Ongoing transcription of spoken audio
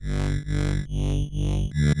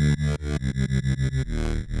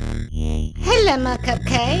Lemma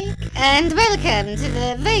Cupcake, and welcome to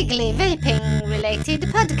the Vaguely Vaping Related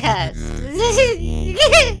Podcast.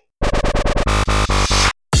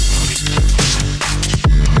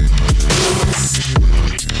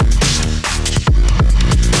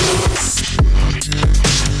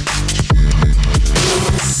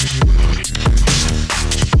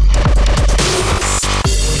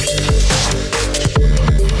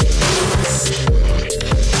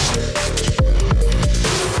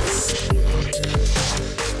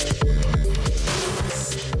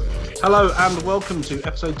 Hello and welcome to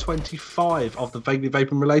episode 25 of the Vaguely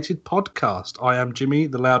Vaping Related Podcast. I am Jimmy,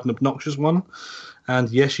 the loud and obnoxious one. And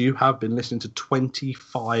yes, you have been listening to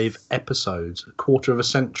 25 episodes, a quarter of a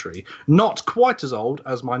century. Not quite as old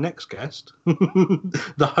as my next guest,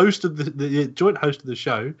 the host of the joint host of the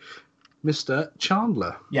show, Mr.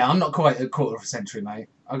 Chandler. Yeah, I'm not quite a quarter of a century, mate.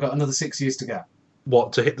 I've got another 6 years to go.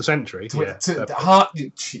 What, to hit the century?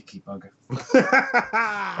 You cheeky bugger.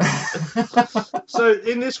 So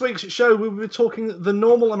in this week's show, we were talking the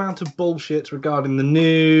normal amount of bullshit regarding the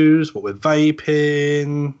news, what we're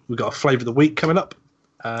vaping. We've got a flavour of the week coming up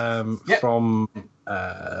from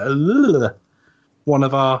one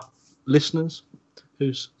of our listeners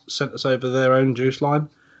who's sent us over their own juice line.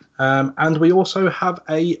 And we also have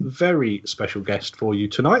a very special guest for you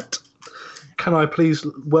tonight. Can I please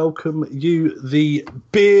welcome you, the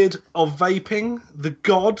beard of vaping, the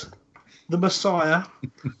god, the messiah,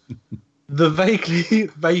 the Vaguely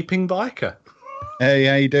Vaping Biker. Hey,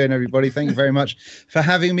 how you doing, everybody? Thank you very much for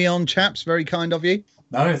having me on, chaps. Very kind of you.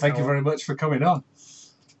 No, thank you very much for coming on.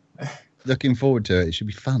 Looking forward to it. It should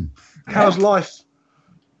be fun. How's life?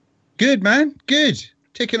 Good, man. Good.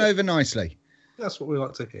 Ticking over nicely. That's what we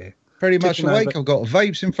like to hear. Pretty much awake. I've got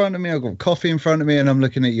vapes in front of me. I've got coffee in front of me, and I'm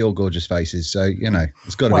looking at your gorgeous faces. So, you know,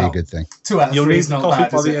 it's got to be a good thing. 2 out of 3 is not coffee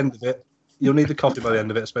bad, by the end of it. You'll need the coffee by the end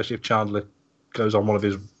of it, especially if Chandler goes on one of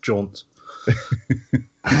his jaunts.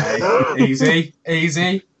 Easy.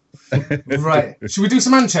 Right. Should we do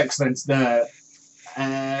some hand checks then?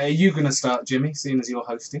 Are you going to start, Jimmy, seeing as you're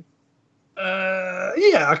hosting?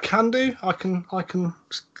 Yeah, I can do. I can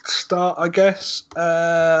start, I guess.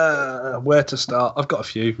 Where to start? I've got a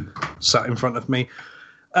few sat in front of me.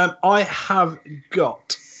 I have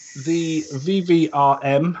got the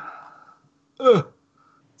VVRM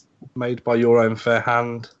made by your own fair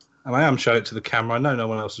hand, and I am showing it to the camera. I know no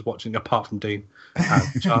one else is watching apart from Dean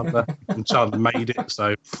and Chandler, and Chandler made it,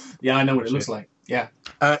 so yeah, I know what it looks like. Yeah,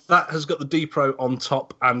 that has got the D Pro on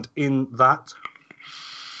top, and in that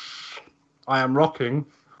I am rocking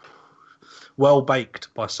Well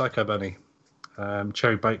Baked by Psycho Bunny.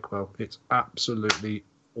 Cherry Bakewell. It's absolutely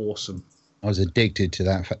awesome. I was addicted to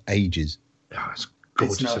that for ages. Oh, it's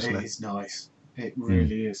gorgeous, isn't it? It's nice. It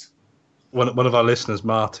really is. One of our listeners,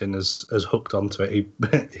 Martin, has hooked onto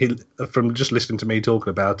it. He from just listening to me talking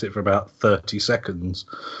about it for about 30 seconds.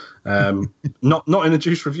 Not in a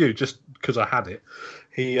juice review, just because I had it.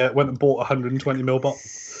 He went and bought 120ml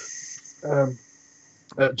bottle.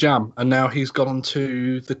 Jam, and now he's gone on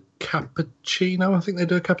to the cappuccino. I think they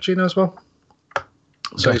do a cappuccino as well.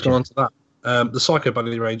 So he's gone on to that. The Psycho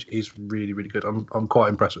Bunny range is really, really good. I'm quite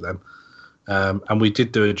impressed with them. And we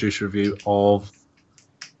did do a juice review of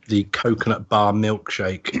the coconut bar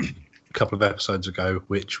milkshake a couple of episodes ago,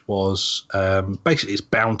 which was basically it's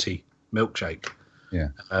Bounty milkshake. Yeah.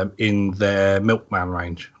 In their Milkman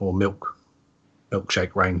range or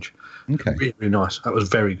milkshake range. Okay. Really, really nice. That was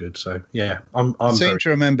very good. So yeah, I'm seem to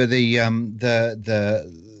remember the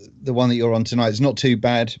one that you're on tonight is not too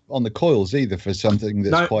bad on the coils either for something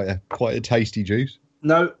that's quite a tasty juice.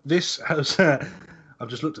 No, this has. I've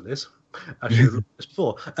just looked at this. I should have looked at this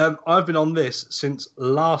before. I've been on this since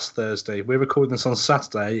last Thursday. We're recording this on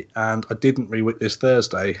Saturday, and I didn't rewick this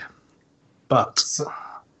Thursday, but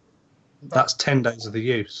that's 10 days of the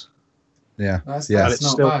use. Yeah, that's not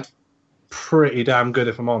still bad. Pretty damn good,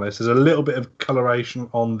 if I'm honest. There's a little bit of coloration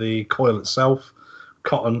on the coil itself.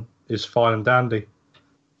 Cotton is fine and dandy.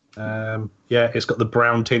 Yeah, it's got the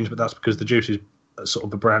brown tinge, but that's because the juice is sort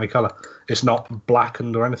of a browny colour. It's not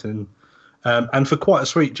blackened or anything. And for quite a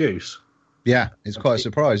sweet juice. Yeah, it's quite a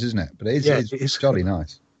surprise, isn't it? But it's jolly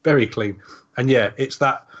nice. Very clean. And yeah, it's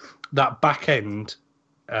that back end,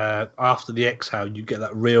 after the exhale, you get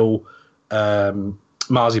that real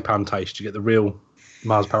marzipan taste. You get the real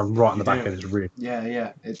marzipan right on the back end. It's really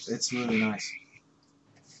it's really nice.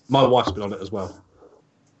 My wife's been on it as well.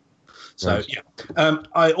 So right. Yeah,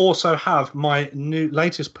 I also have my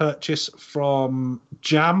latest purchase from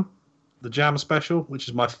Jam, the Jam Special, which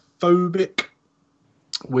is my Phobic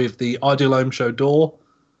with the Ideal Ohm Show door,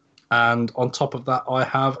 and on top of that, I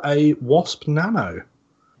have a Wasp Nano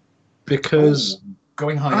because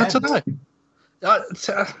going high. I don't know.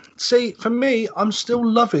 See, for me, I'm still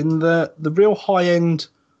loving the real high end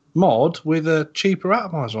mod with a cheaper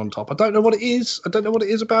atomizer on top. I don't know what it is. I don't know what it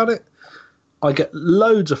is about it. I get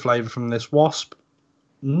loads of flavour from this wasp.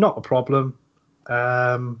 Not a problem.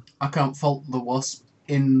 I can't fault the wasp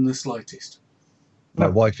in the slightest. My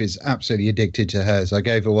wife is absolutely addicted to hers. I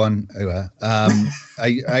gave her one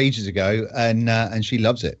ages ago, and she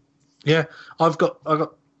loves it. Yeah, I've got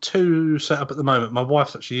 2 set up at the moment. My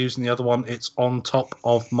wife's actually using the other one. It's on top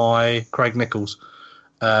of my Craig Nichols,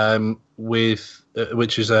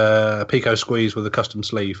 which is a Pico Squeeze with a custom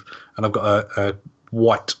sleeve, and I've got a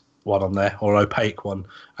white one on there, or opaque one,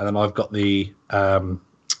 and then I've got the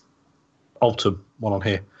Ultim one on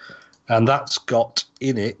here, and that's got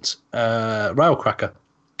in it Rail Cracker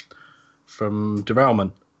from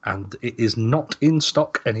Derailment, and it is not in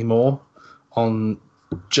stock anymore on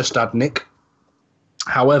Just Add Nick.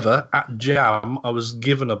 However, at Jam, I was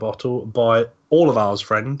given a bottle by all of ours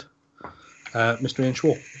friend, Mr. Ian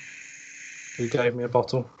Schwar, who gave me a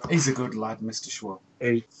bottle. He's a good lad, Mr. Schwar.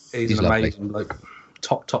 He's an amazing bloke.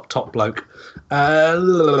 Top bloke.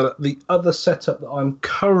 The other setup that I'm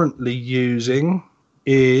currently using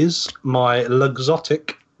is my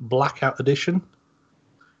Luxotic Blackout Edition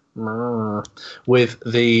with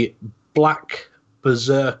the Black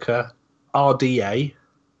Berserker RDA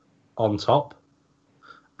on top,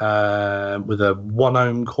 with a 1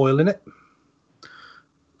 ohm coil in it.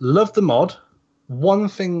 Love the mod. One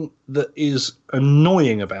thing that is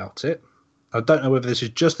annoying about it, I don't know whether this is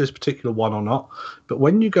just this particular one or not, but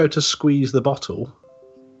when you go to squeeze the bottle,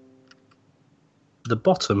 the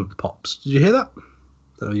bottom pops. Did you hear that? I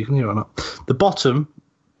don't know if you can hear it or not. The bottom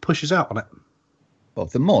pushes out on it.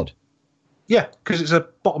 Of the mod? Yeah, because it's a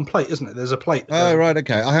bottom plate, isn't it? There's a plate. Oh, right,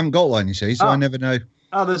 okay. I haven't got one, you see, so I never know.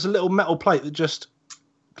 Oh, there's a little metal plate that just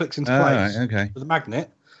clicks into place with a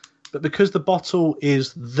magnet. But because the bottle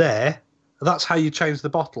is there, that's how you change the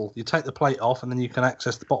bottle. You take the plate off, and then you can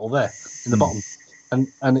access the bottle there in the bottom,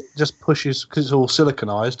 and it just pushes, because it's all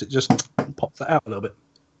siliconized. It just pops that out a little bit.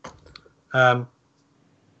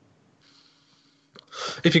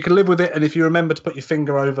 If you can live with it, and if you remember to put your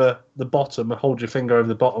finger over the bottom and hold your finger over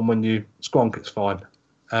the bottom when you squonk, it's fine.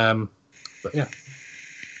 But yeah,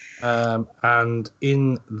 and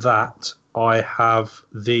in that I have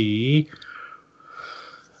the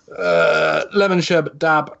lemon sherbet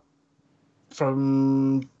dab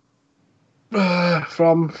from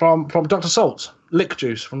Dr. Salt's, lick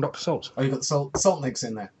juice from Dr. Salt's. Oh, you got the salt licks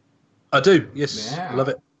in there? I do, yes. Yeah. Love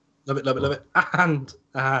it. And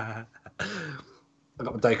I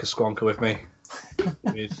got my Dacre Squonker with me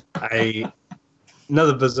with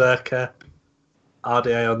another Berserker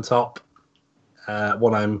RDA on top, 1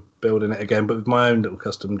 ohm build in it again, but with my own little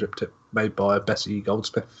custom drip tip made by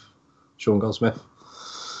Sean Goldsmith.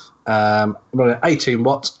 Running 18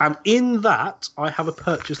 watts, and in that I have a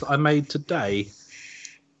purchase that I made today.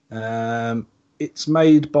 It's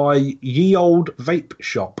made by Ye Old Vape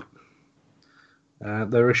Shop.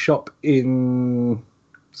 They're a shop in.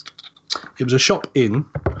 It was a shop in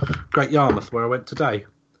Great Yarmouth where I went today.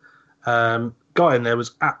 Guy in there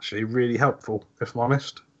was actually really helpful, if I'm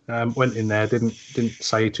honest. Went in there, didn't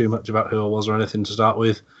say too much about who I was or anything to start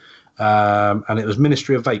with, and it was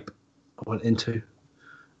Ministry of Vape I went into.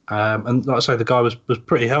 And like I say, the guy was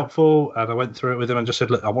pretty helpful, and I went through it with him and just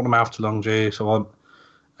said, look, I want a mouth to lung juice.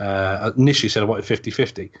 I initially said I wanted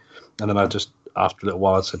 50-50, and then I just, after a little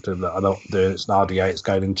while, I said to him, look, I don't do it, it's an RDA, it's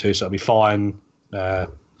going into, so it'll be fine,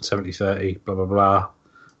 70-30, blah, blah, blah.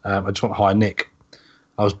 I just want a high nick.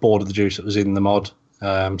 I was bored of the juice that was in the mod,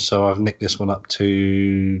 so I've nicked this one up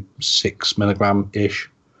to 6 milligram-ish.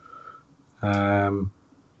 And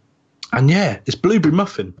yeah, it's blueberry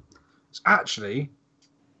muffin. It's actually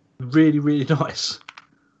really, really nice.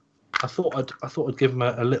 I thought I'd give him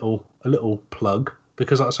a little plug,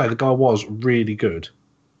 because, like I say, the guy was really good.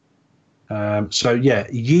 So yeah,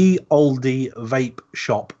 Ye Oldie Vape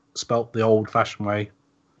Shop, spelt the old-fashioned way.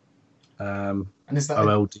 And is that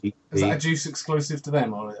OLD. Is that a juice exclusive to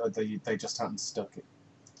them, or they just happen to stock it?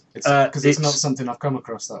 Because it's not something I've come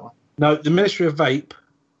across, that one. No, the Ministry of Vape,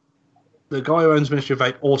 the guy who owns Ministry of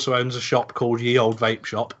Vape also owns a shop called Ye Old Vape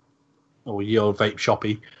Shop, or Ye Old Vape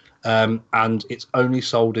Shoppy, and it's only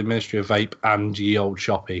sold in Ministry of Vape and Ye Old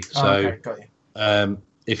Shoppy. So, okay, got you.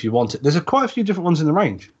 If you want it, there's quite a few different ones in the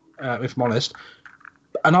range, if I'm honest.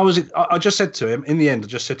 And I just said to him, in the end, I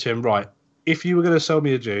just said to him, right, if you were going to sell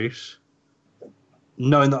me a juice,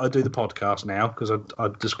 knowing that I do the podcast now, because I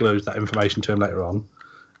disclosed that information to him later on,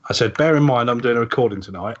 I said, bear in mind, I'm doing a recording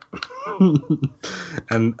tonight,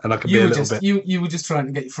 and I can be a little bit. You were just trying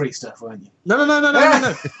to get your free stuff, weren't you? No.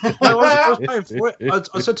 I was paying for it.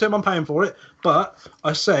 I said to him, I'm paying for it, but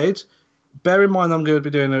I said, bear in mind, I'm going to be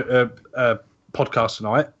doing a podcast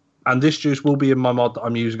tonight, and this juice will be in my mod that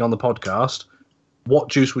I'm using on the podcast. What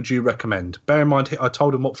juice would you recommend? Bear in mind, I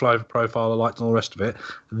told him what flavour profile I liked and all the rest of it.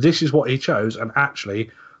 This is what he chose, and actually,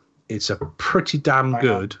 it's a pretty damn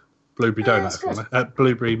good blueberry donut,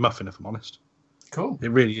 blueberry muffin, if I'm honest. Cool. It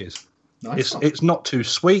really is. Nice. It's not too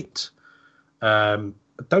sweet. I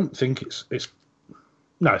don't think it's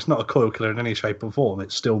not a coil killer in any shape or form.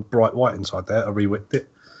 It's still bright white inside there. I re-wicked it.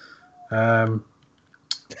 And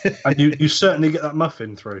you certainly get that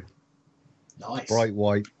muffin through. Nice. Bright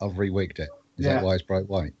white. I've re-wicked it. Is that why it's bright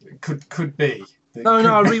white? Could be. No,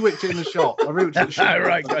 I re-wicked it in the shop.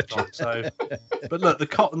 Right, gotcha. So, but look, the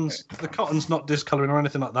cotton's not discolouring or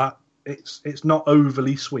anything like that. It's not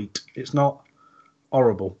overly sweet. It's not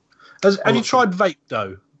horrible. Have you tried vape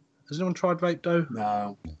dough? Has anyone tried vape dough?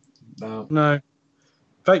 No.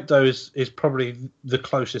 Vape dough is probably the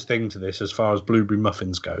closest thing to this as far as blueberry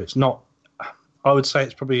muffins go. It's not. I would say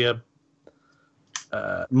it's probably a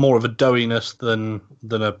more of a doughiness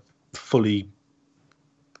than a fully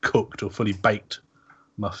cooked or fully baked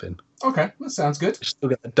muffin. Okay, that sounds good. You still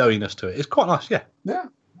get the doughiness to it. It's quite nice, yeah. Yeah,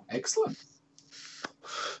 excellent.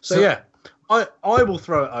 So yeah, I will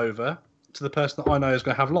throw it over to the person that I know is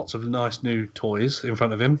going to have lots of nice new toys in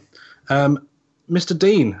front of him. Mr.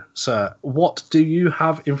 Dean, sir, what do you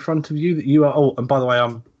have in front of you that you are... Oh, and by the way,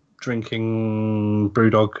 I'm drinking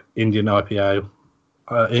Brewdog Indian IPA,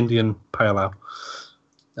 Indian Pale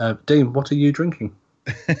Ale. Dean, what are you drinking?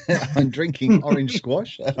 I'm drinking orange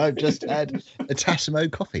squash, and I've just had a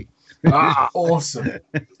Tassimo coffee. Awesome.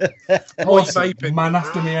 Vaping. Man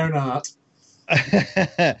after my own heart.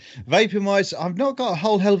 Vaping wise, I've not got a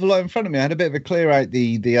whole hell of a lot in front of me. I had a bit of a clear out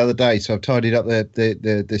the other day, so I've tidied up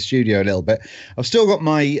the studio a little bit. I've still got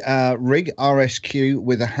my rig RSQ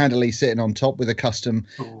with a Hadley sitting on top with a custom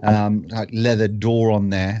like leather door on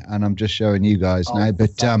there, and I'm just showing you guys now.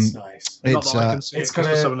 But that's nice. It's got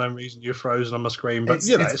for some unknown reason you're frozen on my screen, but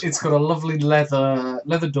it's got a lovely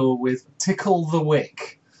leather door with "Tickle the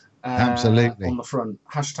Wick" absolutely on the front.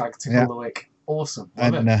 Hashtag Tickle the Wick. Awesome.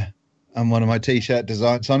 Love it. And one of my T-shirt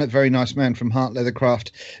designs on it. Very nice man from Heart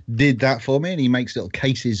Leathercraft did that for me, and he makes little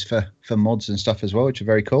cases for mods and stuff as well, which are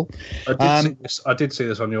very cool. I did see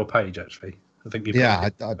this on your page actually. I think you. Yeah,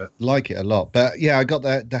 I like it a lot. But yeah, I got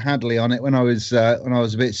the Hadley on it when I was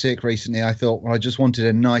a bit sick recently. I thought I just wanted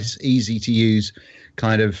a nice, easy to use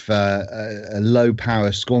kind of a low power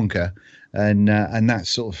squonker. And that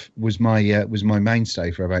sort of was my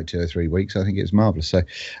mainstay for about 2 or 3 weeks. I think it was marvelous. So,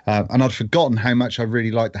 and I'd forgotten how much I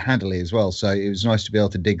really liked the Hadley as well. So it was nice to be able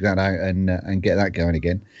to dig that out and get that going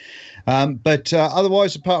again. But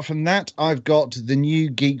otherwise, apart from that, I've got the new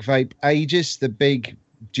Geek Vape Aegis, the big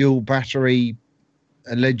dual battery,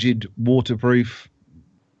 alleged waterproof,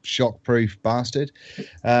 shockproof bastard.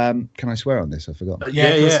 Can I swear on this? I forgot.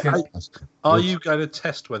 Yeah. Are you going to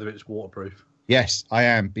test whether it's waterproof? Yes, I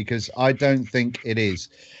am, because I don't think it is.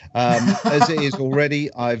 As it is already,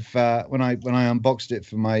 I've when I unboxed it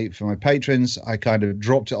for my patrons, I kind of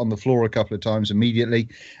dropped it on the floor a couple of times immediately,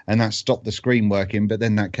 and that stopped the screen working. But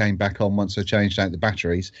then that came back on once I changed out the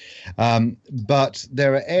batteries. But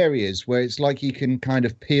there are areas where it's like you can kind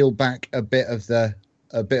of peel back a bit of the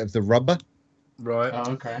rubber. Right.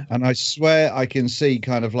 Oh, okay. And I swear I can see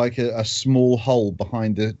kind of like a small hole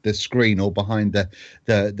behind the screen, or behind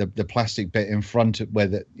the plastic bit in front of where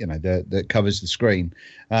that covers the screen.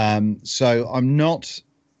 So I'm not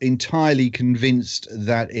entirely convinced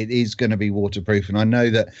that it is going to be waterproof, and I know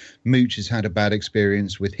that Mooch has had a bad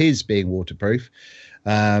experience with his being waterproof.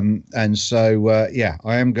 And so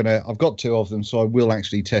I am gonna. I've got 2 of them, so I will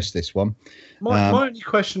actually test this one. My only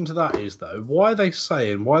question to that is, though, why are they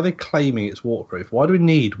claiming it's waterproof? Why do we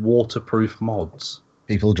need waterproof mods?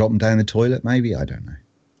 People drop them down the toilet, maybe. I don't know.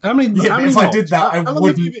 How many if mods? I did that, I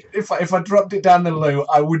wouldn't. If I dropped it down the loo,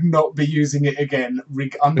 I would not be using it again.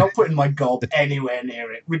 I'm not putting my gob anywhere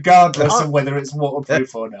near it, regardless of whether it's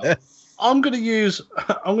waterproof or not. I'm going to use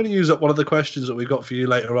up one of the questions that we got for you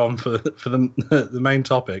later on for the main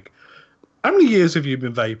topic. How many years have you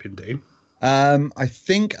been vaping, Dean? I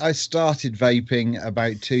think I started vaping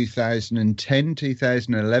about 2010,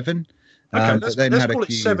 2011. Okay, let's call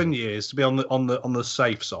it 7 years to be on the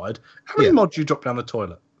safe side. How many mods you drop down the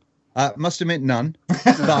toilet? Must admit none,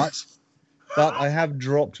 but but I have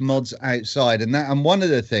dropped mods outside, and one of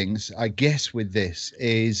the things I guess with this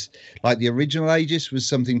is like the original Aegis was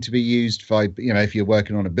something to be used by, you know, if you're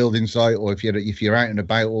working on a building site or if you're out and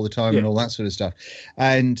about all the time and all that sort of stuff.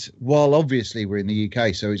 And while obviously we're in the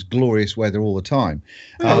UK, so it's glorious weather all the time,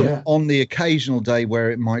 on the occasional day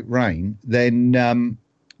where it might rain, then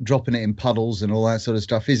dropping it in puddles and all that sort of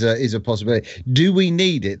stuff is a possibility. Do we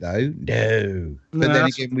need it though? No. But then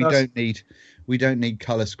again, we don't need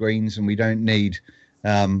color screens, and we don't need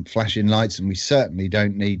flashing lights, and we certainly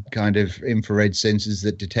don't need kind of infrared sensors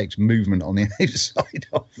that detect movement on the outside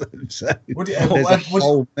of them. So there's a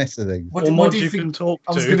whole mess of things. What do you think?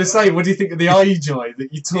 I was going to say, what do you think of the iJoy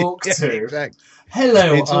that you talk to? Exactly.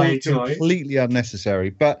 Hello, it's all iJoy. Completely unnecessary,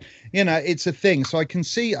 but you know, it's a thing. So I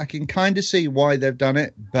can kind of see why they've done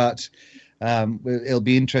it, but it'll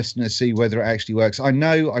be interesting to see whether it actually works. I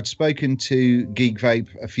know I'd spoken to Geek Vape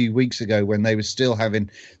a few weeks ago when they were still having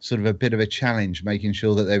sort of a bit of a challenge, making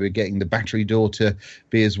sure that they were getting the battery door to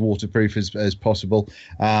be as waterproof as possible.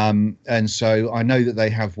 And so I know that they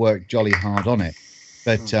have worked jolly hard on it.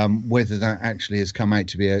 But whether that actually has come out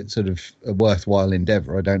to be a sort of a worthwhile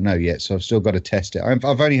endeavour, I don't know yet. So I've still got to test it. I've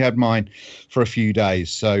only had mine for a few days,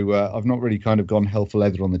 so I've not really kind of gone hell for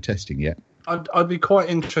leather on the testing yet. I'd be quite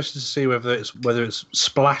interested to see whether it's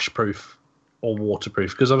splash proof or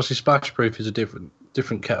waterproof, because obviously splash proof is a different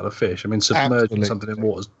kettle of fish. I mean, submerging something in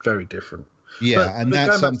water is very different. Yeah, and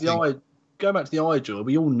that's something. Going back to the iJoy,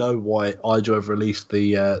 we all know why iJoy have released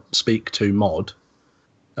the Speak To mod.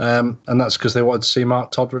 And that's because they wanted to see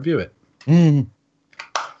Mark Todd review it.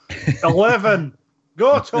 11!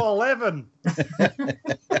 Go to 11!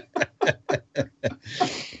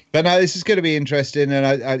 But no, this is going to be interesting,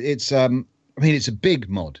 and it's I mean, it's a big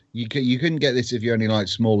mod. You couldn't get this if you only like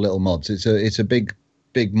small little mods. It's a big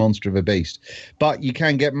monster of a beast. But you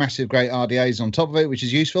can get massive great RDAs on top of it, which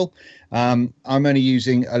is useful. I'm only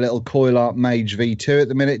using a little Coil Art Mage V2 at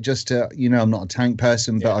the minute, just to, you know, I'm not a tank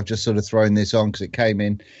person, but I've just sort of thrown this on because it came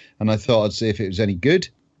in, and I thought I'd see if it was any good.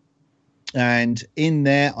 And in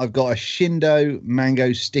there, I've got a Shindo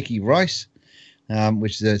Mango Sticky Rice,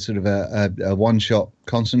 which is a sort of a one-shot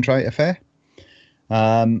concentrate affair.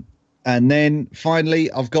 And then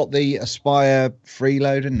finally, I've got the Aspire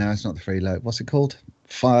Freeloader. No, it's not the Freeloader. What's it called?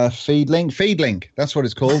 Feedlink. That's what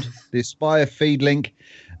it's called. The Aspire Feedlink,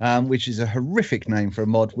 which is a horrific name for a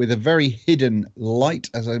mod with a very hidden light,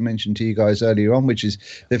 as I mentioned to you guys earlier on, which is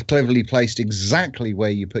they've cleverly placed exactly where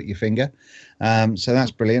you put your finger. So that's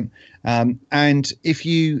brilliant. And if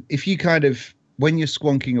you kind of, when you're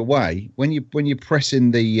squonking away, when you press in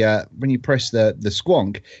the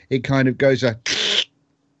squonk, it kind of goes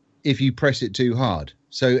if you press it too hard.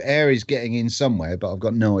 So air is getting in somewhere, but I've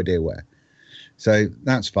got no idea where. So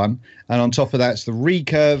that's fun. And on top of that's the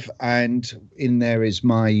recurve, and in there is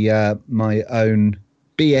my my own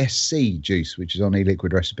BSC juice, which is on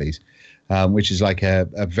e-liquid recipes, which is like a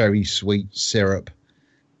very sweet syrup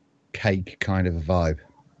cake kind of a vibe.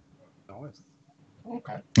 Nice.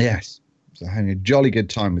 Okay. Yes. So having a jolly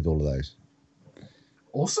good time with all of those.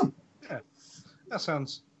 Awesome. Yeah, that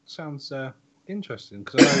sounds interesting,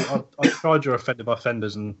 because I've tried your Offended by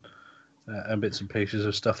Fenders and bits and pieces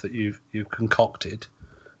of stuff that you've concocted,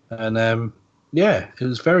 and it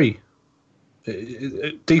was very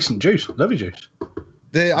decent juice, lovely juice.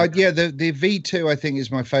 The V2 I think is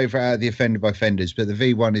my favourite out of the Offended by Fenders, but the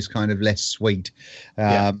V1 is kind of less sweet.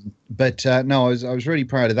 But no, I was really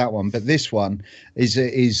proud of that one. But this one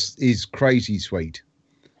is crazy sweet.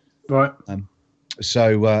 Right.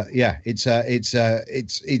 So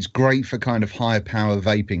it's great for kind of higher power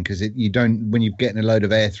vaping, because when you're getting a load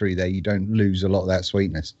of air through there, you don't lose a lot of that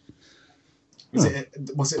sweetness.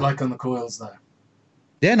 What's it like on the coils though?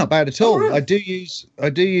 Yeah, not bad at all. Really? I do use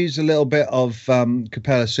a little bit of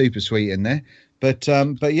Capella Super Sweet in there, but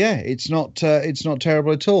yeah, it's not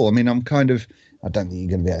terrible at all. I mean, I don't think you're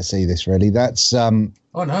going to be able to see this really. That's oh no,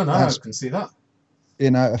 I can see that.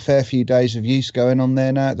 You know, a fair few days of use going on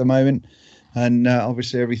there now at the moment. And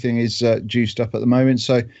obviously everything is juiced up at the moment.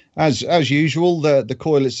 So as usual, the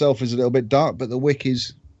coil itself is a little bit dark, but the wick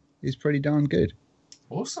is pretty darn good.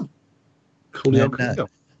 Awesome. Cool.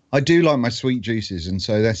 I do like my sweet juices, and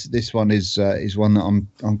so this one is one that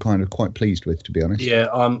I'm kind of quite pleased with, to be honest. Yeah,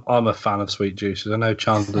 I'm a fan of sweet juices. I know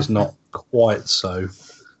Chandler's not quite so.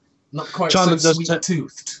 Not quite Chandler so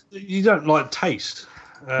sweet-toothed. You don't like taste.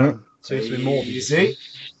 Seems to be more. You see?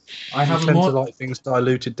 I tend to like things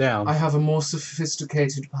diluted down. I have a more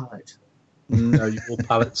sophisticated palate. No, your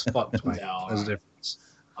palate's fucked, mate. No, There's a difference.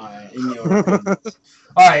 In your opinion.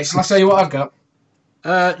 All right, shall I show you what I've got?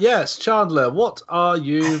 Yes, Chandler, what are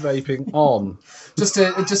you vaping on? Just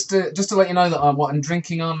to let you know that what I'm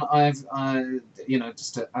drinking on,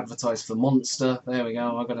 just to advertise for Monster. There we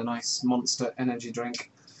go. I've got a nice Monster energy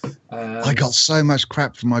drink. I got so much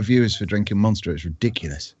crap from my viewers for drinking Monster. It's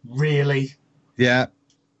ridiculous. Really? Yeah.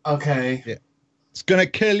 Okay. Yeah. It's going to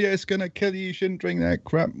kill you. It's going to kill you. You shouldn't drink that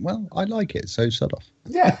crap. Well, I like it, so shut off.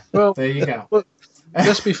 Yeah. Well, there you go. Well,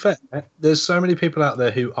 let's be fair. There's so many people out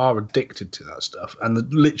there who are addicted to that stuff and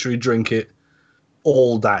that literally drink it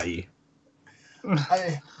all day.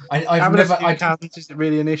 I've never. Cans, is it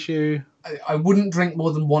really an issue? I wouldn't drink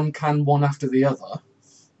more than one can, one after the other.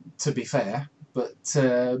 To be fair, but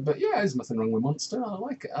yeah, there's nothing wrong with Monster. I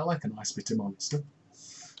like it. I like a nice bit of Monster.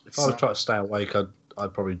 If I was trying to stay awake,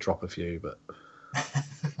 I'd probably drop a few, but.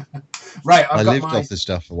 Right, I lived off this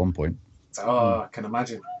stuff at one point. Oh, I can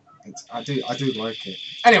imagine. I do like it.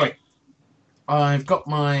 Anyway, I've got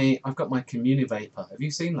my Community Vapor. Have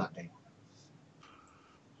you seen that, Dean?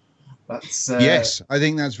 That's yes, I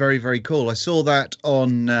think that's very, very cool. I saw that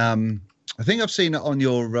on. I think I've seen it on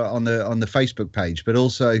your on the Facebook page, but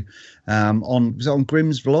also was it on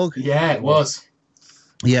Grimm's vlog? Yeah, it was.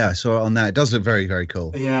 Yeah, I saw it on that. It does look very, very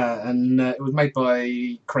cool. Yeah, and it was made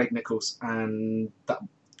by Craig Nichols, and that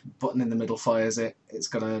button in the middle fires it. It's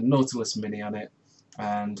got a Nautilus Mini on it,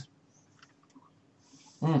 and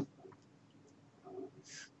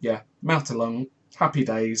yeah, mouth to lung, happy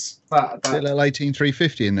days. Is it a little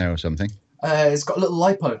 18350 in there or something? It's got a little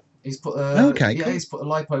lipo. He's put cool. He's put a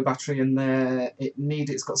lipo battery in there.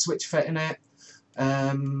 It's got switch FET in it.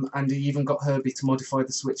 And he even got Herbie to modify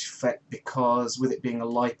the switch FET because with it being a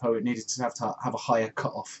lipo, it needed to have a higher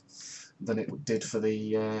cutoff than it did for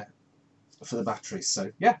the batteries.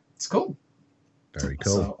 So yeah, it's cool. Very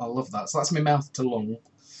cool. So I love that. So that's my mouth to lung.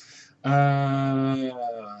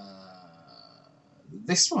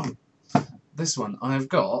 This one I've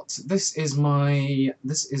got. This is my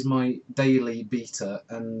daily beta,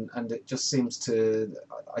 and it just seems to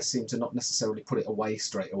I seem to not necessarily put it away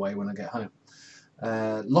straight away when I get home.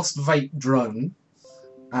 Lost Vape Drone,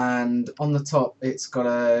 and on the top it's got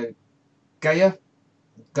a Gaia.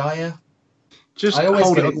 Just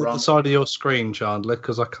hold it up the side of your screen, Chandler,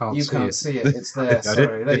 because I can't see it. You can't see it. It's there.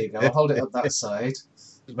 Sorry, there you go. I'll hold it up that side.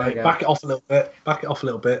 Back it off a little bit. Back it off a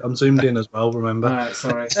little bit. I'm zoomed in as well, remember? Alright,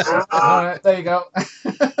 sorry. Alright, there you go.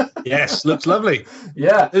 Yes, looks lovely.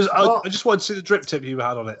 Yeah. I just wanted to see the drip tip you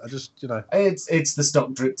had on it. It's the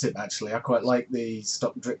stock drip tip, actually. I quite like the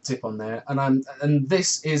stock drip tip on there. And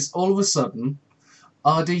this is, all of a sudden,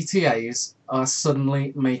 RDTAs are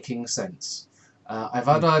suddenly making sense. I've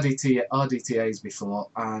had RDTAs before,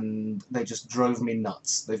 and they just drove me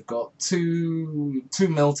nuts. They've got two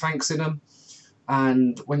mil tanks in them,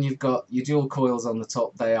 and when you've got your dual coils on the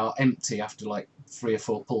top, they are empty after like 3 or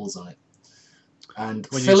 4 pulls on it. And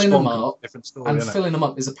filling them up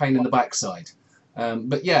is a pain in the backside.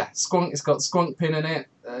 But yeah, it's got squonk pin in it.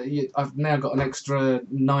 I've now got an extra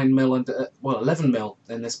 9 mil under, 11 mil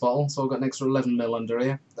in this bottle, so I've got an extra 11 mil under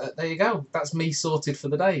here. There you go. That's me sorted for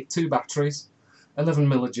the day. 2 batteries, 11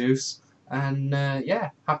 mil of juice, and yeah,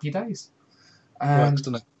 happy days. Works,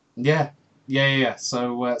 doesn't it? Yeah.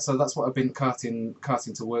 So that's what I've been carting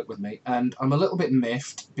to work with me, and I'm a little bit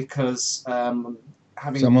miffed because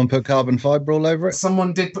someone put carbon fibre all over it.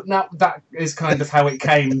 Someone did put. Now that is kind of how it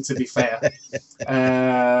came. To be fair,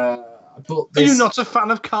 but are you not a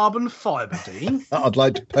fan of carbon fibre, Dean? I'd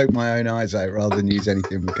like to poke my own eyes out rather than use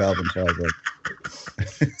anything with carbon fibre.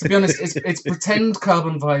 To be honest, it's pretend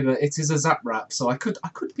carbon fibre. It is a zap wrap, so I could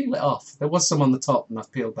peel it off. There was some on the top, and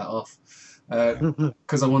I've peeled that off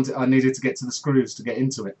because I needed to get to the screws to get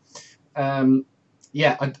into it.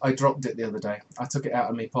 Yeah, I dropped it the other day. I took it out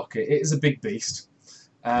of my pocket. It is a big beast,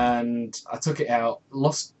 and I took it out,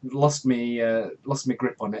 lost me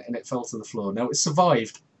grip on it, and it fell to the floor. Now it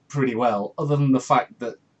survived pretty well, other than the fact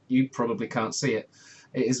that you probably can't see it.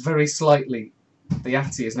 It is very slightly. The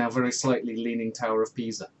Atty is now very slightly leaning Tower of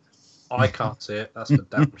Pisa. I can't see it. That's for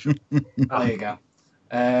damn sure. There you go.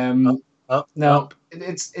 Now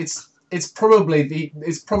it's probably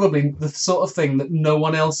the sort of thing that no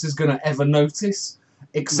one else is going to ever notice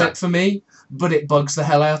except for me, but it bugs the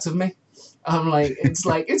hell out of me. I'm like,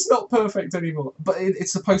 it's not perfect anymore, but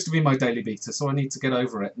it's supposed to be my daily beta, so I need to get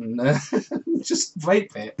over it and just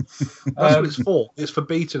vape it. That's what it's for. It's for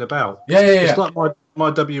beating about. Yeah. It's like my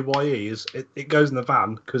WYE is. It goes in the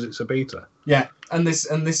van because it's a beta. Yeah, and this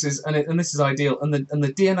is ideal. And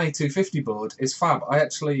the DNA 250 board is fab. I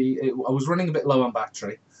was running a bit low on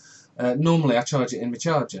battery. Normally I charge it in my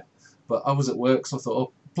charger, but I was at work, so I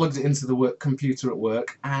thought, plugged it into the computer at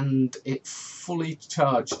work, and it fully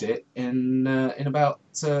charged it in about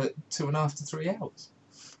 2.5 to 3 hours,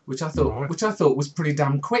 which I thought was pretty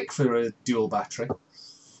damn quick for a dual battery.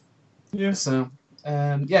 Yeah. So,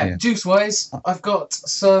 juice wise, I've got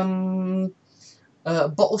some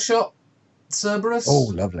Bottle Shop Cerberus.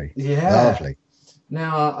 Oh, lovely. Yeah. Lovely.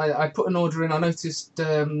 Now, I put an order in. I noticed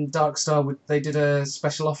Darkstar, they did a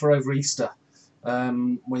special offer over Easter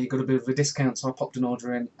where you got a bit of a discount, so I popped an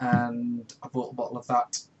order in and I bought a bottle of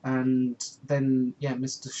that. And then,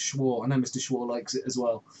 Mr. Schwar, I know Mr. Schwar likes it as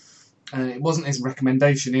well. It wasn't his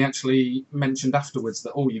recommendation. He actually mentioned afterwards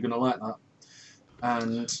that, you're going to like that.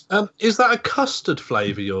 And is that a custard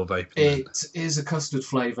flavour you're vaping? It is a custard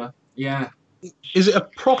flavour, yeah. Is it a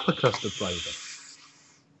proper custard flavour?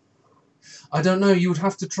 I don't know. You would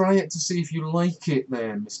have to try it to see if you like it,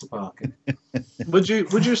 there, Mr. Parker. Would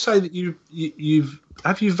you say that you've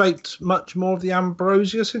vaped much more of the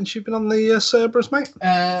Ambrosia since you've been on the Cerberus, mate?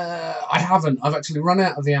 I haven't. I've actually run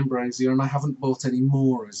out of the Ambrosia, and I haven't bought any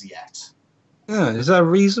more as yet. Yeah, is there a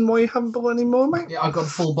reason why you haven't bought any more, mate? Yeah, I've got a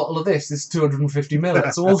full bottle of this. This is 250ml.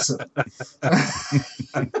 It's awesome.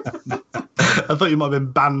 I thought you might have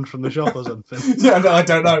been banned from the shop or something. Yeah, no, I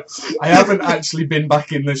don't know. I haven't actually been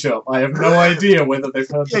back in the shop. I have no idea whether they've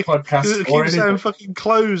heard the podcast it or keeps anything. saying fucking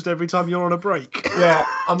closed every time you're on a break. Yeah,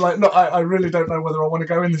 I'm like, no, I really don't know whether I want to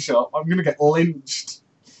go in the shop. I'm going to get lynched.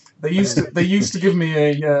 They used to give me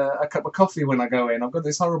a cup of coffee when I go in. I've got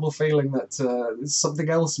this horrible feeling that something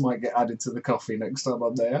else might get added to the coffee next time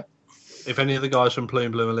I'm there. If any of the guys from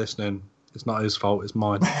Plume Bloom are listening, it's not his fault, it's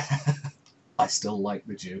mine. I still like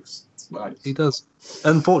the juice. It's nice. He does.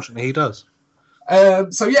 Unfortunately, he does.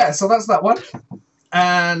 So that's that one.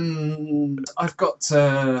 And I've got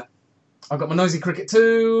my Noisy Cricket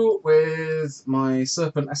 2 with my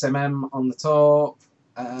Serpent SMM on the top.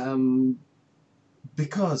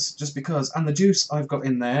 Just because. And the juice I've got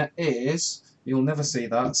in there is, you'll never see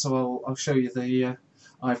that, so I'll show you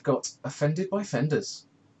I've got Offended by Fenders.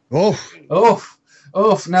 Oh.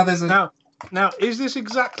 Now there's a... Now, is this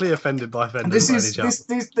exactly Offended by Fenders?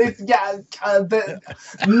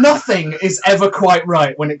 Nothing is ever quite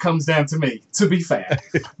right when it comes down to me, to be fair.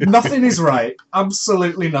 Nothing is right.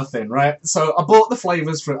 Absolutely nothing, right? So I bought the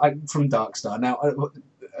flavours from Darkstar. Now,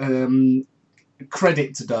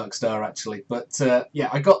 credit to Darkstar, actually. But,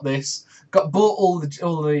 I got this. Bought all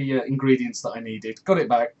the ingredients that I needed. Got it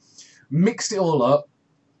back. Mixed it all up.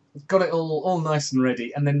 Got it all nice and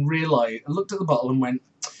ready. And then realised, I looked at the bottle and went,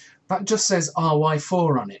 that just says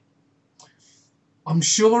RY4 on it. I'm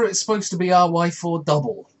sure it's supposed to be RY4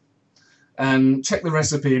 double. And checked the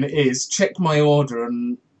recipe, and it is. Checked my order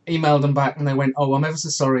and emailed them back, and they went, I'm ever so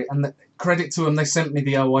sorry. And credit to them, they sent me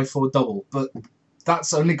the RY4 double. But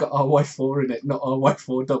that's only got RY4 in it, not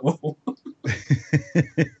RY4 double.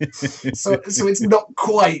 so it's not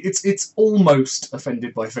quite. It's almost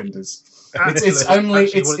Offended by Fenders. It's only.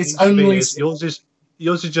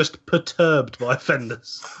 Yours is just perturbed by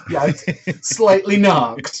Fenders. Yeah, slightly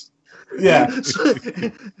narked. Yeah.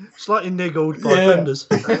 Slightly niggled by Fenders.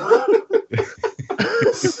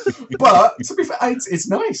 But, to be fair, it's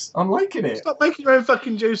nice. I'm liking it. Stop making your own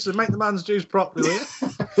fucking juice and make the man's juice properly, will you?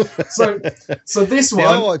 So this one... The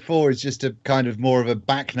RY4 is just a kind of more of a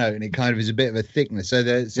back note, and it kind of is a bit of a thickness. So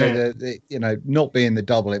not being the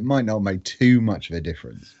double, it might not make too much of a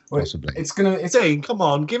difference, possibly. Dean, come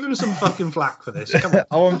on, give him some fucking flack for this. Come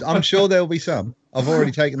on. I'm sure there'll be some. I've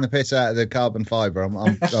already taken the piss out of the carbon fibre.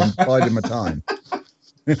 I'm biding my time.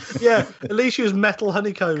 Yeah, at least use metal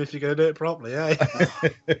honeycomb if you're going to do it properly, eh?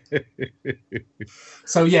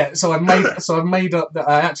 So I've made up that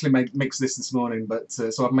I actually mixed this morning, but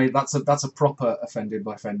so I've made that's a proper Offended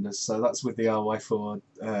by Fenders. So that's with the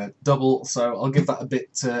RY4 double. So I'll give that a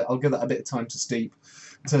bit of time to steep.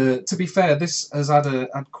 To be fair, this has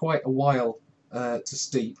had quite a while to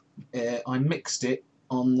steep. I mixed it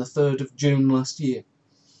on the 3rd of June last year.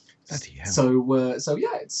 So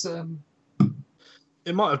it's.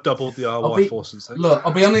 It might have doubled the RY4 since then. Look,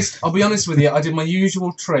 I'll be honest with you. I did my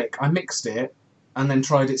usual trick. I mixed it and then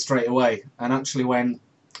tried it straight away, and actually went,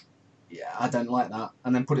 yeah, I don't like that,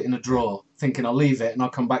 and then put it in a drawer, thinking I'll leave it and I'll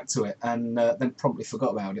come back to it, and then promptly forgot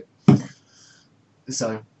about it.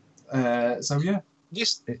 So yeah.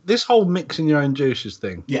 This whole mixing your own juices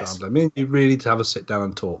thing, yes. Chandler, I mean, you really need to have a sit down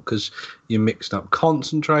and talk, because you're mixing up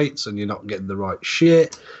concentrates and you're not getting the right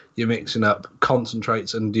shit. You're mixing up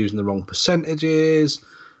concentrates and using the wrong percentages.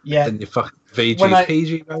 Yeah. And your fucking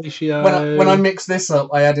VG-PG ratio. When I mixed this up,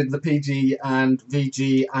 I added the PG and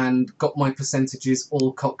VG and got my percentages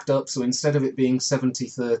all cocked up. So instead of it being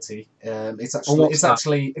 70-30, it's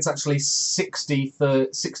actually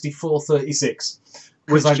 64-36.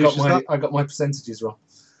 because I got juice is my percentages wrong.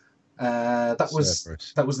 That was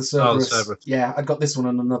Cerberus. the Cerberus. Oh, the Cerberus. Yeah, I got this one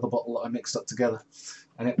and another bottle that I mixed up together,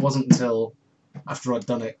 and it wasn't until after I'd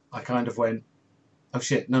done it I kind of went, oh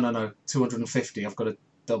shit, no, 250. I've got a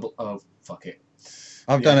double. Oh fuck it.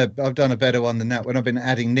 I've done a better one than that. When I've been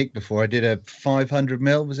adding Nick before, I did a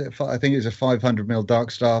 500ml. Was it? I think it was a 500ml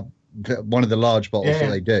Dark Star, one of the large bottles that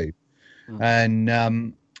they do. And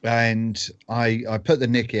I put the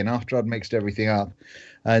Nick in after I'd mixed everything up,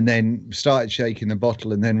 and then started shaking the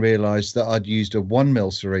bottle, and then realised that I'd used a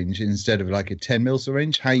 1ml syringe instead of like a 10ml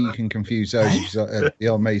syringe. How you can confuse those is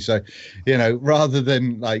beyond me. So, rather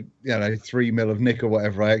than 3ml of Nick or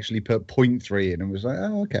whatever, I actually put 0.3 in and was like,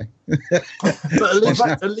 oh, okay.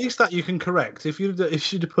 But at least that you can correct. If you'd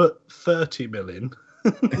have put 30ml in.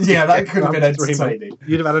 Yeah, that could have been entertaining.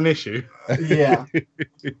 You'd have had an issue. Yeah.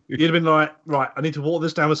 You'd have been like, right, I need to water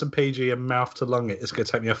this down with some PG and mouth to lung it. It's going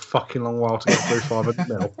to take me a fucking long while to get through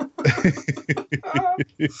 500ml.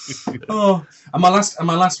 Oh, and my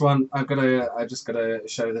last one, I just gotta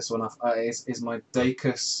show this one off. Is my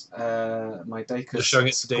Dacus, Just showing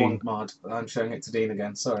it to Dean. mod. I'm showing it to Dean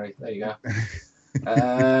again. Sorry, there you go.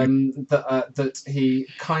 That he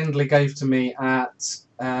kindly gave to me at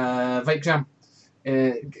Vape Jam.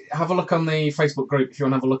 Have a look on the Facebook group if you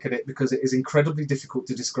want to have a look at it, because it is incredibly difficult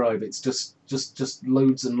to describe. It's just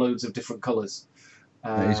loads and loads of different colours.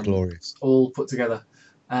 It is glorious, all put together.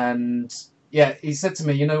 And yeah, he said to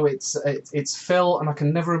me, it's Phil, and I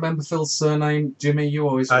can never remember Phil's surname. Jimmy, you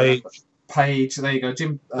always remember. Page. There you go,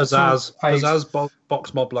 Jim. Azaz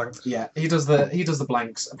box mod blanks. Yeah, he does the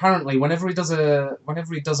blanks. Apparently, whenever he does a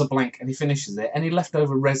blank and he finishes it, any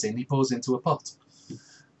leftover resin he pours into a pot.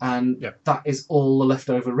 And that is all the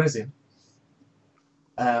leftover resin.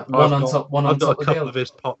 One on top of the other.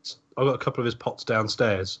 I've got a couple of his pots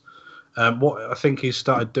downstairs. What I think he's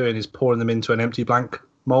started doing is pouring them into an empty blank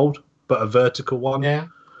mold, but a vertical one. Yeah.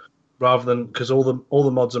 Rather than, because all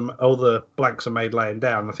the blanks are made laying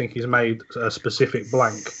down. I think he's made a specific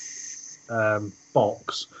blank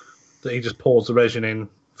box that he just pours the resin in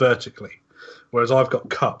vertically. Whereas I've got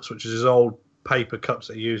cups, which is his old paper cups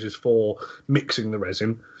that he uses for mixing the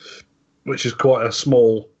resin, which is quite a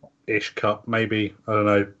small-ish cup, maybe, I don't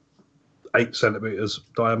know, 8 centimetres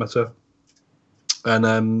diameter. And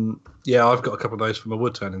I've got a couple of those for my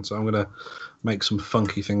wood turning, so I'm going to make some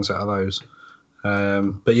funky things out of those.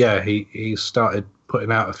 But yeah, he started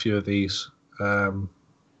putting out a few of these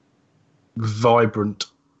vibrant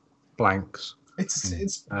blanks.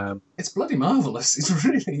 It's bloody marvelous.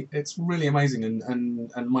 It's really amazing,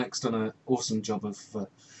 and Mike's done an awesome job of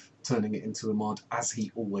turning it into a mod, as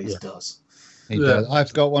he always does. He does.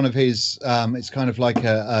 I've got one of his. It's kind of like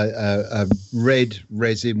a red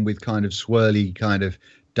resin with kind of swirly kind of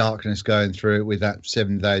darkness going through it, with that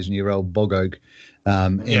 7,000-year-old bog oak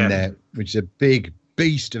in there, which is a big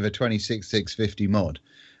beast of a 26650 mod.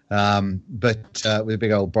 But with a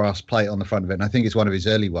big old brass plate on the front of it, and I think it's one of his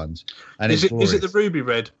early ones. And is it the ruby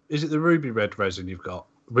red? Is it the ruby red resin you've got?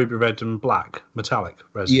 Ruby red and black metallic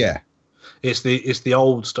resin. Yeah, it's the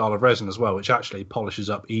old style of resin as well, which actually polishes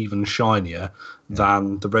up even shinier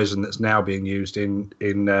than the resin that's now being used in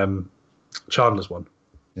Chandler's one.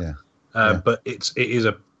 Yeah. But it is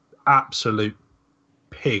a absolute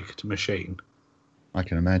pigged machine. I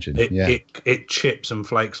can imagine. It chips and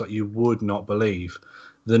flakes like you would not believe.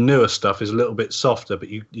 The newer stuff is a little bit softer, but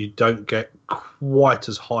you don't get quite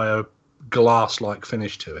as high a glass-like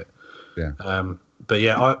finish to it. Yeah. But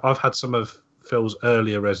yeah, I've had some of Phil's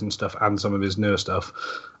earlier resin stuff and some of his newer stuff,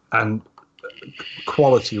 and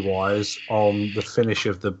quality-wise, on the finish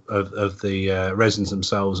of the resins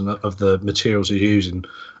themselves and of the materials he's using,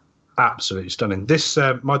 absolutely stunning. This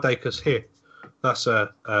my Dacus here, that's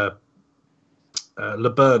a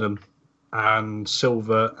laburnum and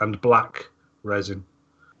silver and black resin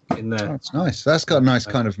in there. Oh, that's nice. That's got a nice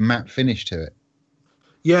kind of matte finish to it.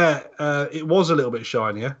 Yeah, it was a little bit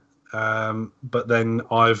shinier, but then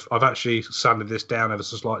I've actually sanded this down ever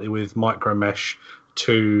so slightly with micro mesh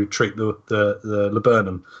to treat the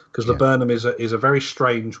laburnum, because laburnum is a very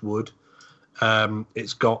strange wood.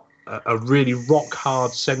 It's got a really rock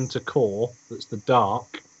hard center core that's the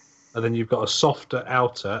dark, and then you've got a softer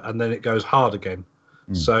outer, and then it goes hard again.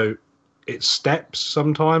 So it steps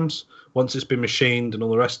sometimes. Once it's been machined and all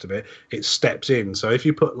the rest of it, it steps in. So if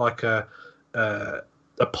you put like a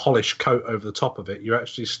polished coat over the top of it, you're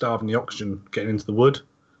actually starving the oxygen getting into the wood,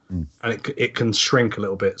 and it can shrink a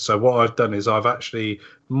little bit. So what I've done is I've actually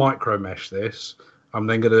micro meshed this. I'm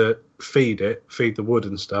then going to feed the wood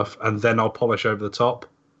and stuff, and then I'll polish over the top.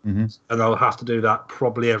 And I'll have to do that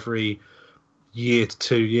probably every year to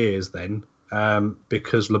 2 years then,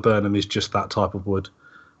 because laburnum is just that type of wood.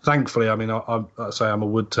 Thankfully, I mean, I say I'm a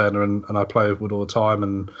wood turner and I play with wood all the time,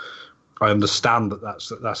 and I understand that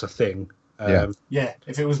that's a thing. Yeah.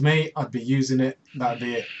 If it was me, I'd be using it. That'd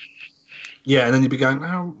be it. Yeah, and then you'd be going,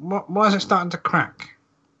 oh, why is it starting to crack?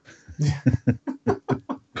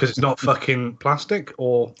 Because it's not fucking plastic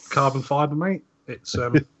or carbon fibre, mate. It's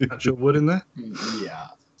actual wood in there. Yeah.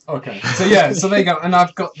 Okay. So there you go. And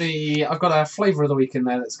I've got a flavour of the week in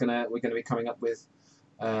there we're gonna be coming up with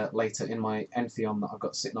later in my Entheon that I've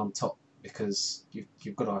got sitting on top, because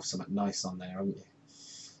you've got to have something nice on there, haven't you?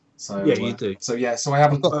 So yeah, you do. So I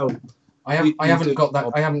haven't got. I haven't got that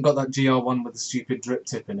GR1 with the stupid drip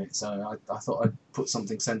tip in it, so I thought I'd put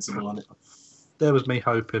something sensible on it. There was me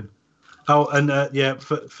hoping. Oh, and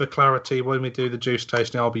for clarity, when we do the juice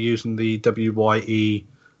tasting, I'll be using the WYE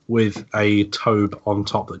with a tobe on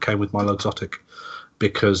top that came with my Luxottic,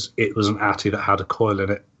 because it was an Atty that had a coil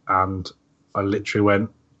in it, and I literally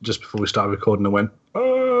went, just before we started recording, I went,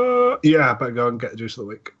 yeah, I better go and get the juice of the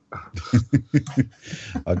week.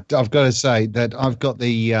 I've got to say that I've got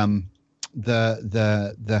the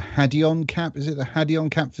Hadion cap. Is it the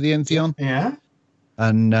Hadion cap for the Entheon? Yeah.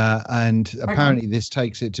 And apparently this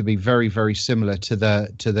takes it to be very, very similar to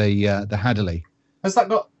the Hadley. Has that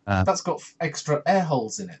got that's got extra air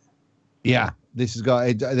holes in it? Yeah, this has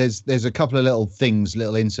got there's a couple of little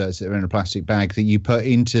inserts that are in a plastic bag that you put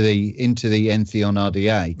into the Entheon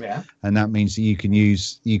RDA. Yeah. And that means that you can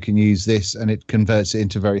use this, and it converts it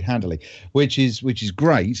into very handily, which is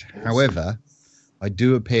great. Awesome. However, I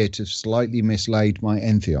do appear to have slightly mislaid my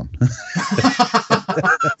Entheon.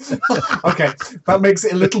 Okay, that makes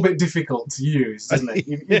it a little bit difficult to use, doesn't it?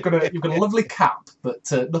 You've got a lovely cap,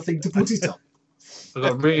 but nothing to put it on. I've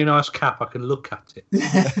got a really nice cap. I can look at it.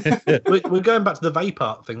 We're going back to the vape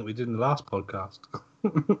art thing that we did in the last podcast.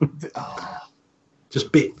 Just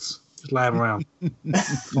bits. Just lay them around.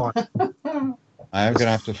 Fine. I am going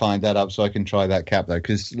to have to find that up so I can try that cap, though,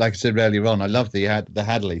 because, like I said earlier on, I love the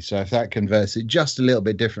Hadley. So if that converts it just a little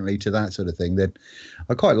bit differently to that sort of thing, then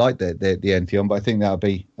I quite like the Entheon, but I think that'll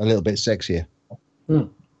be a little bit sexier.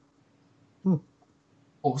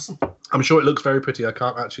 Awesome. I'm sure it looks very pretty. I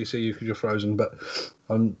can't actually see you because you're frozen, but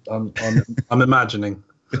I'm imagining.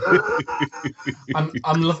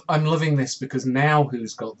 I'm loving this, because now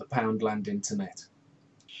who's got the Poundland internet?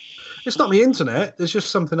 It's not the internet. There's just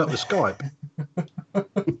something up with Skype.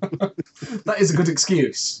 That is a good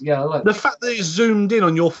excuse. Yeah, I like the fact that it's zoomed in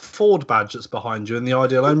on your Ford badge that's behind you and the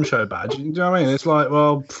Ideal Home Show badge. You know what I mean? It's like,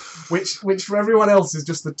 well, which for everyone else is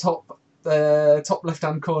just the top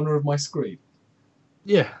left-hand corner of my screen.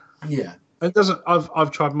 Yeah. Yeah. It doesn't. I've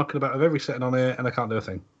tried mucking about with every setting on here, and I can't do a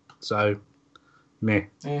thing. So, meh.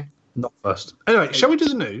 Yeah. Not first. Anyway, shall we do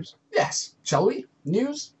the news? Yes. Shall we?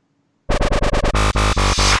 News.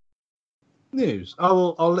 News.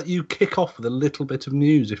 I'll let you kick off with a little bit of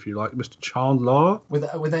news, if you like, Mr. Chandler. With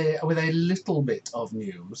a little bit of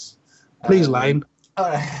news. Please, Lane.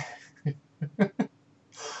 All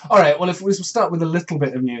right. Well, if we start with a little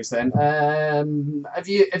bit of news, then have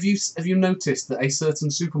you noticed that a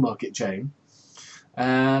certain supermarket chain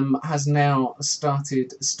has now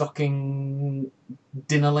started stocking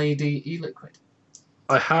Dinner Lady e-liquid?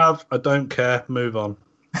 I have. I don't care. Move on.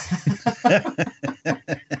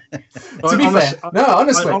 Honestly,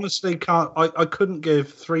 I honestly can't. I couldn't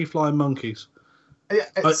give 3 flying monkeys.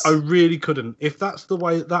 I really couldn't. If that's the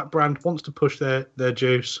way that brand wants to push their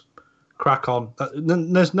juice, crack on.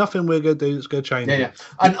 There's nothing we're going to do that's going to change it. Yeah.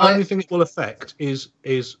 And the only thing it will affect is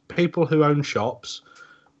people who own shops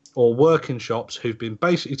or work in shops who've been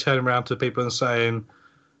basically turning around to people and saying,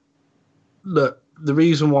 look, the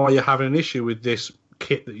reason why you're having an issue with this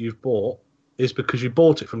kit that you've bought is because you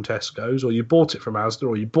bought it from Tesco's, or you bought it from Asda,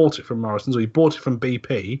 or you bought it from Morrison's, or you bought it from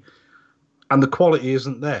BP, and the quality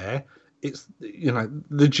isn't there. It's,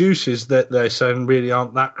 the juices that they're saying really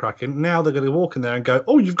aren't that cracking. Now they're going to walk in there and go,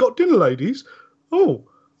 oh, you've got Dinner Ladies? Oh,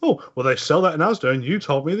 well, they sell that in Asda, and you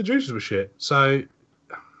told me the juices were shit. So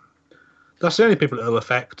that's the only people it'll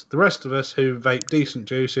affect. The rest of us who vape decent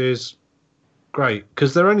juices, great,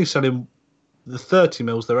 because they're only selling the 30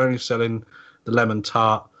 mils, they're only selling the lemon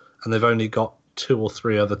tart, and they've only got 2 or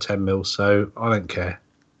 3 other 10 mils, so I don't care.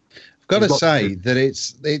 I've got to say that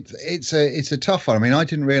it's a tough one. I mean, I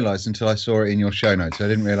didn't realise until I saw it in your show notes. I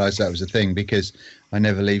didn't realise that was a thing, because I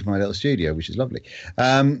never leave my little studio, which is lovely.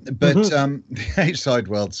 But the outside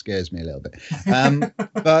world scares me a little bit.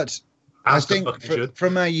 But I think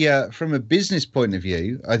from a business point of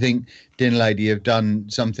view, I think Dinner Lady have done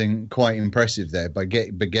something quite impressive there by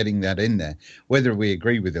getting that in there. Whether we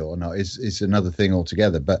agree with it or not is another thing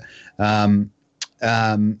altogether. But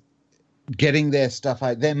getting their stuff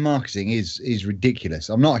out. Their marketing is ridiculous.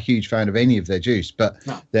 I'm not a huge fan of any of their juice, but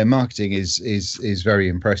their marketing is very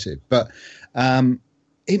impressive. But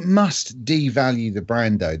it must devalue the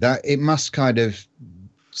brand, though. That it must kind of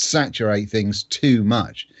saturate things too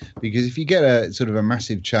much, because if you get a sort of a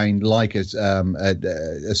massive chain like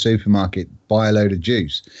a supermarket buy a load of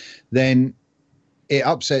juice, then it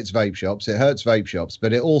upsets vape shops, it hurts vape shops,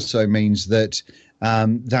 but it also means that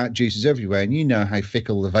that juice is everywhere, and you know how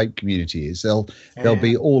fickle the vape community is. They'll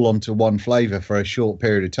be all onto one flavour for a short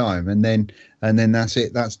period of time, and then that's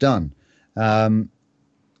it. That's done. That's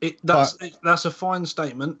a fine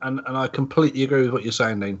statement, and I completely agree with what you're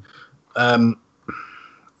saying, Dean.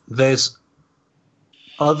 There's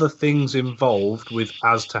other things involved with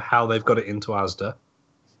as to how they've got it into Asda.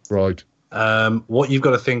 Right. What you've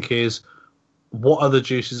got to think is what other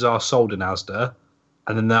juices are sold in Asda,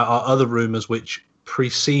 and then there are other rumours which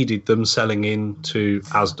preceded them selling into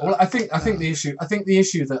Asda. Well, I think the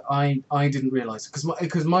issue that I didn't realise,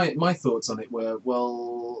 because my thoughts on it were,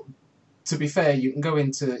 well, to be fair, you can go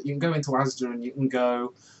into Asda and you can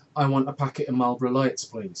go, I want a packet of Marlboro Lights,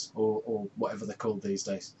 please, or whatever they're called these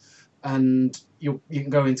days. And you can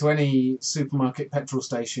go into any supermarket, petrol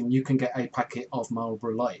station, you can get a packet of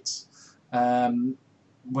Marlboro Lights.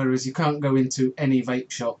 Whereas you can't go into any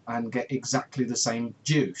vape shop and get exactly the same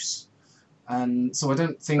juice. And so I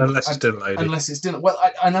don't think unless it's dinner. Well,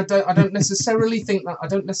 I don't necessarily think that. I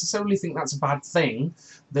don't necessarily think that's a bad thing.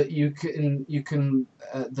 That you can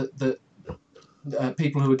that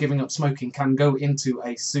people who are giving up smoking can go into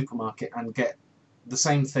a supermarket and get the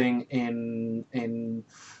same thing in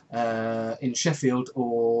Sheffield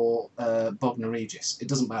or Bognor Regis. It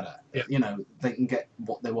doesn't matter. Yeah. You know, they can get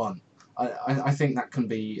what they want. I think that can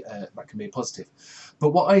be a positive. But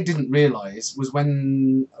what I didn't realise was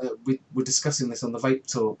when we were discussing this on the Vape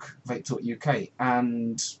Talk UK,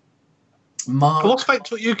 and Mark. What's Vape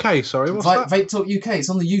Talk UK? Sorry, what's that? Vape Talk UK. It's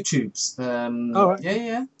on the YouTubes. Right.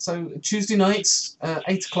 Yeah. So Tuesday nights,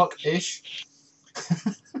 8:00 ish.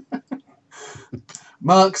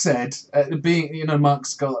 Mark said,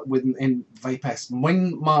 Mark's got in Vape-esque.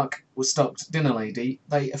 When Mark was stopped Dinner Lady,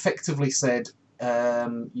 they effectively said,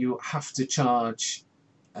 you have to charge.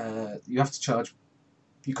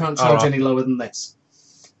 You can't charge any lower than this.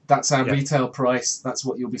 That's our retail price. That's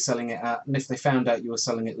what you'll be selling it at. And if they found out you were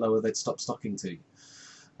selling it lower, they'd stop stocking to you.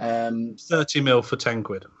 30 for 10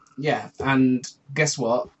 quid. Yeah, and guess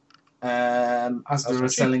what? Asda are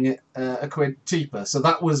selling it a quid cheaper. So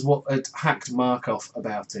that was what had hacked Mark off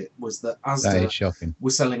about it, was that Asda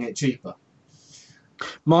was selling it cheaper.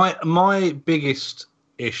 My biggest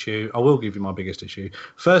issue, I will give you my biggest issue.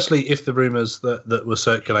 Firstly, if the rumours that were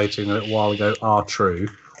circulating a little while ago are true,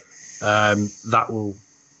 that will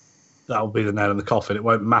be the nail in the coffin. It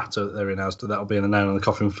won't matter that they're in Asda. That'll be the nail in the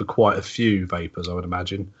coffin for quite a few vapors, I would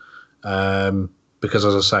imagine. Because,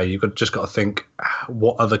 as I say, you've just got to think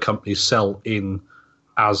what other companies sell in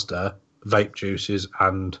Asda vape juices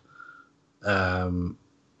and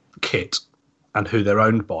kit, and who they're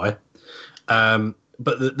owned by.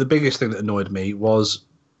 But the biggest thing that annoyed me was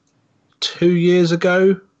 2 years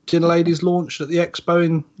ago, Dinner Ladies launched at the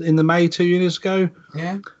Expo in the May 2 years ago.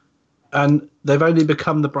 Yeah. And they've only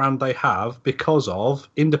become the brand they have because of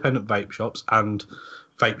independent vape shops and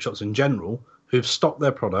vape shops in general who've stocked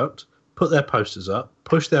their product, put their posters up,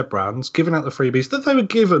 pushed their brands, given out the freebies that they were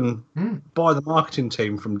given by the marketing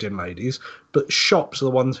team from Dinner Ladies, but shops are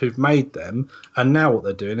the ones who've made them, and now what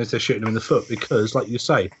they're doing is they're shooting them in the foot because, like you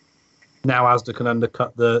say, now Asda can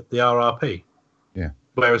undercut the RRP. Yeah.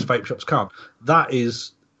 Whereas vape shops can't. That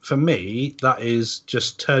is, for me, that is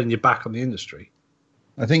just turning your back on the industry.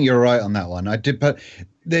 I think you're right on that one. I did, but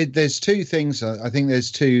there's two things. I think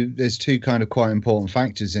there's two kind of quite important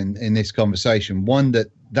factors in this conversation. One,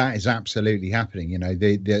 that is absolutely happening. You know,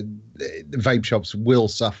 the vape shops will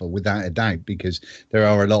suffer without a doubt, because there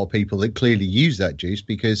are a lot of people that clearly use that juice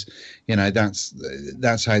because, you know,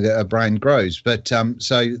 that's how a brand grows. But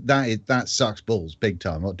so that sucks balls big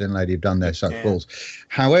time. What Dinner Lady have done there sucks balls.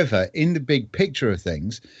 However, in the big picture of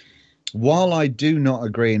things, while I do not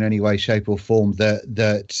agree in any way, shape or form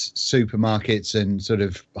that supermarkets and sort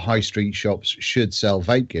of high street shops should sell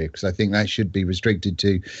vape gear, because I think that should be restricted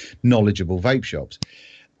to knowledgeable vape shops,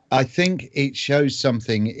 I think it shows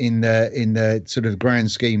something in the sort of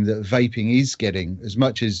grand scheme that vaping is getting, as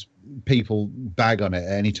much as people bag on it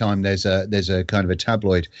any time there's a kind of a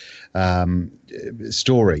tabloid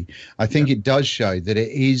story. I think it does show that it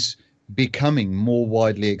is becoming more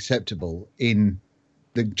widely acceptable in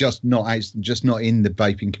just not in the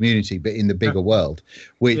vaping community, but in the bigger world,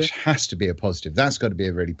 which has to be a positive. That's got to be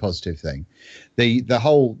a really positive thing. The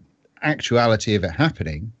whole actuality of it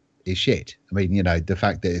happening is shit. I mean, the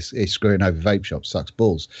fact that it's screwing over vape shops sucks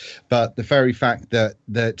balls. But the very fact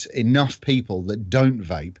that enough people that don't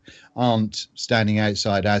vape aren't standing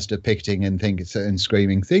outside Asda picketing and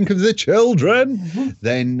screaming, "Think of the children,"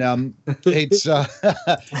 then it's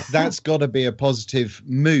that's got to be a positive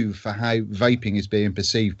move for how vaping is being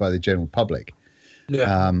perceived by the general public.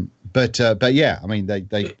 Yeah. But yeah, I mean,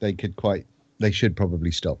 they should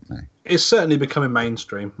probably stop now. It's certainly becoming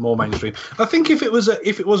more mainstream. I think if it was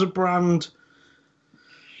a brand,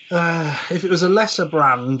 if it was a lesser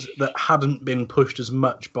brand that hadn't been pushed as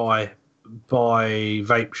much by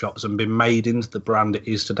vape shops and been made into the brand it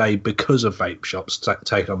is today because of vape shops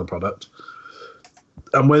taking on the product,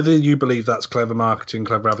 and whether you believe that's clever marketing,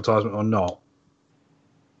 clever advertisement or not,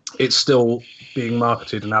 it's still being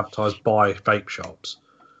marketed and advertised by vape shops.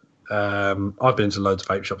 I've been to loads of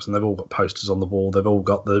vape shops and they've all got posters on the wall. They've all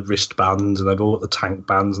got the wristbands and they've all got the tank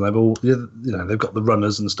bands and they've all, they've got the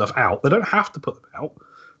runners and stuff out. They don't have to put them out.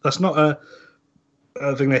 That's not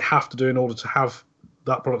a thing they have to do in order to have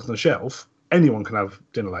that product on the shelf. Anyone can have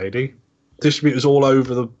Dinner Lady. Distributors all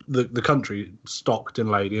over the country stock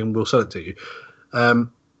Dinner Lady and will sell it to you.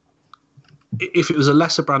 If it was a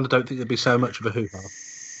lesser brand, I don't think there'd be so much of a hoo-ha.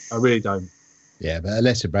 I really don't. Yeah, but a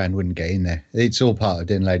lesser brand wouldn't get in there. It's all part of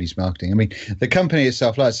Din Lady's marketing. I mean, the company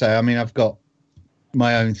itself, like I say, I mean, I've got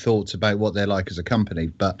my own thoughts about what they're like as a company,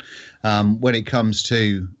 but when it comes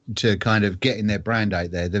to kind of getting their brand out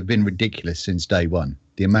there, they've been ridiculous since day one.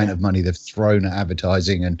 The amount of money they've thrown at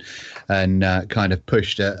advertising and kind of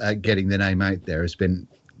pushed at getting the name out there has been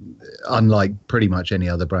unlike pretty much any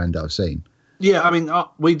other brand I've seen. Yeah, I mean,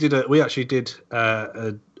 we actually did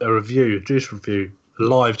a juice review,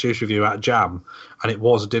 live juice review at Jam, and it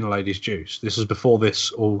was a Dinner Lady's juice. This was before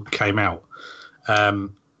this all came out.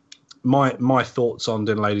 My thoughts on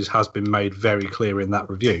Dinner Ladies has been made very clear in that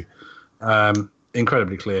review,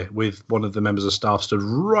 incredibly clear, with one of the members of staff stood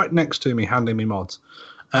right next to me handing me mods.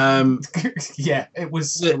 Yeah, it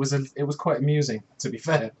was quite amusing, to be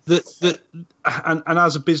fair. And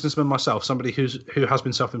as a businessman myself, somebody who has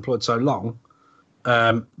been self-employed so long,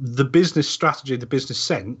 the business strategy, the business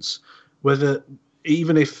sense, whether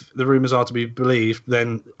even if the rumours are to be believed,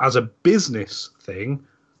 then as a business thing,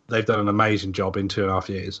 they've done an amazing job in 2.5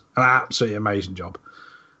 years. An absolutely amazing job.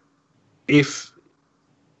 If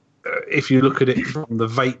you look at it from the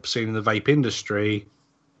vape scene and the vape industry,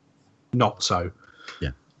 not so.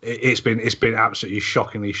 Yeah, it's been absolutely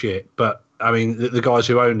shockingly shit. But I mean, the guys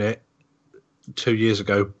who own it 2 years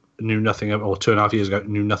ago knew nothing, or 2.5 years ago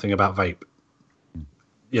knew nothing about vape.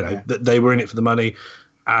 They were in it for the money,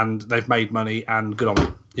 and they've made money, and good on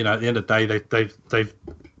them. At the end of the day,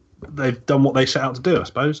 they've done what they set out to do, I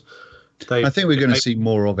suppose. I think we're going to see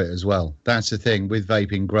more of it as well. That's the thing with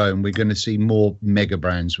vaping growing. We're going to see more mega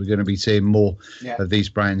brands. We're going to be seeing more of these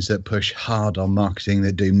brands that push hard on marketing,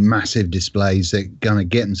 that do massive displays, that are going to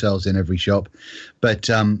get themselves in every shop. But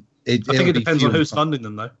I think it depends on who's funding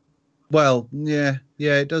them, though. Well, yeah,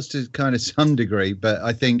 it does to kind of some degree, but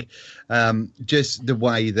I think just the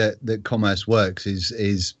way that commerce works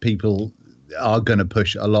is people are going to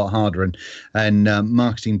push a lot harder, and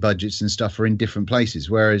marketing budgets and stuff are in different places,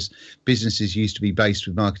 whereas businesses used to be based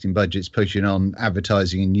with marketing budgets pushing on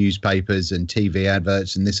advertising in newspapers and TV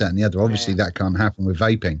adverts and this, that and the other. Obviously that can't happen with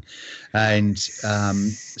vaping, and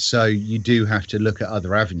so you do have to look at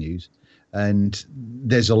other avenues, and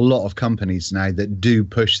there's a lot of companies now that do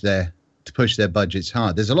push their budgets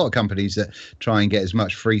hard. There's a lot of companies that try and get as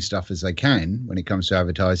much free stuff as they can when it comes to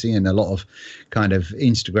advertising, and a lot of kind of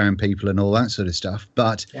Instagram people and all that sort of stuff.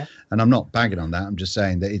 But and I'm not bagging on that. I'm just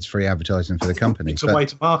saying that it's free advertising for the company. It's a way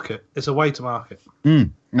to market.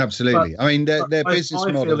 Absolutely. But I mean, their business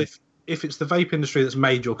model. Feel if it's the vape industry that's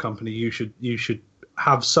made your company, you should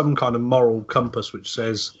have some kind of moral compass which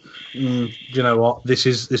says, you know what, this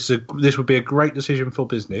would be a great decision for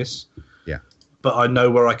business. Yeah. But I know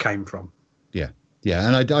where I came from. Yeah,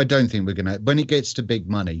 and I don't think we're going to... When it gets to big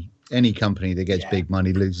money, any company that gets big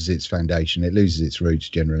money loses its foundation. It loses its roots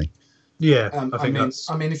generally. Yeah,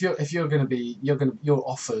 I mean, if you're going to be... You're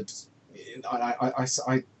offered...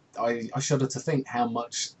 I shudder to think how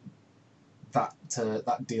much that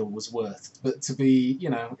deal was worth. But to be,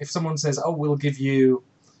 if someone says, oh, we'll give you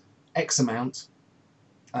X amount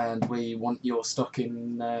and we want your stock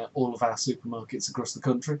in all of our supermarkets across the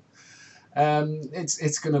country...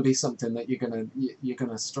 it's going to be something that you're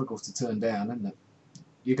gonna struggle to turn down, isn't it?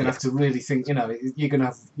 You're gonna have to really think. You're gonna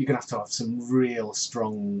have to have some real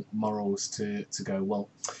strong morals to go. Well,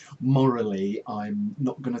 morally, I'm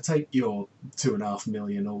not gonna take your 2.5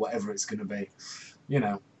 million or whatever it's gonna be.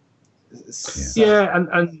 And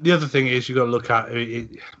the other thing is you've got to look at it.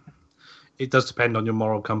 it does depend on your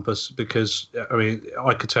moral compass, because I mean,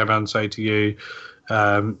 I could turn around and say to you,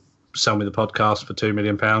 sell me the podcast for £2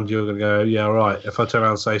 million. You're going to go, yeah, all right. If I turn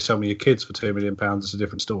around and say, sell me your kids for £2 million, it's a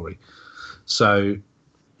different story. So,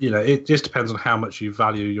 it just depends on how much you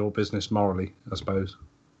value your business morally, I suppose,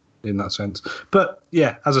 in that sense. But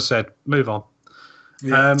yeah, as I said, move on.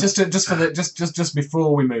 Yeah, just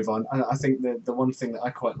before we move on, I think the one thing that I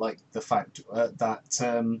quite like, the fact that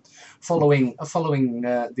following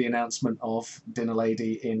the announcement of Dinner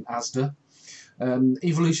Lady in Asda,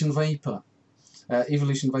 Evolution Vaping.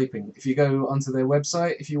 If you go onto their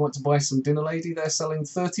website, if you want to buy some Dinner Lady, they're selling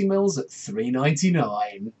 30 mils at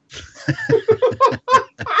 $3.99.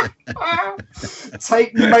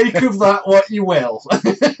 Make of that what you will.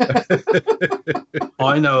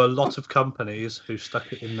 I know a lot of companies who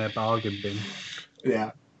stuck it in their bargain bin.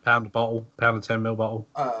 Yeah. Pound a bottle, pound a 10ml bottle.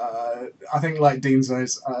 I think, like Dean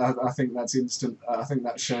says, I think that's instant. I think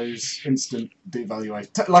that shows instant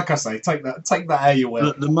devaluation. Like I say, take that how you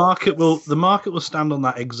will. The market will stand on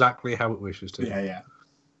that exactly how it wishes to. Yeah.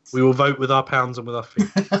 We will vote with our pounds and with our feet.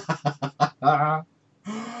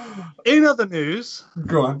 In other news,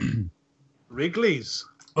 go on. Wrigley's.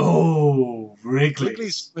 Oh,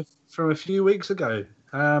 Wrigley's from a few weeks ago.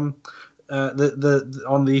 On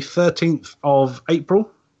the 13th of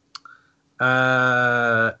April,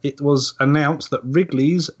 it was announced that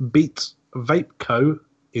Wrigley's beat Vape Co.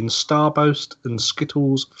 in starburst and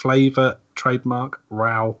Skittles flavour trademark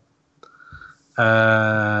row.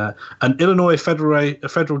 An Illinois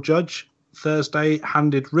federal judge Thursday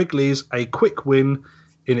handed Wrigley's a quick win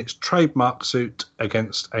in its trademark suit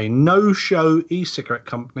against a no-show e-cigarette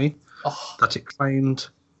company that it claimed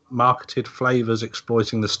marketed flavours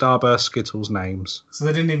exploiting the Starburst Skittles names. So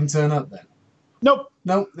they didn't even turn up then? Nope,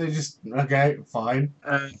 they just, okay, fine.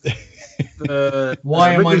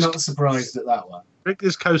 Why am I not surprised at that one?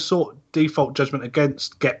 Wrigley's Co. sought default judgment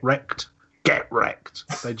against Get Wrecked.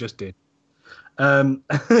 They just did. And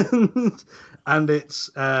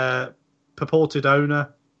its purported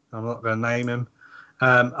owner, I'm not going to name him,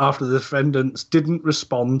 after the defendants didn't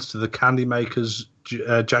respond to the candy maker's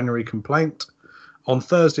January complaint. On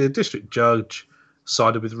Thursday, a district judge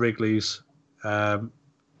sided with Wrigley's,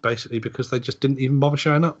 basically because they just didn't even bother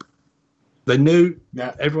showing up. They knew,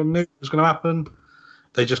 everyone knew it was going to happen.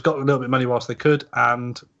 They just got a little bit of money whilst they could,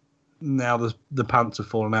 and now the pants have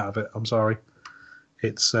fallen out of it. I'm sorry.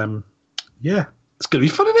 It's, it's going to be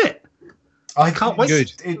fun, isn't it? I can't wait.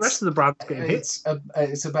 The rest of the brands getting hit.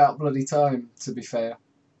 It's about bloody time, to be fair.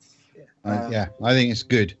 I think it's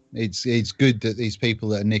good. It's good that these people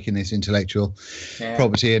that are nicking this intellectual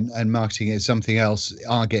property and marketing it as something else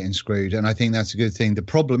are getting screwed, and I think that's a good thing. The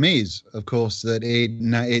problem is, of course, that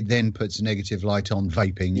it then puts a negative light on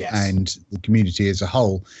vaping and the community as a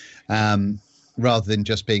whole, rather than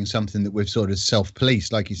just being something that we've sort of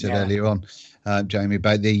self-policed, like you said earlier on, Jamie,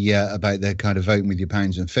 about the kind of voting with your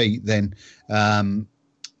pounds and feet. Then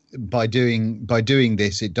by doing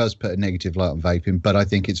this, it does put a negative light on vaping, but I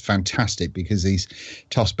think it's fantastic because these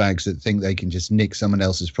toss bags that think they can just nick someone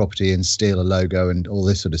else's property and steal a logo and all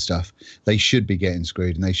this sort of stuff, they should be getting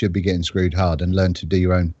screwed, and they should be getting screwed hard, and learn to do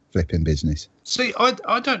your own flipping business. See,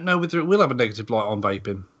 I don't know whether it will have a negative light on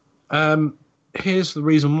vaping. Here's the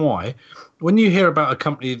reason why. When you hear about a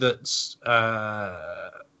company that's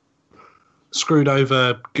screwed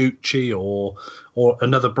over Gucci or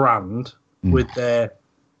another brand with their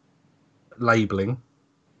labeling,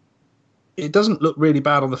 it doesn't look really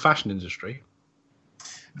bad on the fashion industry.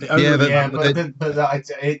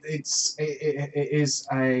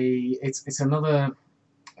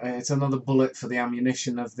 It's another bullet for the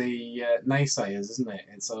ammunition of the naysayers, isn't it?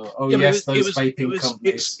 It's those vaping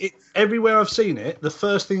companies. Everywhere I've seen it, the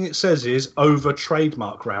first thing it says is over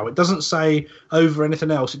trademark row. It doesn't say over anything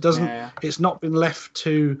else. It doesn't. Yeah. It's not been left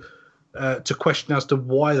to question as to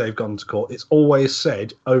why they've gone to court. It's always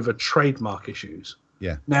said over trademark issues.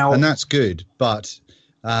 Yeah. Now, and that's good, but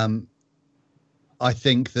I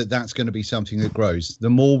think that's going to be something that grows. The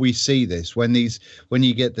more we see this, when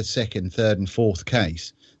you get the second, third, and fourth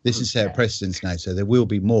case, this is set precedence now, so there will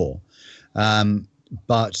be more.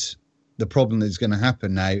 But the problem that's going to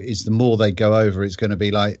happen now is the more they go over, it's going to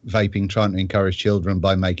be like vaping trying to encourage children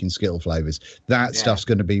by making Skittle flavours. That stuff's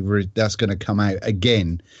going to be that's going to come out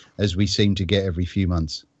again, as we seem to get every few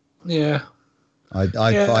months. Yeah,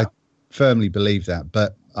 I firmly believe that,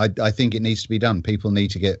 but I think it needs to be done. People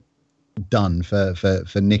need to get done for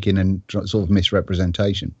nicking and sort of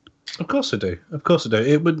misrepresentation. Of course I do.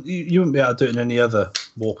 It would. You wouldn't be able to do it in any other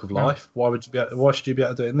walk of life. Why should you be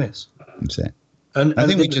able to do it in this? That's it. And I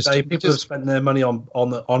think at the end of the day, people have spent their money on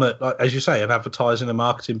it, like, as you say, an advertising and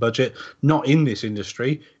marketing budget, not in this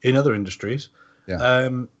industry, in other industries. Yeah.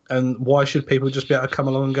 And why should people just be able to come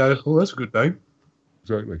along and go, oh, that's a good name?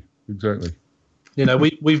 Exactly. You know,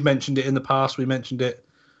 we've mentioned it in the past. We mentioned it,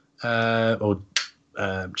 or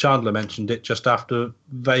Chandler mentioned it just after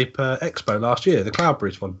Vape Expo last year, the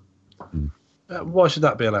Cloudberries one. Why should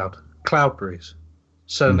that be allowed? Cloudberries,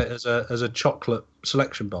 selling it as a chocolate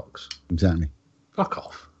selection box. Exactly. Fuck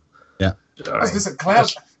off. Yeah. I was going to say,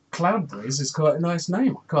 Cloudberries is quite a nice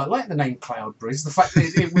name. I quite like the name Cloudberries. The fact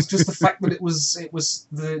that it was just the fact that it was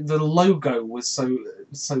the logo was so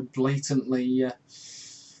blatantly.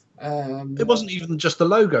 It wasn't even just the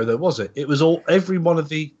logo, though, was it? It was every one of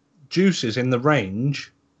the juices in the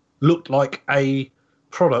range looked like a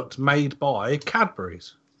product made by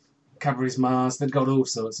Cadbury's. Cadbury's Mars. They'd got all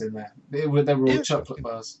sorts in there. They were all chocolate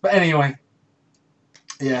bars. But anyway,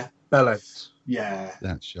 yeah. Bellows. Yeah.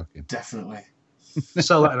 That's shocking. Definitely.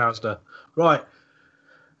 Sell that in Asda. Right.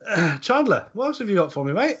 Chandler, what else have you got for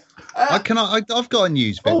me, mate? I've got a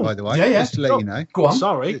news bit, by the way. Yeah. Just to let you know. Go on.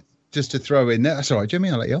 Sorry. Just to throw in there. That's all right,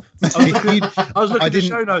 Jimmy. I'll let you off. I was looking at the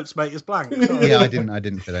show notes, mate. It's blank. Sorry. Yeah, I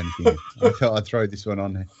didn't fill anything in. I thought I'd throw this one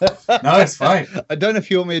on there. No, it's fine. I don't know if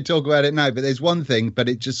you want me to talk about it now, but there's one thing, but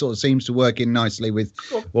it just sort of seems to work in nicely with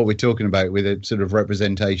what we're talking about, with a sort of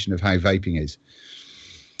representation of how vaping is.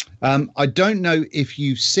 I don't know if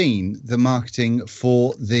you've seen the marketing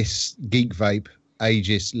for this Geek Vape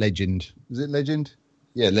Aegis Legend. Is it Legend?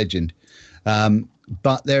 Yeah, Legend.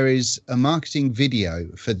 But there is a marketing video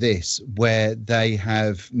for this where they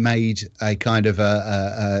have made a kind of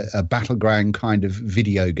a battleground kind of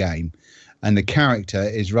video game, and the character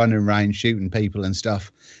is running around shooting people and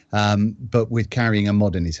stuff, but with carrying a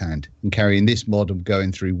mod in his hand, and carrying this mod and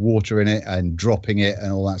going through water in it and dropping it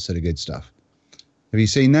and all that sort of good stuff. Have you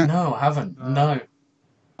seen that? No, I haven't. No.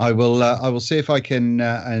 I will see if I can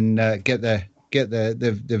get the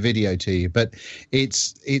video to you, but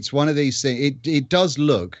it's one of these things. It does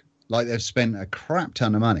look like they've spent a crap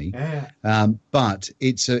ton of money, but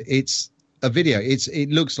it's a video. It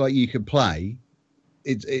looks like you could play.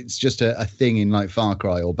 It's just a thing in like Far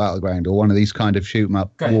Cry or Battleground or one of these kind of shoot 'em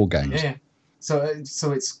up war games. Yeah. So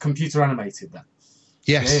it's computer animated then.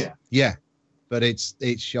 Yes. Yeah. But it's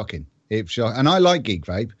shocking. It's shocking, and I like Geek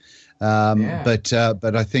Vape,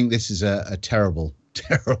 but I think this is a terrible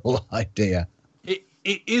idea.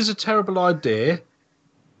 It is a terrible idea.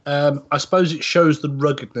 I suppose it shows the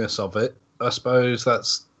ruggedness of it. I suppose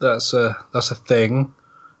that's a thing,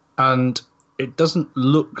 and it doesn't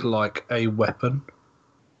look like a weapon,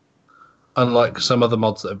 unlike some other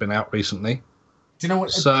mods that have been out recently. Do you know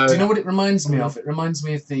what it reminds me of? It reminds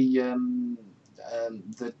me of the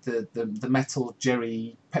metal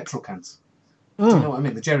Jerry petrol cans. Do you know what I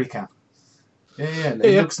mean? The Jerry can. Yeah.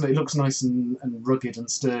 It looks nice and rugged and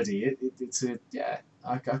sturdy.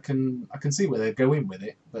 I can see where they're going with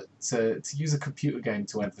it, but to use a computer game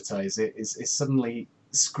to advertise it is suddenly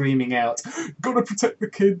screaming out, "Gotta protect the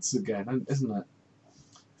kids" again, isn't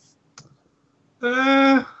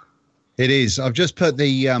it? It is. I've just put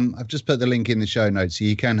the link in the show notes, so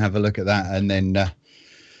you can have a look at that, and then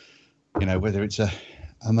whether it's a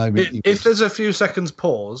moment. If there's a few seconds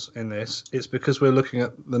pause in this, it's because we're looking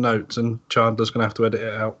at the notes, and Chandler's going to have to edit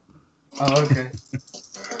it out. Oh, okay.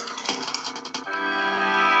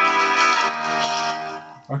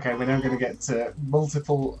 Okay, we're now going to get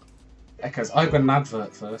multiple echoes. I've got an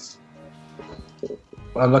advert first.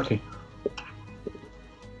 Unlucky.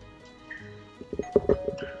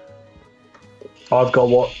 I've got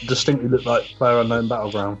what distinctly looked like PlayerUnknown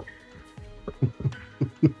Battleground.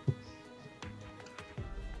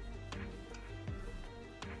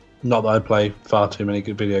 Not that I play far too many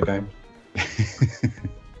good video games.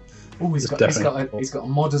 Oh, he's got a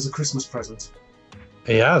mod as a Christmas present.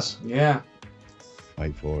 He has. Yeah.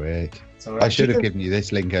 Wait for it. I should have given you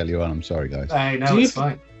this link earlier on. I'm sorry, guys. Hey, no, it's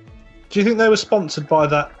fine. Do you think they were sponsored by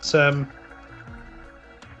that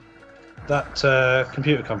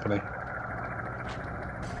computer company?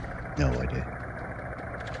 No idea.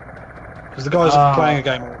 Because the guy's playing a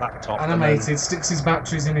game on a laptop. Animated, sticks his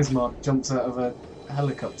batteries in his mod, jumps out of a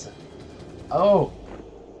helicopter. Oh.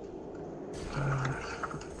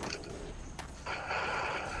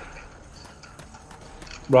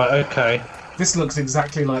 Right, okay. This looks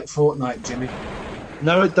exactly like Fortnite, Jimmy.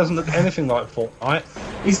 No, it doesn't look anything like Fortnite.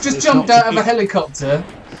 He's just jumped out of a helicopter.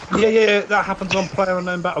 Yeah, that happens on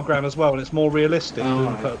PlayerUnknown Battleground as well, and it's more realistic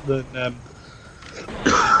than Fortnite.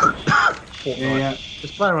 Yeah.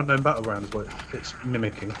 It's PlayerUnknown Battleground is what it's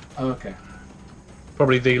mimicking. Oh, okay.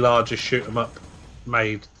 Probably the largest shoot 'em up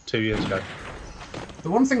made 2 years ago. The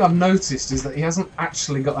one thing I've noticed is that he hasn't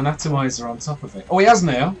actually got an atomizer on top of it. Oh, he has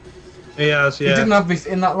now. He has, yeah. He didn't have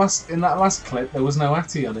in that last clip. There was no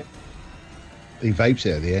atty on it. He vapes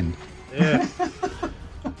it at the end. Yeah.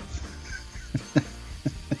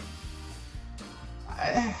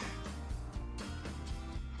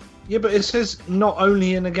 Yeah, but it says not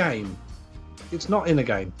only in a game. It's not in a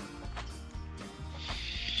game.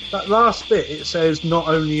 That last bit, it says not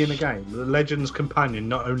only in a game. The Legends Companion,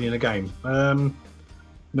 not only in a game.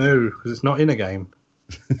 No, because it's not in a game.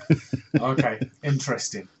 Okay,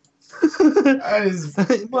 interesting.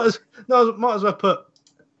 might as well put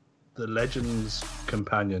the Legends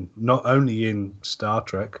Companion, not only in Star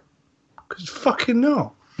Trek. Because fucking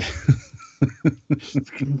not.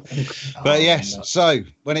 But yes, so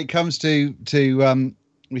when it comes to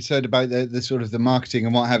we said about the sort of the marketing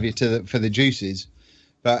and what have you for the juices,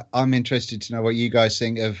 but I'm interested to know what you guys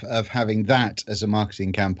think of having that as a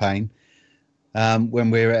marketing campaign when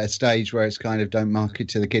we're at a stage where it's kind of don't market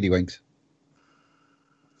to the kiddywinks.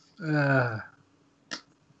 The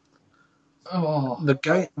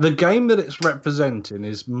game that it's representing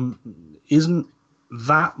isn't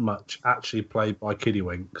that much actually played by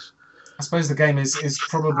kiddywinks. I suppose the game is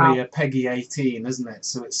probably a PEGI 18, isn't it?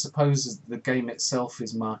 So it's supposed the game itself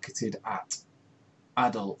is marketed at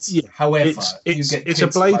adults. Yeah. However, it's a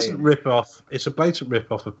blatant rip-off. It's a blatant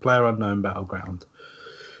rip-off of PlayerUnknown Battleground.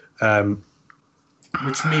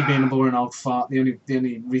 Which, me being a boring old fart, the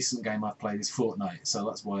only recent game I've played is Fortnite, so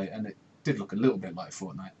that's why. And it did look a little bit like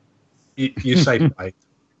Fortnite. You say played.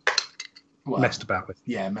 Well, messed about with.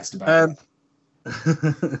 Yeah, messed about with.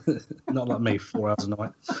 Not like me, 4 hours a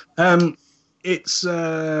night. It's how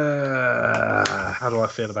do I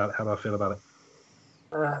feel about it?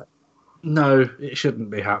 No, it shouldn't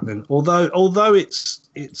be happening. Although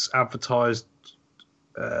it's advertised,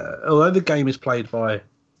 although the game is played by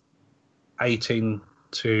 18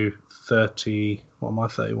 to 30. What am I?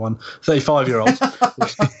 31, 35-year-olds.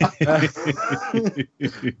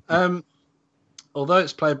 Although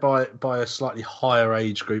it's played by a slightly higher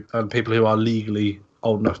age group and people who are legally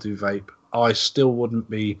old enough to vape, I still wouldn't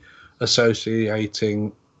be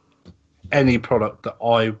associating any product that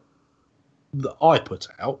I put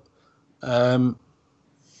out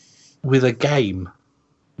with a game.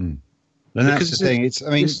 And that's the thing.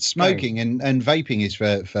 Smoking and vaping is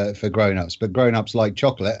for grown-ups, but grown-ups like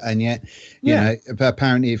chocolate, and yet you know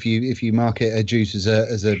apparently if you market a juice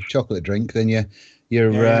as a chocolate drink, then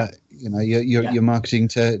you're marketing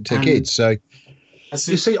to kids. So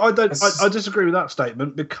you see, I disagree with that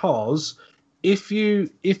statement, because if you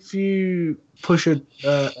push a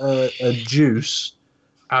juice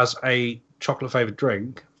as a chocolate flavored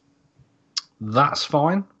drink, that's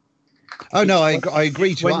fine. Oh no, I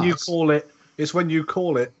agree to when you call it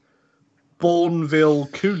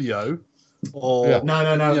Bourneville Coolio, or No.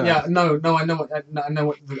 I know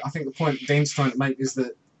what I think the point Dean's trying to make is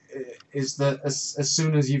that as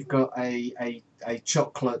soon as you've got a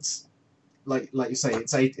chocolate, like you say,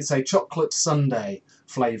 it's a chocolate sundae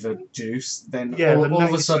flavored juice, then all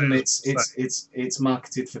of a sudden it's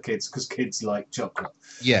marketed for kids because kids like chocolate.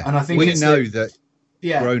 Yeah, and I think we know that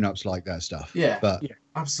grown-ups like that stuff. Yeah, but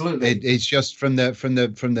absolutely, it's just from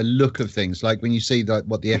the look of things. Like when you see like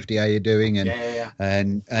what the FDA are doing,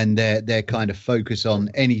 and their kind of focus on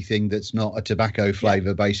anything that's not a tobacco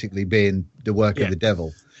flavor, basically being the work of the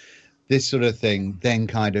devil. This sort of thing then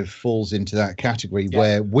kind of falls into that category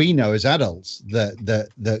where we know as adults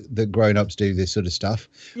that grown-ups do this sort of stuff.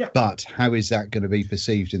 Yeah. But how is that going to be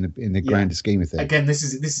perceived in the grander scheme of things? Again, this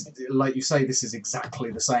is like you say, this is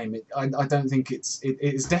exactly the same. I don't think it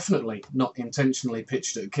is definitely not intentionally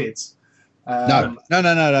pitched at kids. No.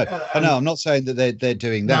 I'm not saying that they're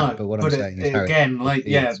doing that, but what I'm saying is again,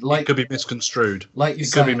 it could be misconstrued. Like you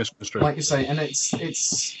say, like you say, and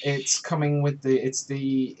it's coming with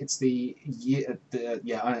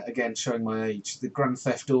again, showing my age, the Grand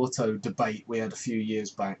Theft Auto debate we had a few years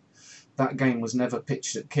back. That game was never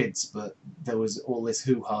pitched at kids, but there was all this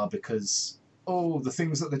hoo-ha because the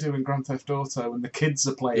things that they do in Grand Theft Auto and the kids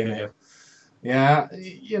are playing it. Yeah,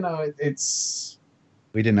 it's.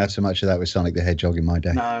 We didn't have so much of that with Sonic the Hedgehog in my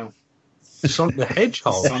day. No. Sonic the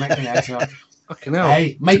Hedgehog? Sonic the Hedgehog. Fucking hell.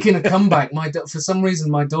 Hey, making a comeback. For some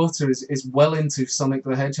reason, my daughter is well into Sonic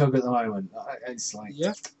the Hedgehog at the moment. It's like,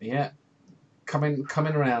 coming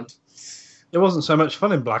around. It wasn't so much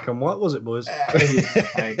fun in black and white, was it, boys?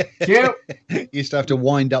 Thank you. You used to have to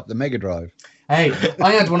wind up the Mega Drive. Hey,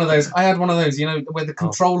 I had one of those, where the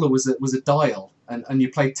controller was a dial and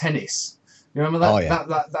you played tennis. You remember that? Oh, yeah.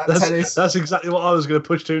 That tennis? That's exactly what I was going to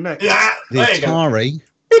push to next. Yeah, the Atari.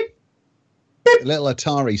 The little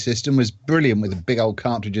Atari system was brilliant with the big old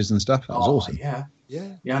cartridges and stuff. That was awesome. Yeah. Yeah.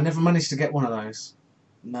 Yeah, I never managed to get one of those.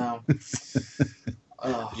 No.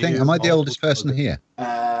 I think, am I the oldest person here?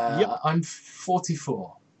 Yep. I'm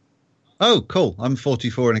 44. Oh, cool. I'm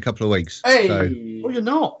 44 in a couple of weeks. Hey! So, Oh, you're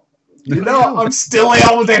not. You know what? I'm still the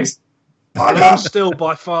oldest! I'm still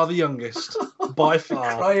by far the youngest. By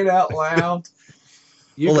far. Crying out loud.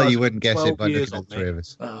 although guys you have wouldn't guess it 12 by years looking at the on three me. of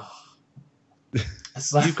us. Oh.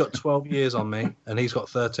 It's like- You've got 12 years on me, and he's got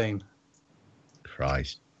 13.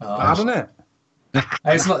 Christ. Bad, isn't it?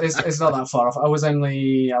 It's not that far off. I was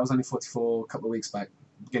only 44 a couple of weeks back,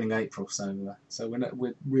 beginning of April. So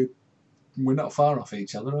we're not far off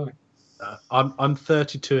each other, are we? I'm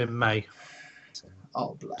 32 in May.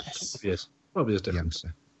 Oh bless. Yes, probably is different.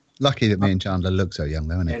 Youngster. Lucky that me and Chandler look so young,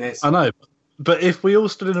 though, isn't it? It is. I know, but if we all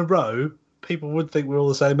stood in a row, people would think we're all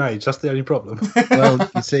the same age. That's the only problem. Well,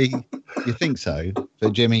 you see, you think so,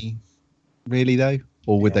 but Jimmy, really though,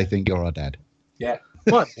 or would they think you're our dad? Yeah.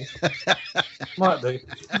 Might do.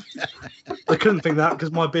 I couldn't think that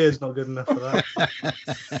because my beard's not good enough for that.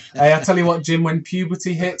 Hey, I tell you what, Jim. When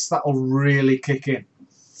puberty hits, that'll really kick in.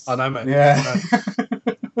 I know, mate. Yeah.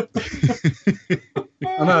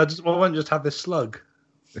 I know. I won't just have this slug.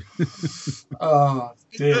 Oh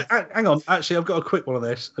dear. Hang on. Actually, I've got a quick one on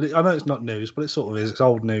this. I know it's not news, but it sort of is. It's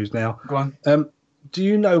old news now. Go on. Do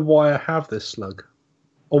you know why I have this slug?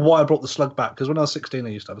 Or why I brought the slug back? Because when I was 16, I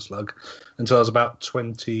used to have a slug until I was about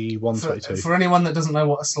 21, 22. For anyone that doesn't know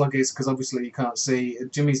what a slug is, because obviously you can't see,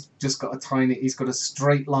 Jimmy's just got he's got a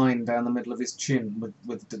straight line down the middle of his chin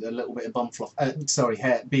with a little bit of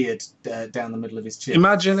beard down the middle of his chin.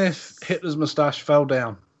 Imagine if Hitler's moustache fell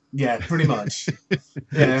down. Yeah, pretty much.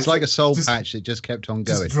 Yeah, It's like a soul patch that just kept on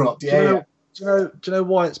going. just dropped. Do Yeah, you know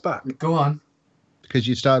why it's back? yeah. Go on. Because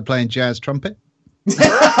you started playing jazz trumpet?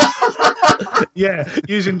 Yeah,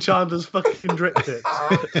 using Chandler's fucking drip tips.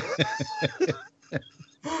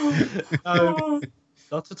 No,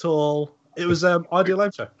 not at all. It was Ideal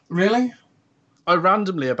Home Show. Really? I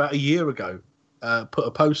randomly, about a year ago, put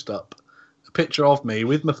a post up, a picture of me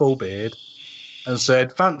with my full beard, and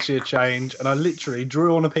said, fancy a change. And I literally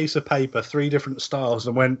drew on a piece of paper 3 different styles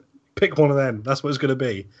and went, pick one of them. That's what it's going to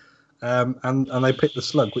be. And they picked the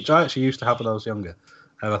slug, which I actually used to have when I was younger.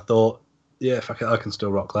 And I thought, yeah, fuck it, I can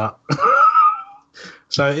still rock that.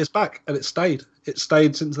 So it's back, and it's stayed. It's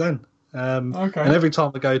stayed since then. Okay. And every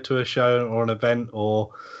time I go to a show or an event or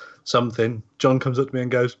something, John comes up to me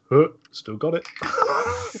and goes, still got it.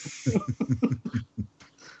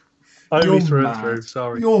 Only You're through mad. and through,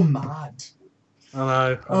 sorry. You're mad. I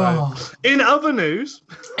know. Oh. In other news,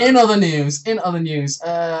 In other news,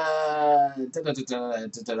 I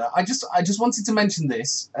just wanted to mention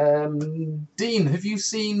this. Dean, have you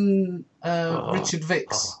seen Richard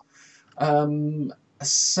Vick's a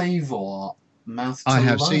Savour mouth? I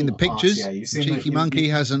have seen the pictures. RTA? You've seen Cheeky the- Monkey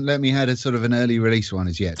hasn't let me had a sort of an early release one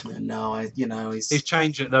as yet. No, he's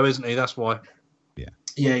changing it though, isn't he? That's why.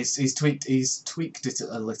 Yeah, he's tweaked it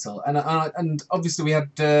a little, and obviously we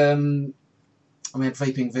had Vaping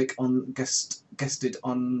Vic guested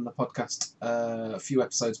on the podcast a few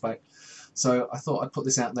episodes back. So I thought I'd put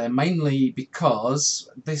this out there mainly because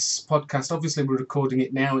this podcast, obviously we're recording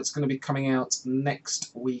it now. It's going to be coming out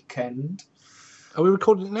next weekend. Are we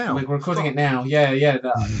recording it now? We're recording it now. Yeah.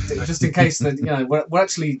 Just in case that we're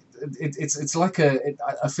actually. It's like I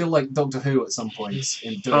feel like Doctor Who at some points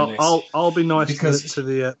in doing this. I'll be nice Because- to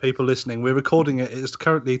the people listening. We're recording it. It's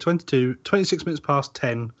currently 26 minutes past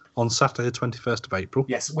 10 on Saturday, the 21st of April.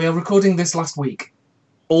 Yes, we are recording this last week.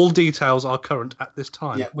 All details are current at this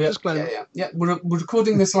time. Yeah, we're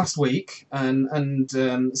recording this last week, and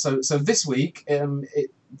so this week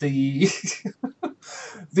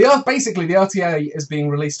basically the RTA is being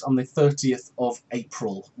released on the 30th of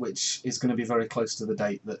April, which is going to be very close to the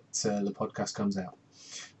date that the podcast comes out.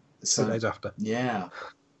 2 days after. Yeah.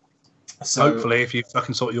 So Hopefully, if you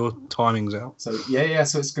fucking sort your timings out. So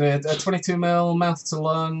so it's going to 22mm mouth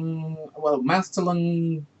to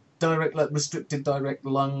lung direct, restricted direct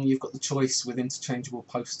lung. You've got the choice with interchangeable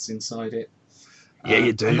posts inside it. Yeah,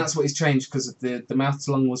 you do. And that's what he's changed because the mouth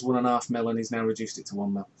to lung was 1.5mm and he's now reduced it to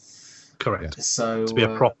 1mm. Correct. So To be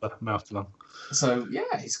a proper mouth to lung. So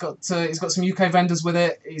yeah, he's got some UK vendors with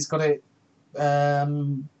it. He's got it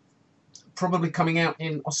probably coming out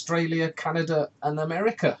in Australia, Canada, and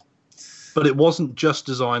America. But it wasn't just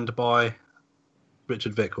designed by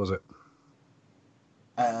Richard Vick, was it?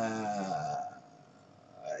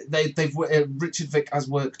 Richard Vick has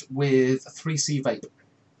worked with 3C Vape.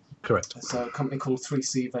 Correct. So a company called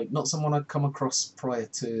 3C Vape. Not someone I'd come across prior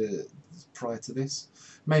to this.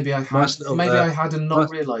 Maybe I had. I had and not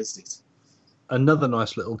realised it. Another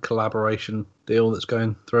nice little collaboration deal that's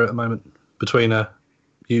going through at the moment between a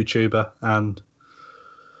YouTuber and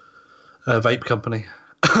vape company,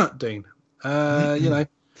 Dean. You know,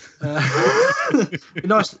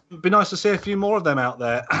 be nice to see a few more of them out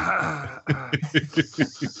there.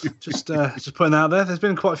 just putting that out there. There's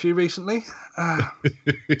been quite a few recently.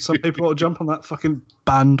 Some people ought to jump on that fucking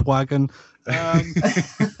bandwagon.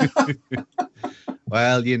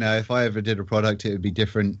 Well, you know, if I ever did a product, it would be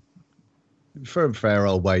different for a fair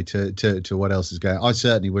old way to what else is going. I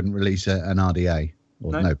certainly wouldn't release an RDA,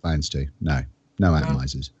 or no plans to. No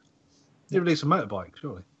atomizers. You release a motorbike,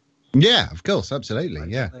 surely. Yeah, of course, absolutely.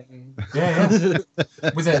 Yeah.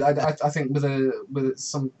 With it, I think with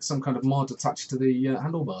some kind of mod attached to the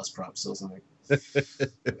handlebars, perhaps, or something.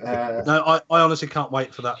 No, I honestly can't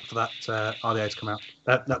wait for that RDA to come out.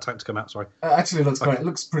 That tank to come out. Sorry. It actually looks great. It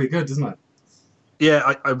looks pretty good, doesn't it?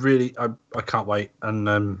 Yeah, I can't wait, and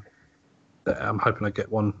I'm hoping I get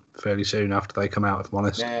one fairly soon after they come out. If I'm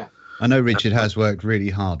honest. Yeah. I know Richard has worked really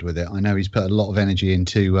hard with it. I know he's put a lot of energy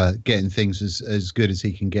into getting things as good as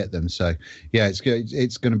he can get them. So yeah, it's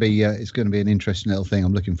going to be an interesting little thing.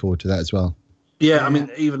 I'm looking forward to that as well. Yeah, I mean,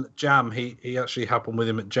 even at Jam, he actually happened with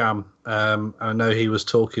him at Jam. I know he was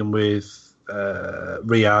talking with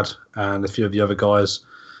Riyadh and a few of the other guys.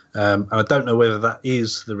 And I don't know whether that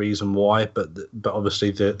is the reason why, but obviously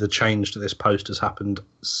the change to this post has happened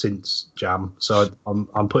since Jam. So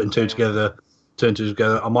I'm putting two and two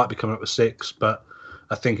together. I might be coming up with 6, but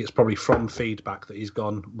I think it's probably from feedback that he's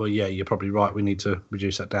gone, well, yeah, you're probably right. We need to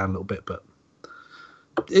reduce that down a little bit, but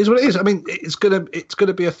it is what it is. I mean, it's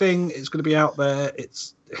gonna be a thing. It's gonna be out there.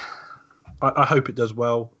 I hope it does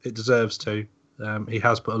well. It deserves to. He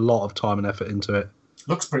has put a lot of time and effort into it.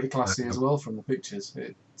 Looks pretty classy as well from the pictures.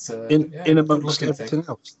 It's in amongst everything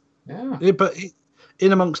else. Yeah, but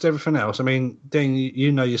in amongst everything else, I mean, Dean,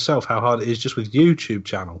 you know yourself how hard it is just with YouTube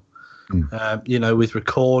channel. You know, with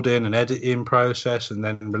recording and editing process and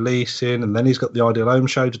then releasing, and then he's got the Ideal Home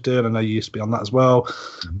show to do, and I know you used to be on that as well.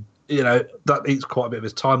 You know, that eats quite a bit of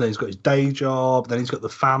his time. Then he's got his day job, then he's got the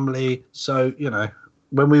family. So, you know,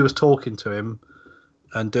 when we was talking to him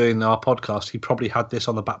and doing our podcast, he probably had this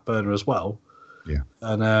on the back burner as well. Yeah.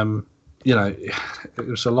 And, you know, it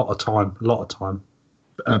was a lot of time.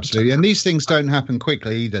 Absolutely. And these things don't happen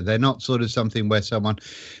quickly either. They're not sort of something where someone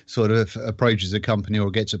sort of approaches a company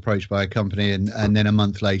or gets approached by a company and then a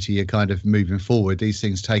month later you're kind of moving forward. These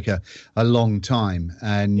things take a long time,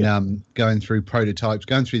 and going through prototypes,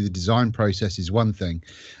 going through the design process is one thing.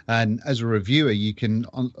 And as a reviewer, you can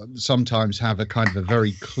sometimes have a kind of a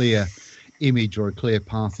very clear image or a clear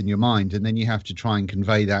path in your mind, and then you have to try and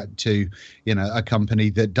convey that to, you know, a company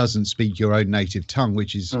that doesn't speak your own native tongue,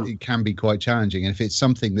 which is it can be quite challenging. And if it's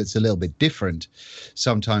something that's a little bit different,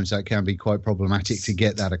 sometimes that can be quite problematic to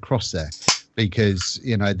get that across there, because,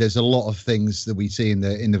 you know, there's a lot of things that we see in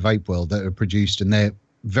the vape world that are produced and they're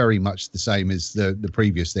very much the same as the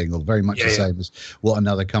previous thing, or very much the same as what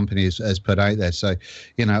another company has put out there. So,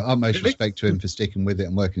 you know, utmost respect to him for sticking with it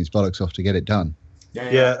and working his bollocks off to get it done.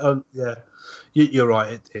 You're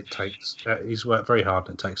right. It takes. He's worked very hard,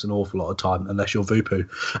 and it takes an awful lot of time, unless you're Vupu.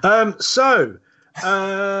 On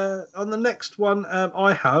the next one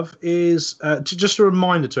I have is just a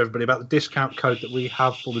reminder to everybody about the discount code that we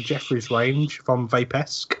have for the Jeffries range from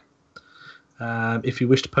Vapesk. If you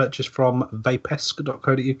wish to purchase from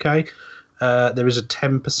vapesk.co.uk, there is a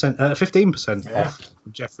 15% off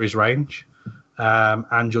Jeffries range,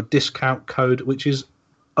 and your discount code, which is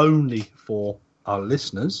only for our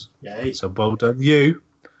listeners. Yay. So well done you,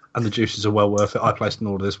 and the juices are well worth it. I placed an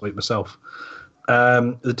order this week myself.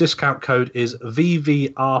 The discount code is VVRPJeff.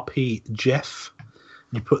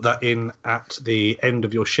 You put that in at the end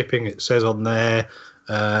of your shipping. It says on there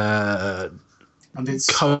and it's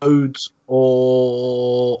codes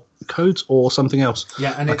or something else.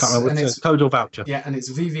 Yeah, and I can't remember what it says. Code or voucher. Yeah, and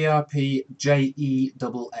it's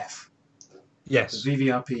VVRPJEFF. Yes.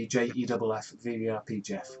 VVRPJEFF.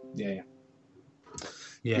 VVRPJeff. Yeah.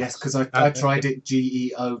 Yes, because I tried it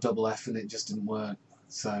GEOFF and it just didn't work.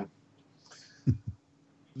 So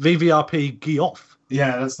VVRP Geoff.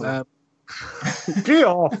 Yeah, that's the one.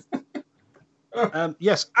 Geoff.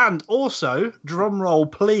 Yes, and also, drum roll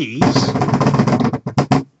please.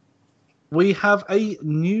 We have a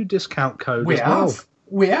new discount code as well.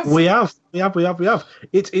 We have.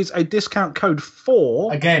 It is a discount code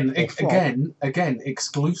for again exclusive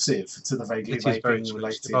to the Vaguely Vaping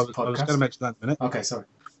Related Podcast. I was going to mention that in a minute. Okay, sorry.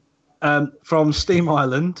 From Steam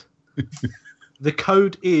Island. The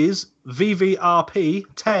code is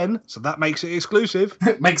VVRP10, so that makes it exclusive.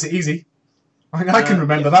 Makes it easy. I can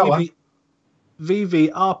remember that one.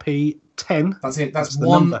 VVRP10. That's it. That's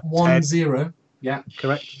 110. Yeah,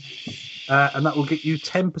 correct. And that will get you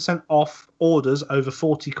 10% off orders over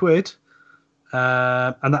 40 quid.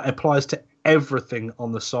 and that applies to everything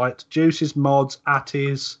on the site: juices, mods,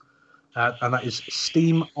 atties, and that is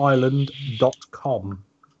steamisland.com.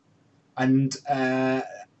 And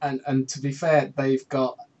to be fair, they've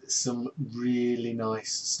got some really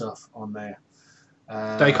nice stuff on there.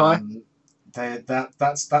 Dakai?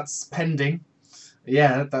 That's pending.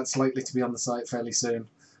 Yeah, that's likely to be on the site fairly soon.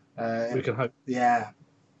 We can hope. Yeah,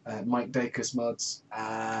 Mike Dacus mods.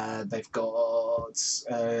 They've got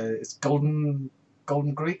it's Golden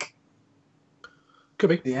Greek. Could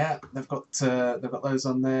be. Yeah, they've got those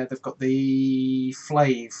on there. They've got the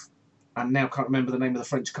Flav, and now can't remember the name of the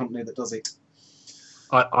French company that does it.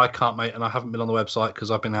 I can't, mate, and I haven't been on the website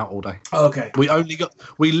because I've been out all day. Oh, okay. We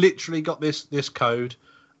literally got this code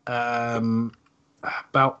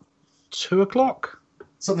about 2:00.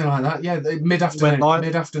 Something like that. Yeah,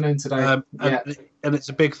 mid-afternoon today. And it's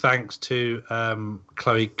a big thanks to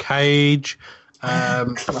Chloe Cage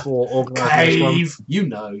for organising this one. You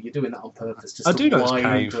know, you're doing that on purpose. Just I do know it's wind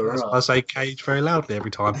Cage. her up. I say Cage very loudly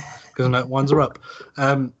every time because I know it winds her up.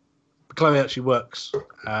 Chloe actually works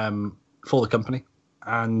for the company,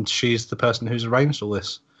 and she's the person who's arranged all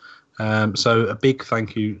this. So a big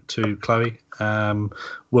thank you to Chloe.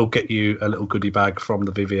 We'll get you a little goodie bag from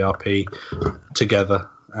the VVRP together,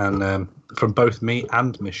 and from both me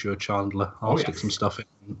and Monsieur Chandler. I'll stick some stuff in,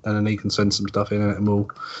 and then he can send some stuff in, and we'll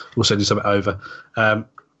send you something over.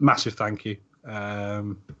 Massive thank you,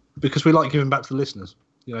 because we like giving back to the listeners.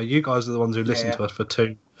 You know, you guys are the ones who listen to us for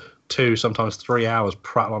two, sometimes 3 hours,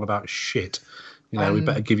 prattle on about shit. You know, we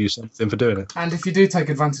better give you something for doing it. And if you do take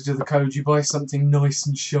advantage of the code, you buy something nice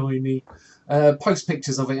and shiny. Post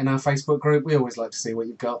pictures of it in our Facebook group. We always like to see what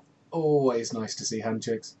you've got. Always nice to see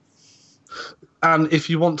handshakes. And if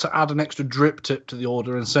you want to add an extra drip tip to the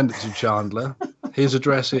order and send it to Chandler, his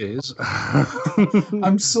address is.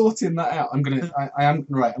 I'm sorting that out. I'm gonna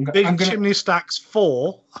Chimney Stacks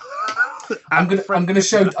 4. I'm gonna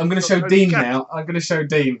show Dean now. I'm gonna show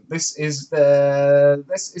Dean. This is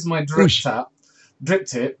my drip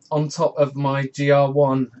tip on top of my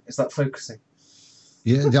GR1. Is that focusing?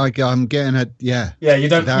 Yeah, I'm getting a yeah. Yeah, you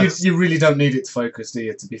really don't need it to focus, do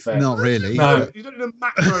you? To be fair, not really. No, you don't need a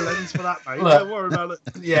macro lens for that, mate. Don't worry about it.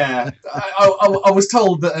 Yeah, I was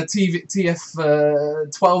told that a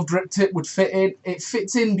TF12 drip tip would fit in. It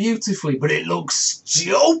fits in beautifully, but it looks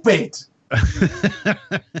stupid.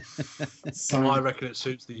 So I reckon it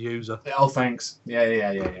suits the user. Oh, thanks.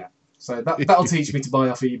 Yeah. So that'll teach me to buy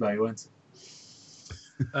off eBay, won't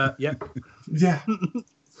it? Yeah. Yeah.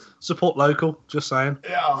 Support local. Just saying.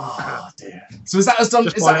 Oh dear. So is that us done?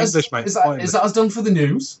 Is that us done for the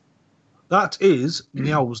news? That is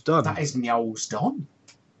Meow's done. That is Meow's done.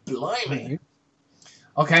 Blimey.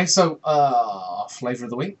 Okay, so flavour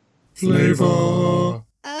of the week. Flavour of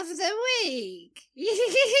the week.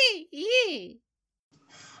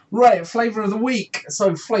 Right, flavour of the week.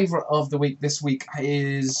 So flavour of the week this week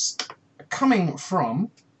is coming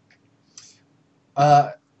from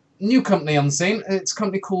new company on the scene. It's a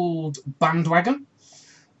company called Bandwagon,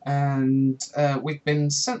 and we've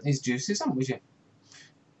been sent these juices, haven't we, Jim?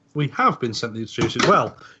 We have been sent these juices.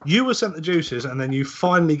 Well, you were sent the juices, and then you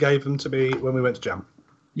finally gave them to me when we went to Jam.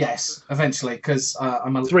 Yes, eventually, because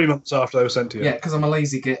I'm 3 months after they were sent to you. Yeah, because I'm a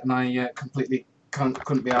lazy git, and I completely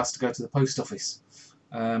couldn't be asked to go to the post office.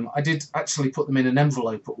 I did actually put them in an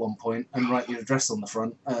envelope at one point and write your address on the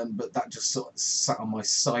front, but that just sort of sat on my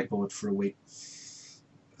sideboard for a week.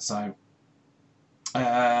 So,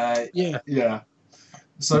 yeah.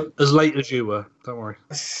 So as late as you were, don't worry.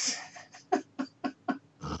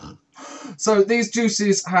 So these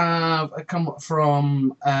juices have come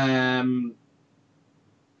from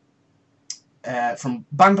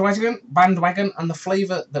Bandwagon, and the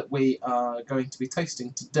flavour that we are going to be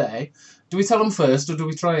tasting today. Do we tell them first, or do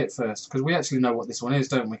we try it first? Because we actually know what this one is,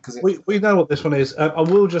 don't we? Because we know what this one is. I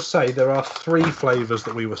will just say there are 3 flavours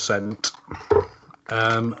that we were sent.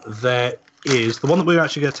 There is the one that we were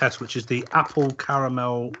actually going to test, which is the apple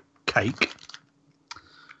caramel cake.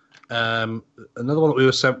 Another one that we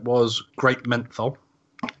were sent was grape menthol.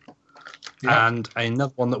 Yeah. And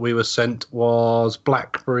another one that we were sent was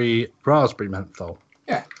blackberry raspberry menthol.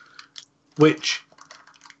 Yeah. Which,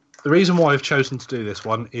 the reason why I've chosen to do this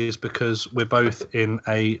one is because we're both in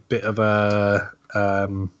a bit of a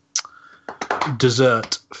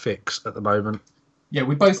dessert fix at the moment. Yeah,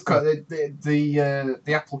 we both got the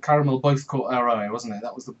apple caramel both caught our eye, wasn't it?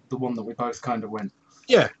 That was the one that we both kind of went.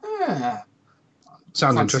 Yeah.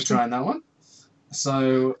 Sounds interesting. Trying that one.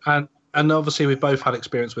 So and obviously we both had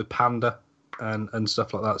experience with Panda and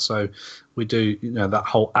stuff like that. So we do, that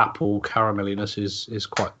whole apple carameliness is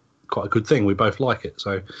quite a good thing. We both like it.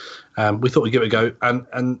 So we thought we'd give it a go.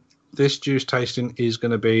 And this juice tasting is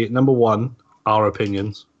going to be, number one, our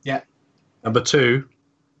opinions. Yeah. Number two,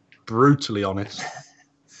 brutally honest.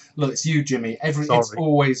 Look, it's you, Jimmy. It's Sorry,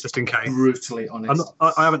 always just in case. brutally honest.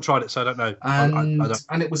 I haven't tried it, so I don't know.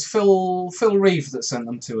 And it was Phil Reeve that sent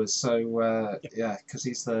them to us. So yeah, because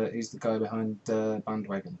he's the guy behind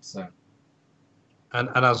Bandwagon. So. And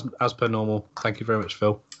as per normal, thank you very much,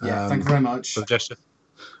 Phil. Yeah, thank you very much for the gesture.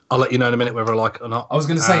 I'll let you know in a minute whether I like it or not. I was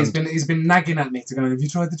going to say he's been nagging at me to go. Have you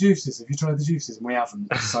tried the juices? Have you tried the juices? And we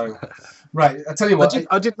haven't. So, right, I tell you what.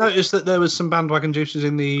 I did notice that there was some Bandwagon juices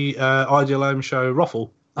in the Ideal Home Show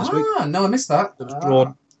raffle this week. No, I missed that.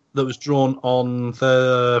 That was drawn on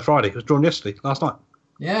the Friday. It was drawn yesterday, last night.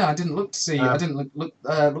 Yeah, I didn't look to see. I didn't look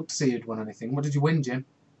to see you'd won anything. What did you win, Jim?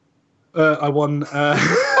 I won.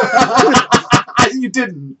 You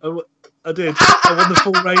didn't. I did. I won the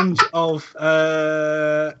full range of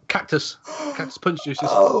cactus punch juices.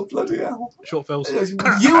 Oh, bloody hell. Short fills.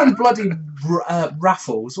 You and bloody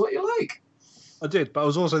raffles, what you like? I did, but I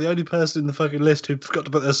was also the only person in the fucking list who forgot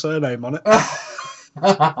to put their surname on it.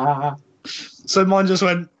 So mine just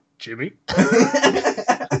went, Jimmy.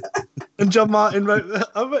 And John Martin wrote,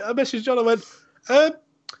 I messaged John, I went,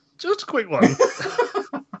 just a quick one.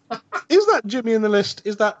 Is that Jimmy in the list?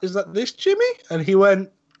 Is that this Jimmy? And he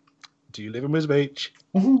went, do you live in Wiz Beach?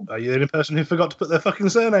 Are you the only person who forgot to put their fucking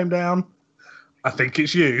surname down? I think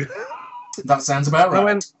it's you. That sounds about right.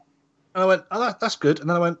 I went, oh, that's good. And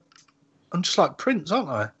then I went, I'm just like Prince, aren't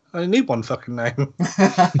I? I only need one fucking name.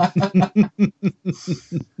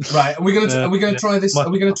 Right, are we gonna try this? Are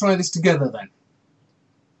we gonna try this together then?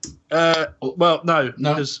 Well, no,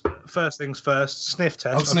 because first things first, sniff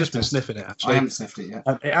test. I've just been sniffing it, actually. I haven't sniffed it yet.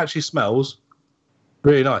 It actually smells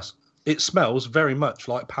really nice. It smells very much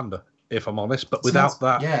like Panda, if I'm honest, but without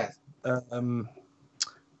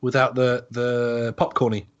without the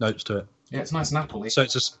popcorny notes to it. Yeah, it's nice and apple-y. So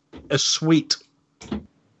it's a sweet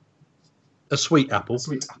apple.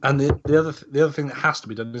 And the other thing that has to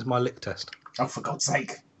be done is my lick test. Oh, for God's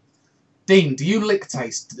sake. Dean, do you lick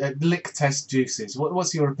test juices?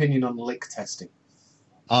 What's your opinion on lick testing?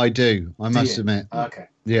 I do. I must admit. Okay.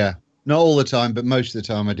 Yeah, not all the time, but most of the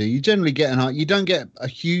time I do. You generally get you don't get a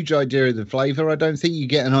huge idea of the flavour. I don't think you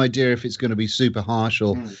get an idea if it's going to be super harsh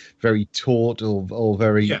or very taut or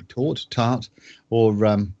very tart or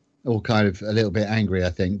kind of a little bit angry. I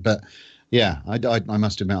think, but yeah, I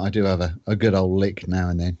must admit I do have a good old lick now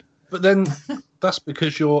and then. But then that's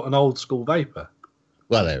because you're an old school vapor.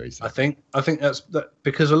 Well, there is. I think that's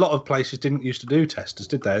because a lot of places didn't used to do testers,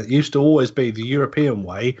 did they? It used to always be the European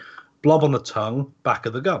way, blob on the tongue, back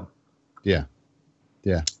of the gum. Yeah.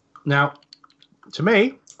 Yeah. Now, to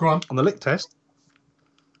me, go on the lick test,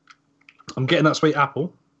 I'm getting that sweet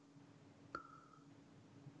apple.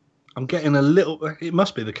 I'm getting a little. It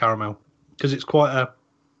must be the caramel because it's quite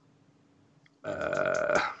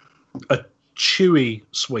a chewy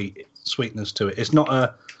sweetness to it. It's not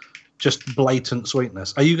a just blatant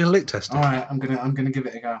sweetness. Are you going to lick test it? All right, I'm gonna give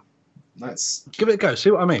it a go. Let's give it a go. See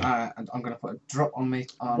what I mean? I'm going to put a drop on me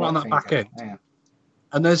right on that back end. Yeah.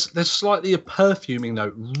 And there's slightly a perfuming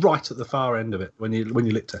note right at the far end of it when you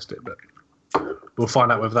lick test it, but we'll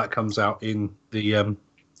find out whether that comes out in the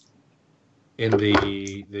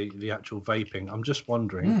actual vaping. I'm just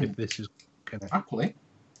wondering if this is apple-y.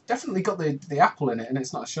 Definitely got the apple in it, and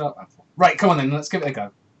it's not a sharp apple. Right, come on then, let's give it a go.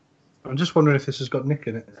 I'm just wondering if this has got nick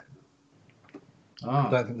in it. Oh.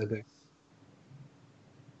 I don't think they do.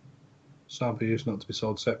 Sample use not to be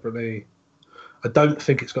sold separately. I don't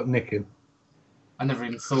think it's got nick in. I never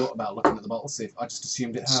even thought about looking at the bottle, see if I just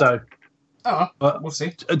assumed it had. So, we'll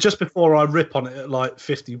see. Just before I rip on it at like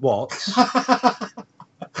 50 watts on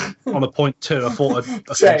a 0.2, I thought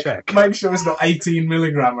I'd check. Make sure it's not 18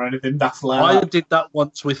 milligram or anything daft like that. I did that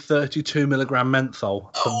once with 32 milligram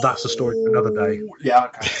menthol, but that's a story for another day. Yeah,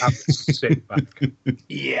 okay. Sit back.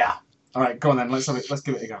 Yeah. All right, go on then. Let's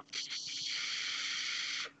give it a go.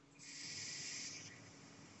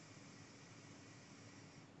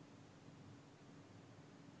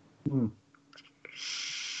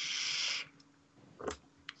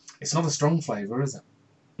 It's not a strong flavour, is it?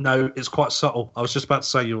 No, it's quite subtle. I was just about to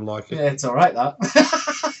say you'll like it. Yeah, it's all right, that.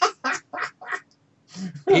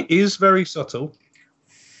 It is very subtle.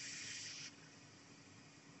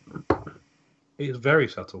 It is very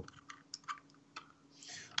subtle.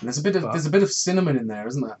 And there's a bit of cinnamon in there,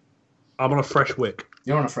 isn't there? I'm on a fresh wick.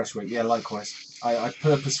 You're on a fresh wick, yeah. Likewise, I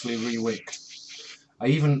purposefully re-wicked. I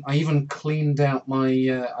even cleaned out my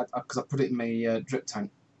because I put it in my drip tank,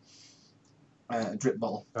 drip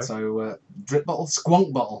bottle. Okay. So drip bottle,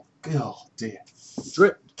 squonk bottle. Oh dear.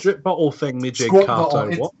 Drip bottle thing, me jig Squonk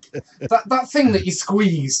carto. What? That thing that you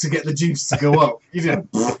squeeze to get the juice to go up. You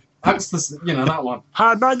know. That's that one.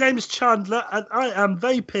 Hi, my name is Chandler, and I am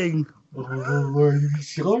vaping.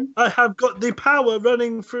 I have got the power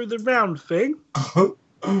running through the round thing.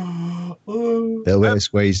 Little bit of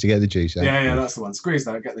squeeze to get the juice out. Yeah, that's the one. Squeeze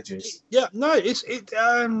that, get the juice. Yeah, no,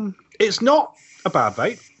 it's not a bad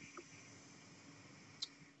vape.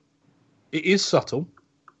 It is subtle.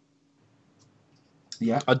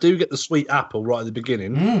 Yeah, I do get the sweet apple right at the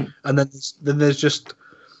beginning, and then there's just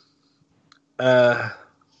a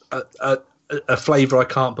flavour I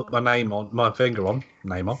can't put my finger on,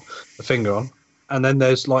 and then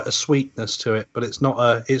there's like a sweetness to it, but it's not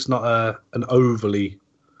an overly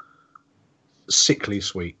sickly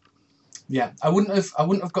sweet. Yeah, I wouldn't have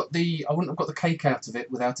got the cake out of it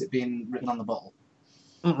without it being written on the bottle.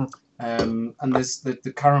 And there's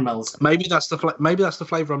the caramels. Maybe that's the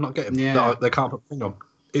flavour I'm not getting. Yeah, they can't put a finger on.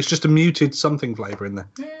 It's just a muted something flavour in there.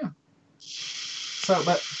 Yeah. So,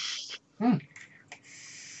 but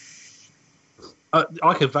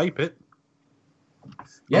I could vape it.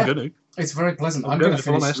 Yeah, I'm gonna. It's very pleasant. I'm going to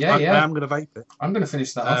finish. Honest. I am going to vape it. I'm going to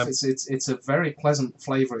finish that off. It's a very pleasant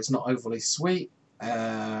flavour. It's not overly sweet.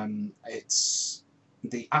 It's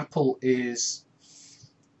the apple is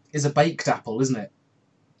a baked apple, isn't it?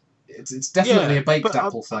 It's definitely a baked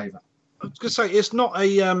apple flavour. I was going to say it's not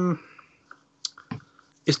a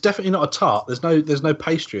it's definitely not a tart. There's no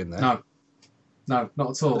pastry in there. No,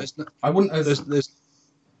 not at all. I wouldn't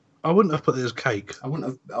have put it as cake. I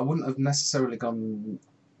wouldn't have necessarily gone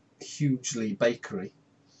hugely bakery,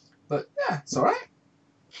 but yeah, it's all right.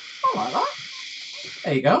 I like that.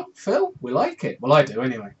 There you go, Phil. We like it. Well, I do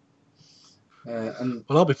anyway. Well,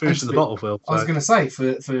 I'll be finishing the bottle, Phil. So. I was going to say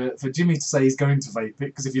for Jimmy to say he's going to vape it,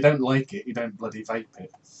 because if you don't like it, you don't bloody vape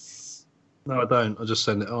it. No, I don't. I just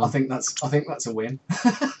send it on. I think that's a win.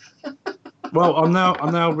 Well, I'm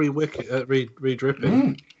now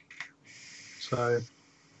re-dripping. So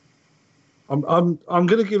I'm going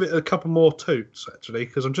to give it a couple more toots actually,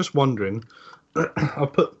 because I'm just wondering.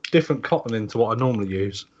 I've put different cotton into what I normally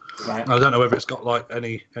use. Right. I don't know whether it's got like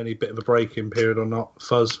any bit of a break-in period or not.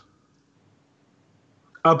 Fuzz.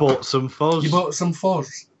 I bought some fuzz. You bought some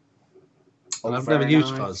fuzz. And I've never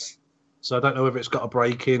used fuzz, so I don't know whether it's got a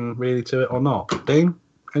break-in really to it or not. Dean,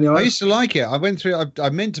 any idea? I used to like it. I went through. I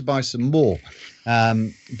meant to buy some more,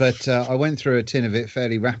 but I went through a tin of it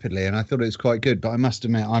fairly rapidly, and I thought it was quite good. But I must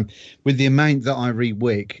admit, with the amount that I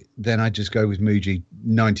re-wick, then I just go with Muji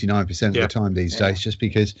 99% of the time these days, just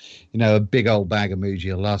because a big old bag of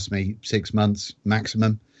Muji will last me 6 months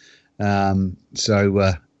maximum.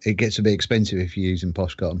 So it gets a bit expensive if you're using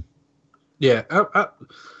posh cotton. Yeah,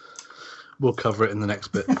 we'll cover it in the next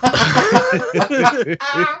bit.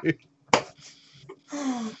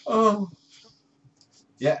 Oh,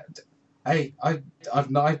 yeah. Hey, I've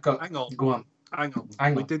got. Hang on. Go on. Hang on.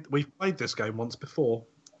 We've played this game once before.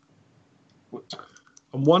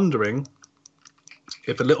 I'm wondering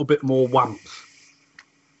if a little bit more warmth.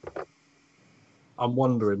 I'm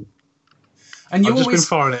wondering. And I've just been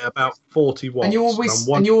firing it about 40 watts. And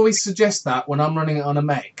you always suggest that when I'm running it on a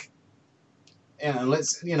mech.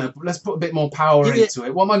 Let's put a bit more power into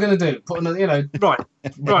it. What am I going to do? Put another, right.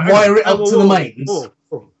 Wire it up to the mains.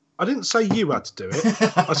 I didn't say you had to do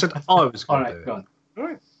it. I said I was going to do it. Go on. All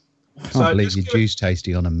right. Can't believe your juice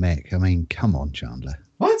tasty on a mech. I mean, come on, Chandler.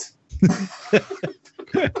 What?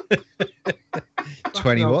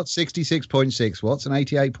 20 watts, 66.6 watts, and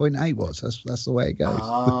 88.8 watts. That's the way it goes.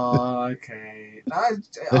 Oh, okay.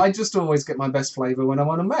 I just always get my best flavour when I'm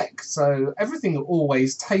on a mech. So everything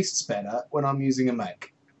always tastes better when I'm using a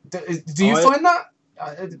mech. Do you find that?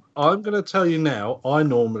 I'm going to tell you now, I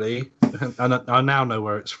normally, and I now know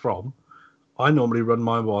where it's from, I normally run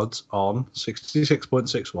my wads on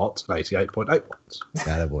 66.6 watts and 88.8 watts.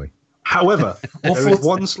 Attaboy. However, there is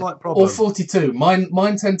one slight problem. Or 42.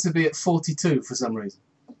 Mine tend to be at 42 for some reason.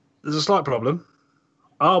 There's a slight problem.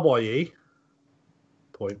 RYE,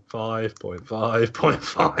 0.5, 0.5,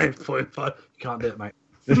 0.5, 0.5. You can't do it, mate.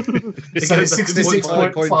 So it's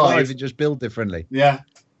 66.5. It just build differently. Yeah.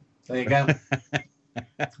 There you go.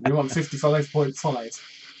 We want 55.5.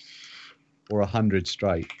 Or 100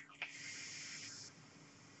 straight.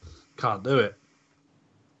 Can't do it.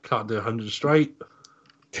 Can't do 100 straight.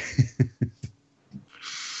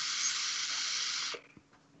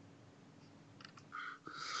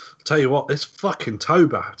 Tell you what, this fucking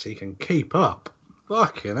Tobat can keep up.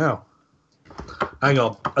 Fucking hell. Hang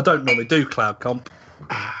on, I don't normally do cloud comp.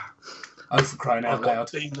 Oh, for crying out loud.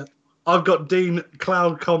 I've got Dean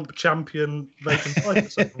Cloud Comp Champion Vaping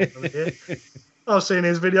Biker over here. I've seen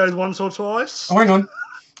his videos once or twice. Oh, hang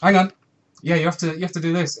on. Yeah, you have to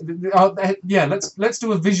do this. Yeah, let's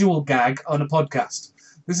do a visual gag on a podcast.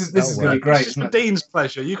 This is going to be great, isn't For it? Dean's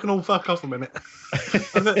pleasure. You can all fuck off a minute.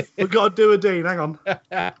 We've got to do a Dean. Hang on. Look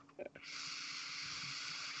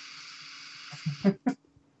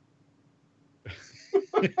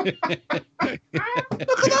at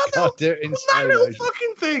that little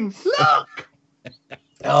fucking thing. Look.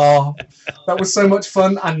 Oh, that was so much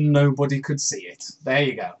fun, and nobody could see it. There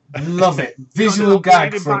you go. Love it. Visual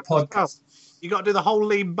gag for a podcast. You got to do the whole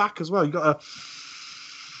lean back as well. You got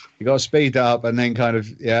to speed that up and then kind of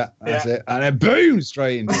that's it, and then boom,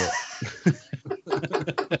 straight into it.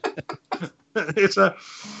 It's a.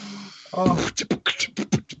 Oh.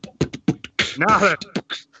 Now then.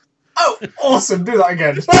 Oh, awesome! Do that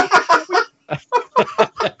again.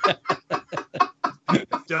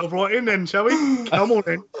 Delve right in then, shall we? Come on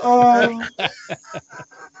in. Oh.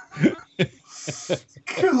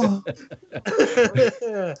 God.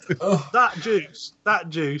 Oh. That juice.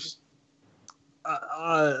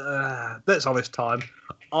 Let's honest time.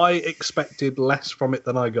 I expected less from it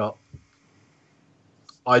than I got.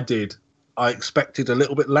 I did. I expected a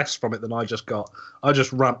little bit less from it than I just got. I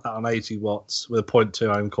just ramped that on 80 watts with a 0.2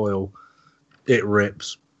 ohm coil. It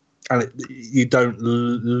rips. And you don't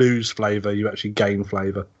lose flavour, you actually gain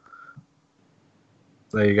flavour.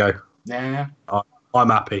 There you go. Yeah. I'm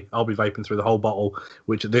happy. I'll be vaping through the whole bottle,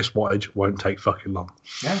 which at this wattage won't take fucking long.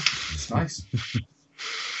 Yeah, it's nice.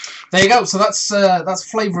 There you go. So that's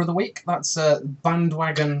flavour of the week. That's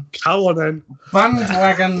bandwagon. Come on then.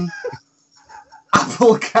 Bandwagon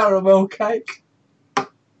apple caramel cake.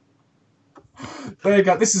 There you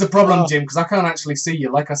go. This is a problem, Jim, because I can't actually see you.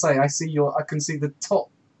 Like I say, I can see the top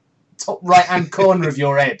right hand corner of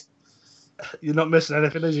your head. You're not missing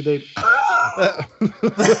anything, as you do.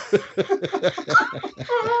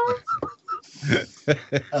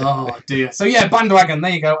 Oh dear. So yeah, bandwagon.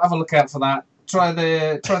 There you go. Have a look out for that. Try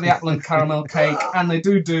the apple and caramel cake, and they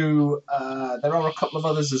do. There are a couple of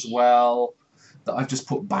others as well that I've just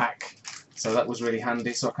put back. So that was really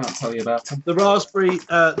handy. So I can't tell you about them. The raspberry,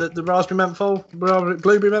 the raspberry menthol,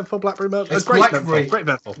 blueberry menthol, blackberry menthol. It's grape blackberry. Menthol, grape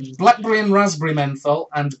menthol. Blackberry and raspberry menthol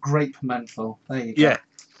and grape menthol. There you go. Yeah.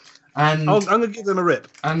 And I'm gonna give them a rip.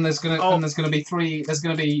 and there's gonna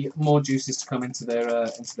be more juices to come into their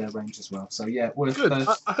range as well. So yeah, worth Good. I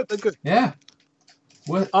hope they're good. yeah.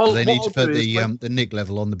 Worth, They need to put the nig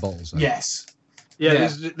level on the bottles. Though. yes. Yeah,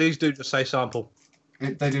 these do just say sample.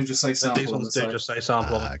 They do just say sample. These ones do just say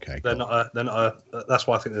sample. Okay, They're cool. not. That's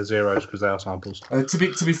why I think they're zeros, because they are samples. To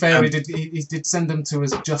be fair, he did send them to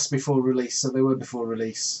us just before release, so they were before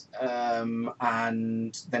release,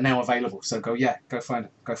 and they're now available. So go find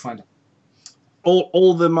it.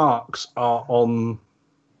 All the marks are on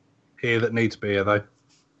here that need to be, are they?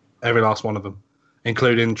 Every last one of them,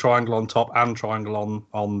 including triangle on top and triangle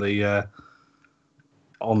on the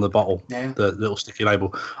bottle. Yeah. The little sticky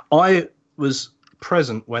label. I was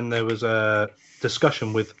present when there was a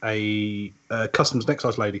discussion with a customs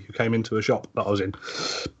excise lady who came into a shop that I was in.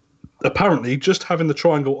 Apparently, just having the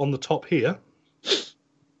triangle on the top here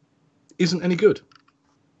isn't any good.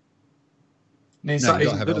 You've No, you've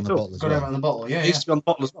got to have it on the bottle as got to have it well. on the bottle. Yeah, It needs to be on the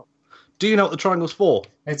bottle as well. Do you know what the triangle's for?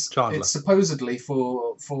 It's Chandler? supposedly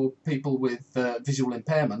for people with visual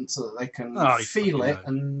impairment, so that they can You feel fucking it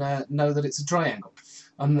and know that it's a triangle.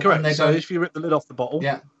 And Correct. they So don't. if you rip the lid off the bottle,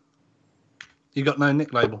 Yeah. you got no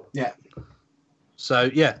nick label. Yeah.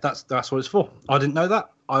 So yeah, that's what it's for. I didn't know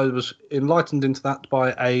that. I was enlightened into that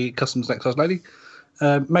by a customs excise lady.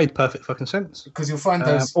 Made perfect fucking sense. Because you'll find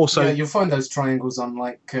those also- you'll find those triangles on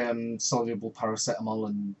like soluble paracetamol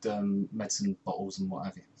and medicine bottles and what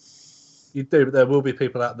have you. You do, but there will be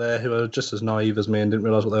people out there who are just as naive as me and didn't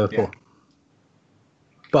realise what they were Yeah. for.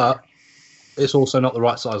 But it's also not the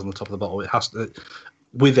right size on the top of the bottle. It has to,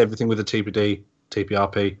 with everything with the TPD,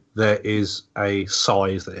 TPRP, there is a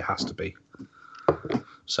size that it has to be.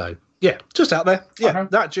 So yeah, just out there. Yeah, Okay.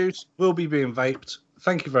 That juice will be being vaped.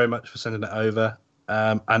 Thank you very much for sending it over.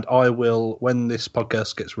 And I will, when this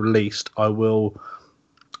podcast gets released, I will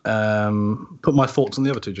put my thoughts on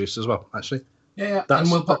the other two juices as well. Actually, Yeah, That's- and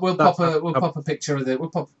we'll pop that's- a picture of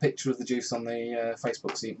the juice on the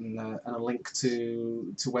Facebook so you can and a link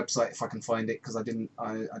to website if I can find it because I didn't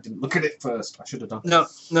look at it first. I should have done. No.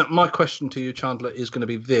 My question to you, Chandler, is going to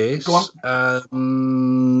be this. Go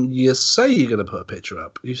on. You say you're going to put a picture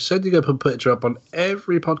up. You said you're going to put a picture up on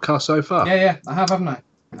every podcast so far. Yeah, I have, haven't I?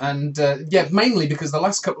 And mainly because the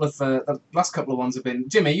last couple of ones have been.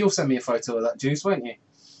 Jimmy, you'll send me a photo of that juice, won't you?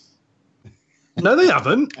 No, they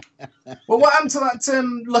haven't. Well, what happened to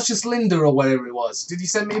that Luscious Linda or whatever it was? Did you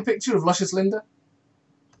send me a picture of Luscious Linda?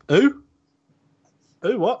 Who?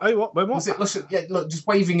 Who? What? Who? What? When? What? Was it Luscious? Yeah, look, just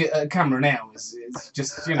waving it at a camera now is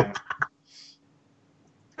just, you know.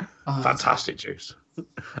 Fantastic juice.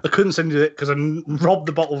 I couldn't send you it because I robbed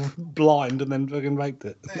the bottle blind and then fucking vaped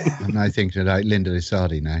it. I'm now thinking about Linda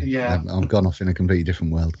Lissardi now. Yeah. I've gone off in a completely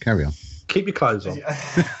different world. Carry on. Keep your clothes on.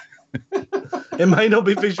 It may not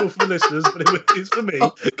be visual for listeners, but it is for me.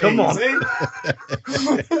 Come on.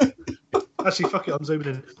 Actually, fuck it, I'm zooming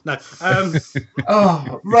in. No.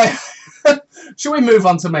 Oh, right. Shall we move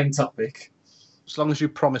on to main topic? As long as you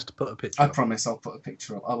promise to put a picture I up. promise I'll put a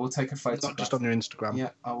picture up. I will take a photograph. Not just on your Instagram. Yeah,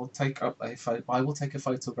 I will take up I will take a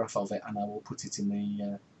photograph of it and I will put it in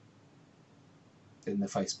the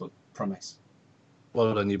Facebook. Promise.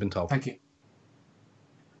 Well done, you've been told. Thank you.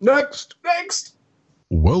 Next!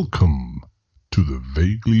 Welcome to the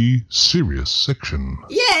Vaguely Serious section.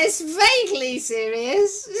 Yes, vaguely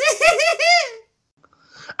serious.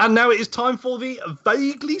 And now it is time for the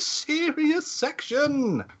Vaguely Serious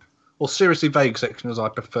section. Or Seriously Vague section, as I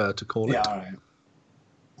prefer to call it. Yeah, all right.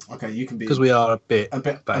 Okay, you can be... Because we are a bit a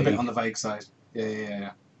bit on the vague side.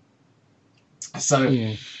 Yeah.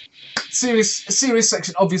 So, serious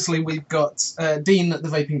section. Obviously, we've got Dean the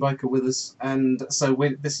Vaping Biker with us, and so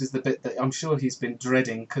this is the bit that I'm sure he's been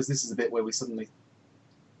dreading, because this is the bit where we suddenly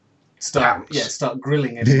start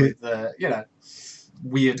grilling him with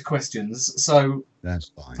weird questions. So that's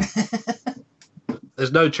fine.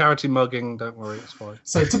 There's no charity mugging. Don't worry, it's fine.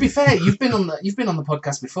 So to be fair, you've been on the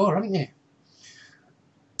podcast before, haven't you?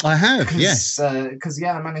 I have, yes. Because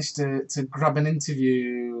I managed to grab an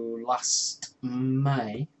interview last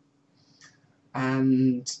May,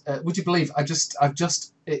 and would you believe it just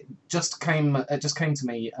came to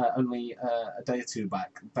me only a day or two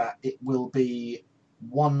back that it will be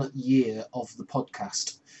 1 year of the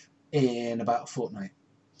podcast in about a fortnight.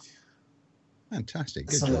 Fantastic.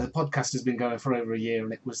 Good So job. the podcast has been going for over a year,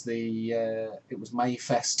 and it was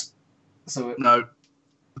Mayfest. So No,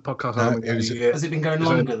 the podcast hasn't been going a year. has it been going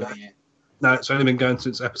longer than a year? No, it's only been going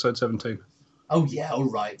since episode 17. Oh yeah, all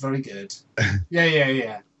right, very good.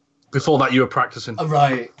 Yeah. Before that, you were practicing. All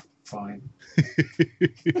right, fine.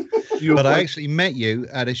 But I actually met you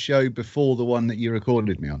at a show before the one that you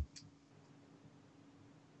recorded me on.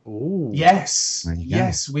 Ooh. Yes, There you go.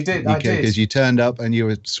 yes, we did. I did. Because you turned up and you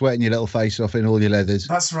were sweating your little face off in all your leathers.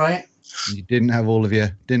 That's right. You didn't have all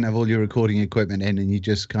your recording equipment in, and you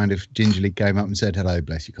just kind of gingerly came up and said hello,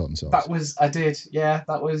 bless your cotton socks. I did. Yeah,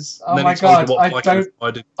 that was. Oh Then my he told god! you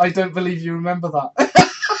what I don't believe you remember that.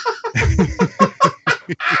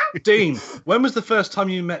 Dean, when was the first time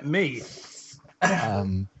you met me?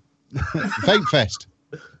 Vape Fest.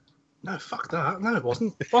 No, fuck that. No, it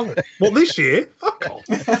wasn't. What, this year? Fuck off.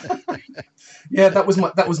 Yeah, that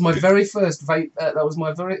was my very first vape. That was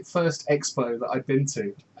my very first expo that I'd been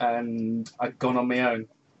to, and I'd gone on my own,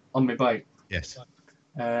 on my bike. Yes.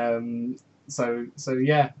 So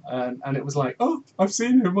yeah, and it was like, oh, I've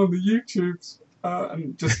seen him on the YouTubes,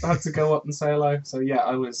 and just had to go up and say hello. So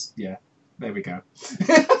yeah, there we go.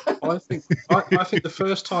 I think the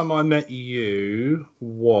first time I met you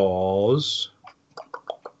was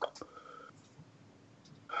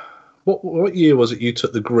what year was it? You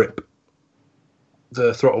took the grip,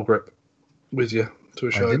 the throttle grip, with you to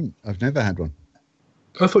a show. I didn't. I've never had one.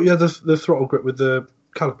 I thought you had the throttle grip with the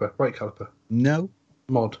caliper, brake caliper No.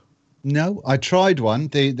 mod. No, I tried one.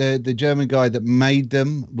 The German guy that made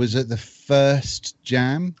them was at the first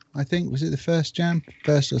jam, I think. Was it the first jam?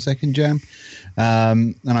 First or second jam?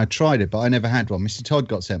 And I tried it, but I never had one. Mr. Todd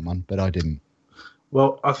got sent one, but I didn't.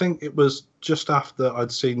 Well, I think it was just after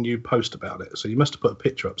I'd seen you post about it, so you must have put a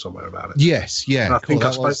picture up somewhere about it. Yes, yeah. And I think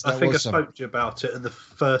cool. I spoke to you about it at the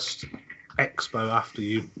first expo after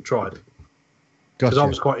you tried it, because I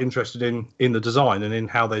was quite interested in the design and in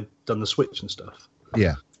how they'd done the switch and stuff.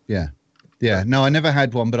 Yeah. No, I never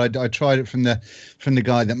had one, but I tried it from the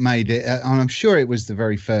guy that made it, and I'm sure it was the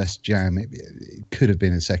very first jam. It could have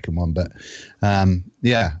been a second one, but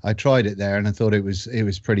I tried it there, and I thought it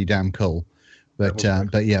was pretty damn cool. But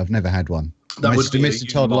yeah, I've never had one.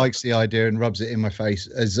 Mr. Todd likes the idea and rubs it in my face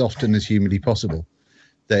as often as humanly possible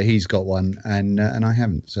that he's got one, and I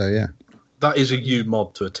haven't. So yeah, that is a U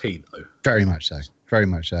mod to a T, though. Very much so,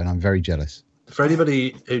 and I'm very jealous. For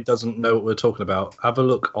anybody who doesn't know what we're talking about, have a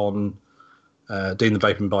look on Dean the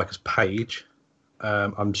Vaping Biker's page.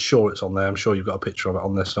 I'm sure it's on there. I'm sure you've got a picture of it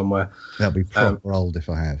on there somewhere. That'll be proper old if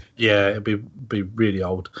I have. Yeah, it'll be really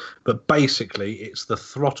old. But basically, it's the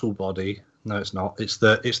throttle body. No, it's not. It's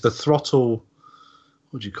the throttle.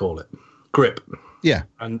 What do you call it? Grip. Yeah.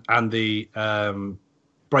 And the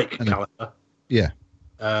brake caliper. Yeah.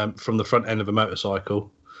 From the front end of a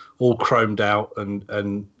motorcycle, all chromed out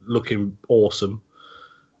and looking awesome.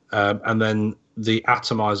 And then the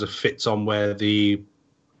atomizer fits on where the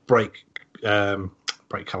brake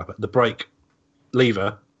caliper, the brake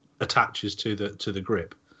lever attaches to the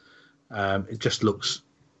grip. It just looks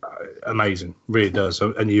amazing, really does.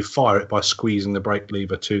 And you fire it by squeezing the brake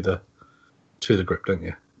lever to the grip, don't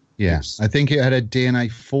you? Yeah, I think it had a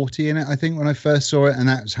DNA 40 in it. I think when I first saw it, and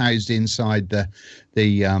that was housed inside the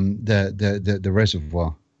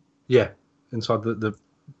reservoir. Yeah, inside the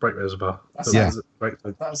brake reservoir. That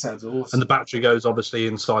sounds awesome. And the battery goes obviously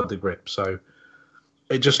inside the grip, so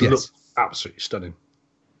it just looks absolutely stunning.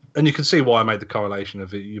 And you can see why I made the correlation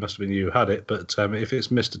of it. You must have been you who had it, but if it's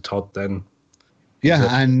Mr. Todd, then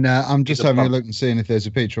and I'm just having a look and seeing if there's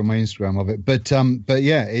a picture on my Instagram of it. But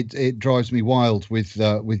yeah, it drives me wild with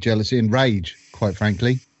jealousy and rage, quite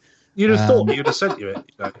frankly. You'd have thought he would have sent you it.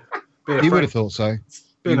 You would have thought so.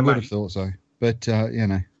 You would have thought so. But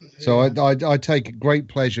so I take great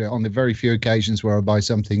pleasure on the very few occasions where I buy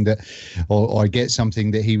something that, or I get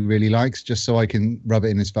something that he really likes, just so I can rub it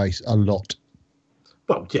in his face a lot.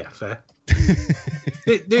 Well, yeah, fair.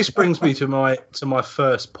 This brings me to my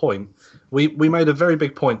first point. We made a very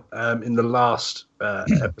big point in the last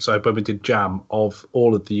episode when we did Jam of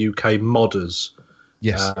all of the UK modders.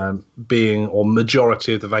 Yes. Being, or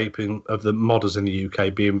majority of the modders in the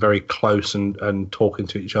UK being very close and talking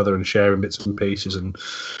to each other and sharing bits and pieces and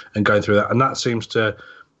going through that. And that seems to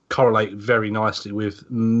correlate very nicely with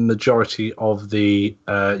majority of the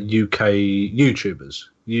UK YouTubers.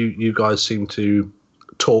 You guys seem to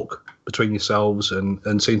talk between yourselves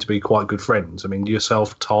and seem to be quite good friends. I mean,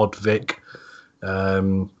 yourself, Todd, Vic,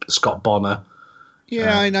 Scott Bonner.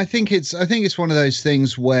 Yeah, and I think it's one of those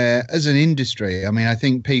things where, as an industry, I mean, I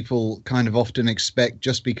think people kind of often expect,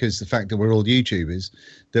 just because the fact that we're all YouTubers,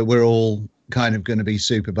 that we're all kind of going to be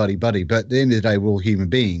super buddy. But at the end of the day, we're all human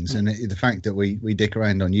beings, and the fact that we dick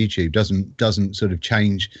around on YouTube doesn't sort of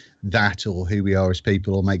change that or who we are as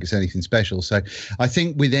people or make us anything special. So I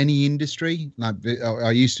think with any industry, like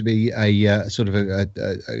I used to be a sort of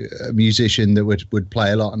a musician that would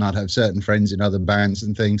play a lot, and I'd have certain friends in other bands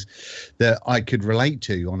and things that I could relate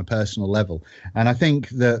to on a personal level. And I think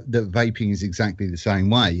that vaping is exactly the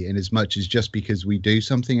same way, in as much as just because we do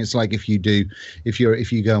something, it's like if you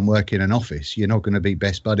go and work in an office, you're not going to be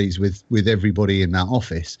best buddies with everybody in that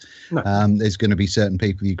office. No. There's going to be certain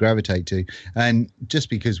people you gravitate to, and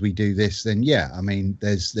just because we do this, then I mean,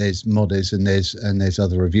 there's modders and there's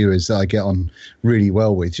other reviewers that I get on really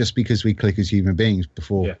well with, just because we click as human beings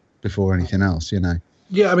before anything else,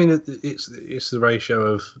 Yeah, I mean, it's the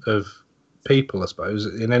ratio of people, I suppose.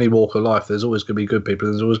 In any walk of life, there's always going to be good people,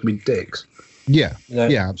 and there's always going to be dicks. Yeah,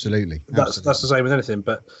 absolutely. That's the same with anything,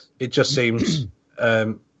 but it just seems,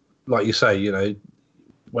 like you say,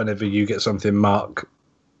 whenever you get something Mark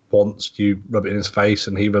wants, you rub it in his face,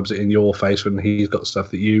 and he rubs it in your face when he's got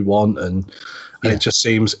stuff that you want, and it just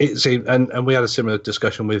seems and we had a similar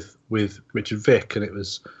discussion with Richard Vick, and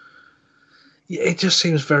it just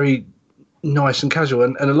seems very nice and casual,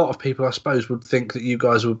 and a lot of people, I suppose, would think that you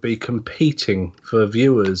guys would be competing for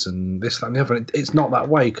viewers and this, that, and the other. It's not that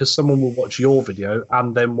way, because someone will watch your video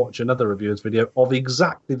and then watch another reviewer's video of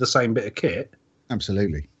exactly the same bit of kit.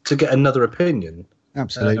 Absolutely. To get another opinion.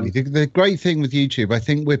 Absolutely. The great thing with YouTube, I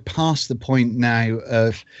think we're past the point now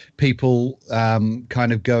of people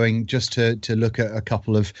kind of going just to look at a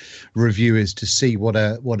couple of reviewers to see what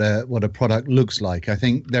a product looks like. I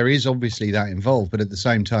think there is obviously that involved, but at the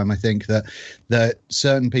same time, I think that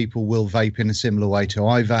certain people will vape in a similar way to how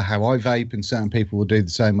I vape, and certain people will do the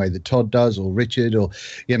same way that Todd does, or Richard, or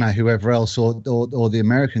whoever else, or the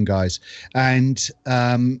American guys, and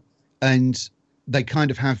they kind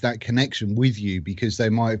of have that connection with you because they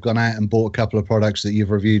might have gone out and bought a couple of products that you've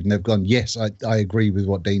reviewed, and they've gone, yes, I agree with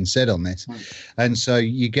what Dean said on this. Right. And so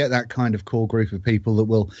you get that kind of core group of people that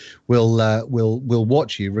will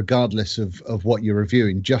watch you regardless of what you're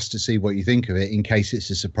reviewing, just to see what you think of it, in case it's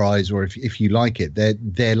a surprise, or if you like it,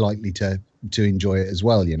 they're likely to enjoy it as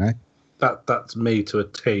well. That's me to a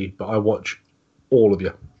T, but I watch all of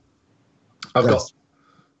you.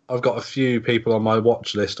 I've got a few people on my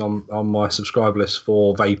watch list, on my subscribe list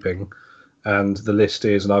for vaping, and the list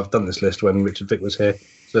is, and I've done this list when Richard Vick was here, so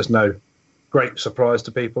there's no great surprise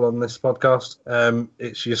to people on this podcast.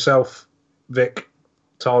 It's yourself, Vic,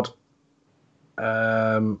 Todd,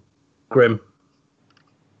 Grim,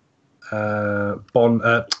 Scott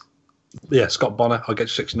Bonner, I'll get you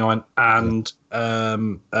 69, and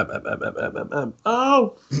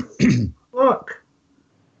look,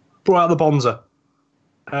 brought out the Bonza.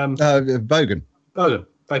 Bogan.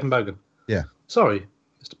 Vaping Bogan. Yeah. Sorry,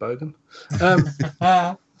 Mr.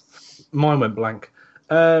 Bogan. Mine went blank.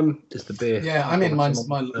 It's the beer. Yeah, I mean, my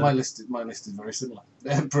list is very similar,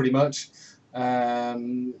 pretty much.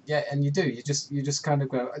 And you just kind of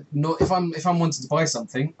go. No, if I'm wanting to buy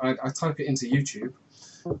something, I type it into YouTube,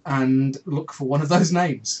 and look for one of those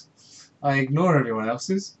names. I ignore everyone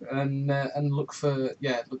else's and look for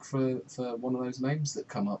one of those names that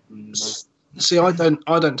come up. And, See, I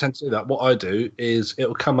don't tend to do that. What I do is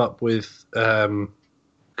it'll come up with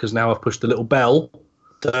because now I've pushed the little bell.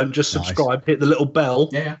 Don't just subscribe. Hit the little bell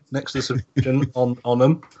next to the subscription on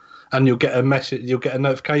them, and you'll get a message. You'll get a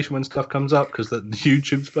notification when stuff comes up because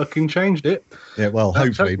YouTube's fucking changed it. Yeah, well,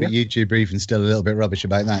 hopefully, but YouTube are even still a little bit rubbish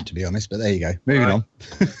about that, to be honest. But there you go. Moving on.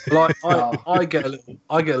 Like I get a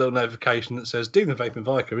little notification that says Dean The Vaping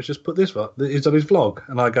Biker has just put this. He's on his vlog,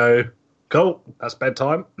 and I go, cool, that's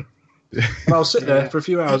bedtime. And I'll sit there for a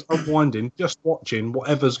few hours unwinding, just watching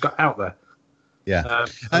whatever's got out there. Yeah,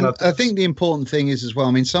 and I think the important thing is as well,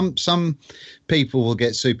 I mean, some people will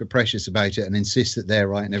get super precious about it and insist that they're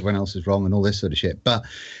right and everyone else is wrong and all this sort of shit. But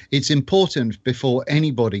it's important before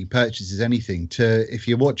anybody purchases anything to, if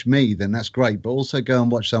you watch me, then that's great. But also go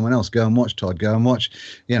and watch someone else. Go and watch Todd. Go and watch,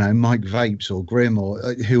 Mike Vapes or Grim or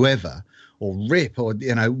whoever. Or Rip, or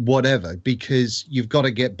whatever, because you've got to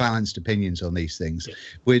get balanced opinions on these things.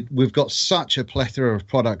 Yeah. We've got such a plethora of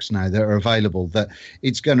products now that are available that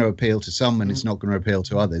it's going to appeal to some and it's not going to appeal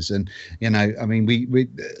to others. And I mean, we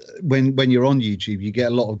when you're on YouTube, you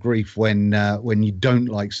get a lot of grief when you don't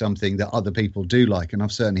like something that other people do like, and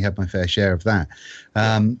I've certainly had my fair share of that.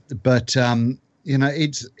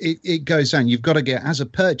 It goes down. You've got to get, as a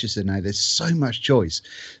purchaser now, there's so much choice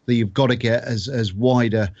that you've got to get as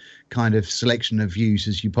wide a kind of selection of views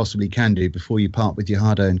as you possibly can do before you part with your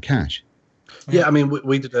hard-earned cash. Yeah, I mean,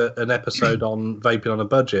 we did an episode on vaping on a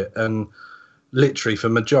budget, and literally for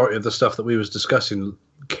majority of the stuff that we was discussing,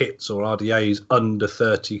 kits or RDAs under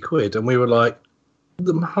 30 quid, and we were like,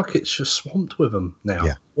 the market's just swamped with them now.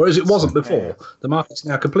 Yeah. Whereas it wasn't before. The market's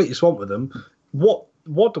now completely swamped with them. What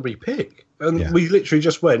do we pick? And we literally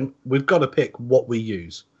just went, we've got to pick what we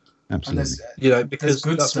use. Absolutely. Because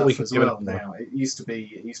good that's stuff what we can as do well now. It used to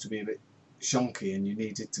be a bit shonky, and you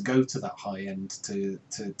needed to go to that high end to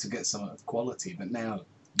get some of quality. But now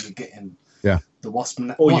you're getting the Wasp.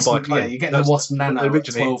 Or you buy clone. You're getting the Wasp Nano.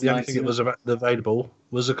 Originally, the only thing that was available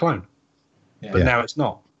was a clone, but now it's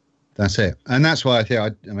not. That's it. And that's why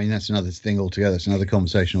I mean, that's another thing altogether. It's another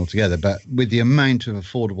conversation altogether. But with the amount of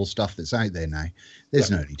affordable stuff that's out there now, there's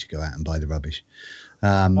no need to go out and buy the rubbish.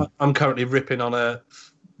 I'm currently ripping on a,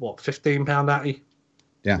 £15 Atty?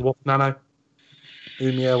 Yeah. Wasp Nano.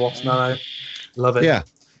 Umia Wasp Nano. Love it. Yeah.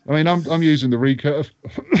 I mean, I'm using the recurve.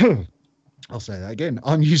 I'll say that again.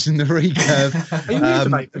 I'm using the recurve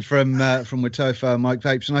from Watofa and Mike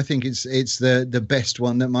Vapes, and I think it's the best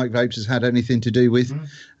one that Mike Vapes has had anything to do with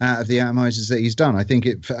out of the atomizers that he's done. I think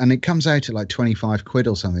it comes out at like 25 quid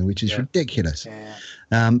or something, which is ridiculous.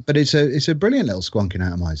 Yeah. But it's a brilliant little squonking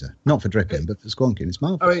atomizer, not for dripping, but for squonking. It's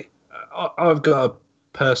marvelous. I mean, I've got a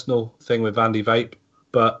personal thing with Vandy Vape,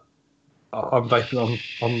 but I'm vaping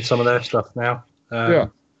on some of their stuff now.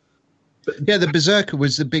 The Berserker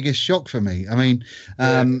was the biggest shock for me. I mean,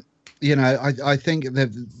 I think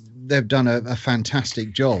they've done a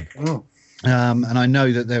fantastic job. And I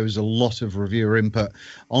know that there was a lot of reviewer input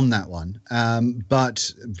on that one,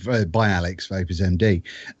 but by Alex Vapors MD.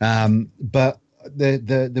 But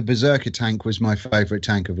the Berserker tank was my favourite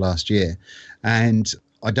tank of last year, and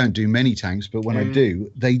I don't do many tanks, but when I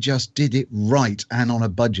do, they just did it right and on a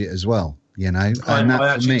budget as well. And I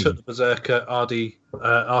actually took the Berserker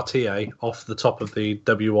RTA off the top of the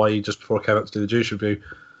WYE just before I came up to do the juice review,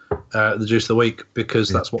 the juice of the week, because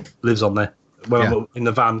that's what lives on there. When I'm in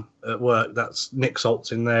the van at work, that's Nick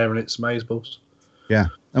Salt's in there, and it's amazeballs. Yeah,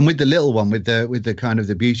 and with the little one, with the kind of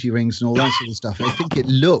the beauty rings and all that sort of stuff, I think it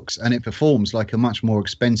looks and it performs like a much more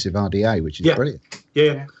expensive RDA, which is brilliant.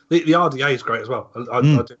 Yeah. The RDA is great as well. I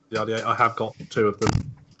do the RDA. I have got two of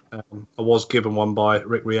them. I was given one by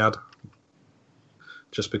Rick Riyadh,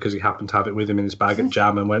 just because he happened to have it with him in his bag at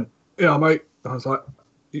Jam, and went, "Yeah, mate." I was like, "Are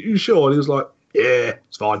you sure?" And he was like, "Yeah,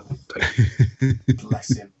 it's fine."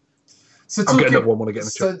 Bless him. So I'm getting another one when I get in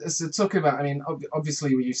the truck. So talking about, I mean,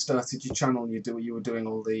 obviously when you started your channel, you were doing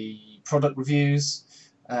all the product reviews.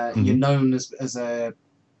 You're known as a,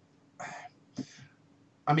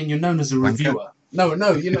 I mean, you're known as a reviewer. No,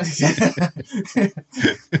 you know.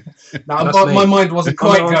 My mind wasn't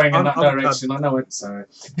quite going in that direction. I know it, so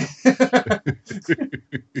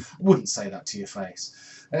wouldn't say that to your face.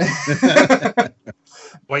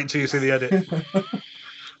 Wait until you see the edit.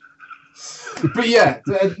 But yeah,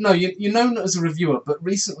 no, you're known as a reviewer, but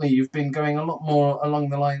recently you've been going a lot more along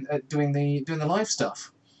the line doing the live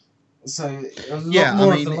stuff. So a lot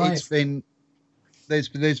more of the live.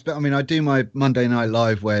 I mean, I do my Monday Night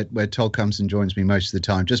Live where Todd comes and joins me most of the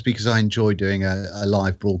time, just because I enjoy doing a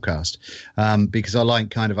live broadcast, because I like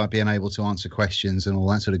kind of being able to answer questions and all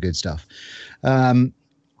that sort of good stuff.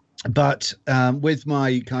 But with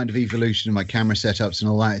my kind of evolution of my camera setups and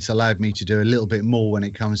all that, it's allowed me to do a little bit more when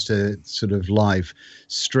it comes to sort of live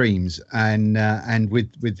streams, and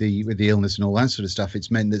with the illness and all that sort of stuff,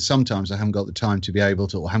 it's meant that sometimes I haven't got the time to be able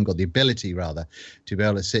to, or haven't got the ability rather, to be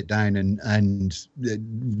able to sit down and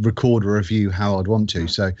record a review how I'd want to.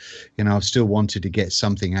 So, you know, I've still wanted to get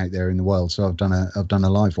something out there in the world, so I've done a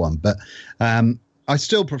live one, but. I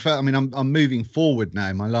still prefer. I mean, I'm moving forward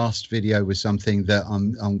now. My last video was something that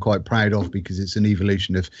I'm quite proud of, because it's an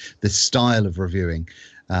evolution of the style of reviewing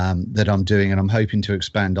that I'm doing, and I'm hoping to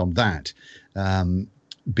expand on that,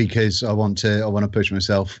 because I want to push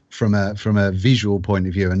myself from a visual point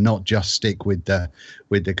of view, and not just stick with the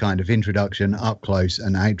kind of introduction, up close,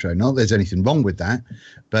 and outro. Not that there's anything wrong with that,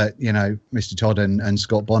 but you know, Mr. Todd and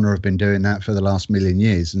Scott Bonner have been doing that for the last million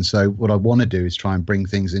years, and so what I want to do is try and bring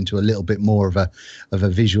things into a little bit more of a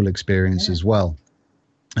visual experience as well.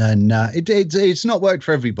 And it's not worked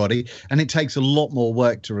for everybody, and it takes a lot more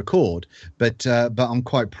work to record, but I'm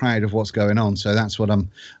quite proud of what's going on, so that's what I'm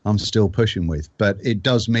still pushing with. But it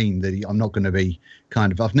does mean that I'm not going to be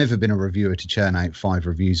I've never been a reviewer to churn out 5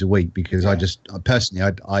 reviews a week, because I personally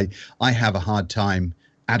I have a hard time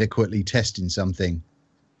adequately testing something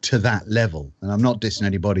to that level. And I'm not dissing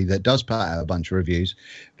anybody that does put out a bunch of reviews,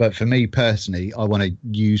 but for me personally, I want to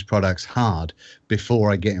use products hard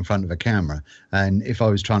before I get in front of a camera. And if I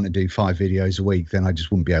was trying to do 5 videos a week, then I just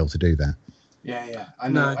wouldn't be able to do that. Yeah, I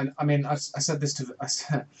know. No. I mean, I said this to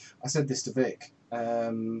Vic. I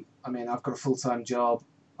mean, I've got a full-time job.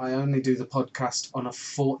 I only do the podcast on a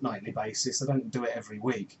fortnightly basis. I don't do it every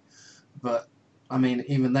week, but I mean,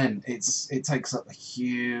 even then, it takes up a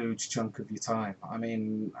huge chunk of your time. I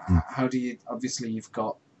mean, how do you? Obviously, you've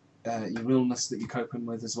got your illness that you're coping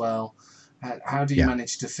with as well. How do you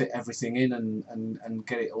manage to fit everything in and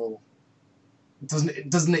get it all?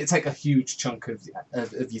 Doesn't it take a huge chunk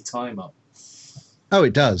of your time up? Oh,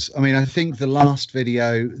 it does. I mean, I think the last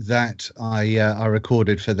video that I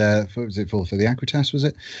recorded for the Aquatas, was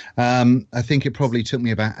it? I think it probably took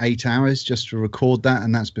me about 8 hours just to record that,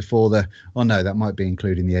 and that's before that might be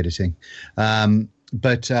including the editing.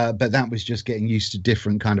 But that was just getting used to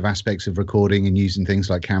different kind of aspects of recording and using things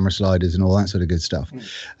like camera sliders and all that sort of good stuff.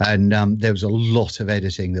 And there was a lot of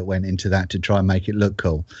editing that went into that to try and make it look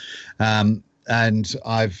cool. And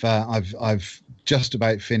I've just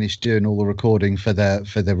about finished doing all the recording for the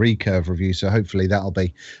recurve review, so hopefully that'll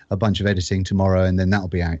be a bunch of editing tomorrow, and then that'll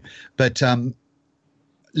be out. But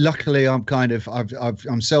luckily, I'm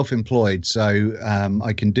self-employed, so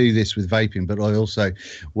I can do this with vaping, but I also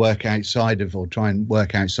try and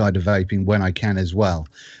work outside of vaping when I can as well,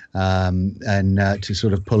 and to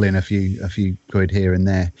sort of pull in a few quid here and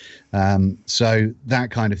there. So that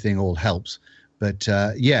kind of thing all helps. But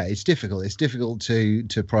it's difficult. It's difficult to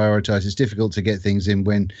prioritize. It's difficult to get things in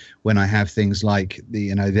when I have things like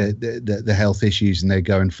the health issues and they're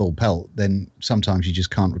going full pelt. Then sometimes you just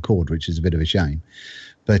can't record, which is a bit of a shame.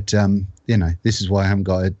 But this is why I haven't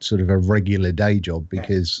got a sort of a regular day job,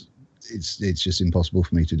 because it's just impossible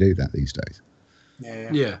for me to do that these days.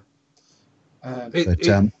 Yeah.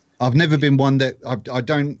 I've never been one that I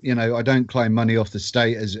don't claim money off the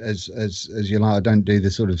state as you like. I don't do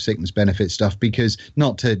the sort of sickness benefit stuff, because,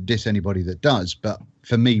 not to diss anybody that does, but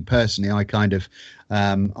for me personally, I kind of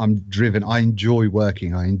I'm driven. I enjoy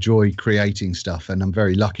working. I enjoy creating stuff, and I'm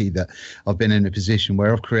very lucky that I've been in a position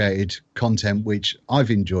where I've created content which I've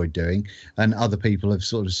enjoyed doing, and other people have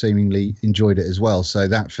sort of seemingly enjoyed it as well. So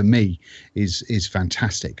that for me is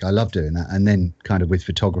fantastic. I love doing that. And then kind of with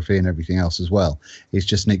photography and everything else as well, it's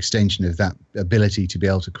just an extension of that ability to be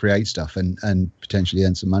able to create stuff and potentially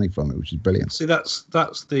earn some money from it, which is brilliant. See, that's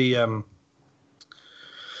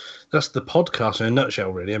the podcast in a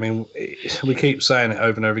nutshell, really. I mean, we keep saying it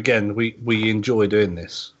over and over again. We enjoy doing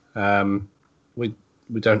this. We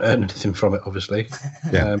don't earn anything from it, obviously.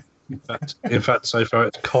 Yeah. In fact, so far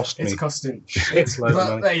it's cost me. It's costing.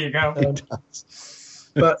 Money. There you go.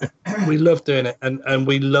 But we love doing it, and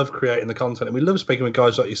we love creating the content, and we love speaking with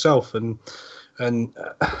guys like yourself, and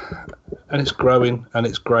it's growing, and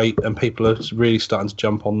it's great, and people are really starting to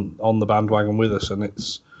jump on the bandwagon with us, and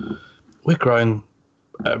we're growing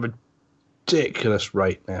at a ridiculous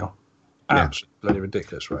rate now. Absolutely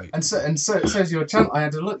ridiculous rate. And so is your channel. I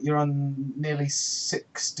had a look. You're on nearly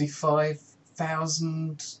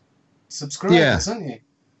 65,000 subscribers, aren't you?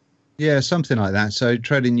 Yeah, something like that. So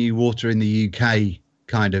Treading New Water in the UK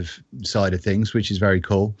kind of side of things, which is very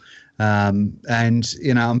cool. And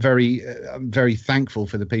you know, I'm very thankful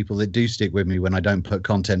for the people that do stick with me when I don't put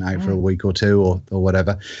content out for a week or two or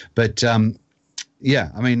whatever. But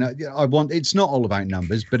yeah, I mean, it's not all about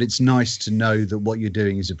numbers, but it's nice to know that what you're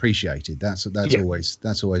doing is appreciated. That's always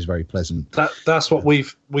very pleasant. That's what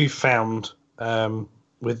we've found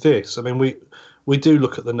with this. I mean, we do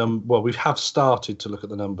look at the well, we have started to look at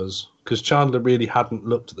the numbers, because Chandler really hadn't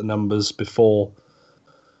looked at the numbers before.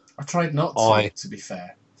 I tried not to be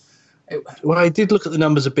fair. Well, I did look at the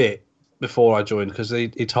numbers a bit before I joined, because he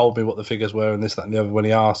told me what the figures were and this, that, and the other when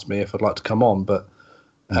he asked me if I'd like to come on. But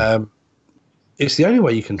it's the only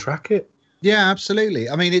way you can track it. Yeah, absolutely.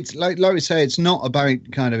 I mean, it's like we say, it's not about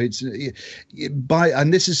kind of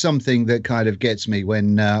and this is something that kind of gets me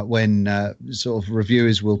when sort of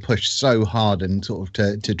reviewers will push so hard and sort of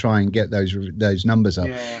to try and get those numbers up.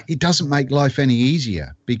 Yeah. It doesn't make life any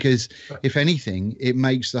easier, because if anything, it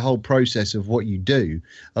makes the whole process of what you do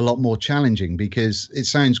a lot more challenging, because it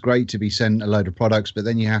sounds great to be sent a load of products, but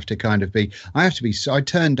then you have to kind of I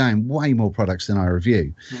turn down way more products than I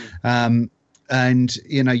review. And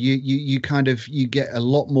you know, you get a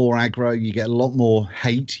lot more aggro, you get a lot more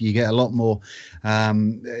hate, you get a lot more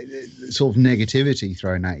sort of negativity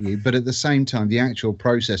thrown at you. But at the same time, the actual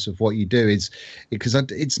process of what you do is, because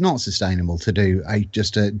it's not sustainable to do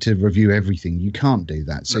to review everything. You can't do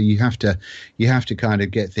that. So you have to kind of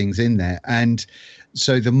get things in there. And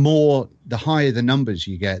so the higher the numbers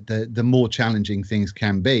you get, the more challenging things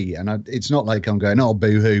can be. And it's not like I'm going, oh,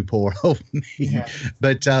 boo-hoo, poor old me. Yeah.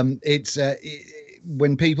 But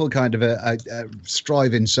when people kind of are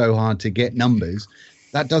striving so hard to get numbers,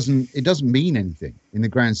 it doesn't mean anything in the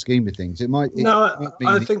grand scheme of things. I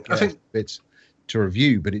think it's to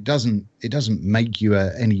review, but it doesn't make you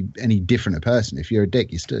any different a person. If you're a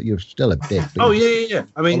dick, you're still a dick. Oh yeah.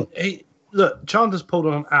 I mean, look, Chandler's pulled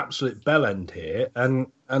on an absolute bell end here, and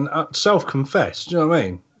self-confessed. Do you know what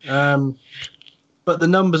I mean? But the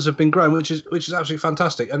numbers have been growing, which is absolutely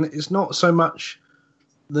fantastic. And it's not so much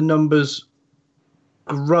the numbers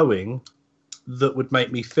growing that would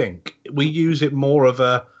make me think. We use it more of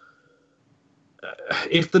a.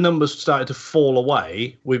 If the numbers started to fall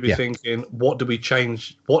away, we'd be thinking, what did we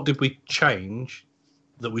change? What did we change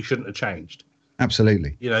that we shouldn't have changed?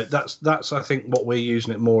 Absolutely. You know, that's I think what we're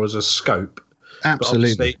using it more as a scope.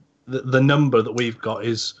 Absolutely. But the number that we've got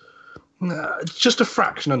is just a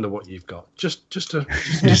fraction under what you've got. Just a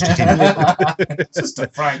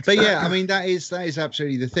fraction. But yeah, I mean, that is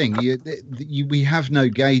absolutely the thing. We have no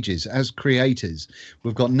gauges as creators.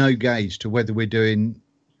 We've got no gauge to whether we're doing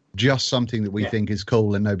just something that we think is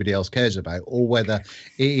cool and nobody else cares about, or whether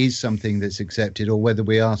it is something that's accepted, or whether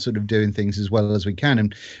we are sort of doing things as well as we can.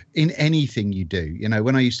 And in anything you do, you know,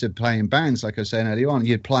 when I used to play in bands, like I was saying earlier on,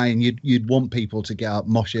 you'd play and you'd want people to get up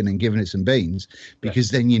moshing and giving it some beans,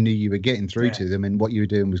 because then you knew you were getting through to them and what you were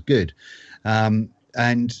doing was good. And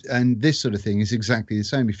this sort of thing is exactly the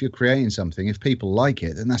same. If you're creating something, if people like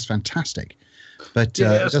it, then that's fantastic. But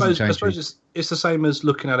I suppose it's the same as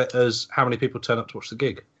looking at it as how many people turn up to watch the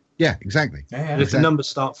gig. Yeah, exactly. If the numbers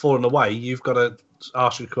start falling away, you've got to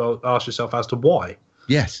ask yourself as to why.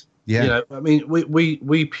 Yes. Yeah. You know, I mean,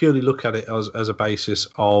 we purely look at it as a basis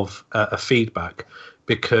of a feedback,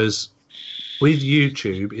 because with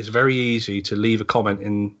YouTube, it's very easy to leave a comment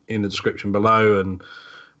in the description below and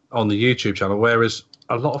on the YouTube channel, whereas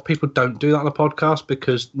a lot of people don't do that on a podcast,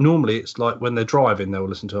 because normally it's like when they're driving, they'll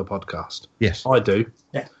listen to a podcast. Yes. I do.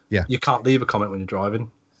 Yeah. You can't leave a comment when you're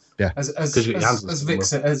driving. Yeah. As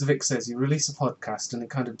Vic says, you release a podcast and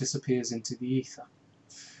it kind of disappears into the ether.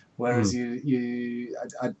 Whereas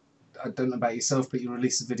I don't know about yourself, but you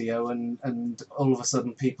release a video and all of a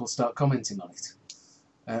sudden people start commenting on it.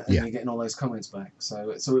 And you're getting all those comments back.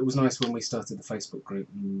 So it was nice when we started the Facebook group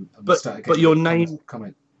and we started getting your name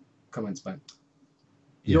comments back.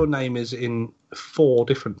 Your name is in 4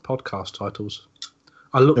 different podcast titles.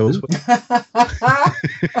 I looked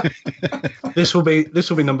this week. This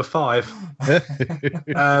will be number 5.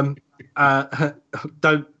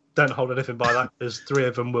 Don't hold anything by that, because 3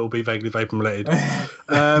 of them will be vaguely vaping related.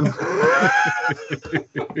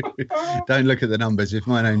 Don't look at the numbers. If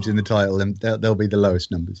my name's in the title, then they'll be the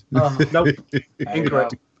lowest numbers. Nope,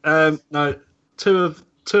 incorrect. No, 2 of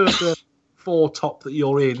the 4 top that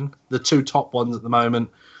you're in, the 2 top ones at the moment,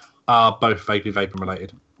 are both vaguely vaping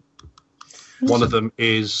related. One of them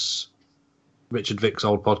is Richard Vick's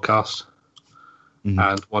old podcast,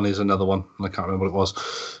 and one is another one, and I can't remember what it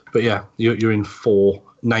was. But yeah, you're in 4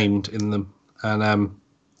 named in them, and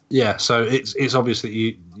so it's obvious that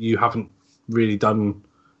you haven't really done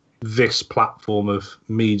this platform of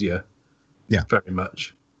media very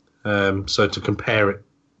much. So to compare it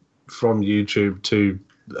from YouTube to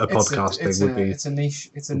a podcast thing would be it's a niche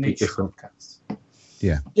different. podcast.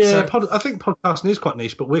 Yeah. Yeah, I think podcasting is quite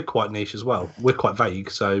niche, but we're quite niche as well. We're quite vague,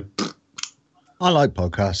 so. I like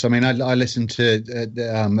podcasts. I mean, I listen to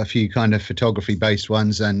a few kind of photography-based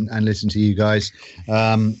ones, and listen to you guys,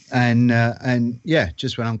 and yeah,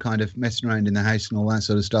 just when I'm kind of messing around in the house and all that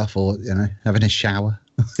sort of stuff, or having a shower.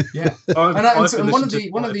 Yeah, and one of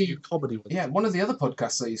the comedy ones. Yeah, one of the other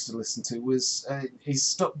podcasts I used to listen to was he's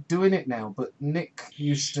stopped doing it now, but Nick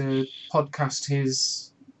used to podcast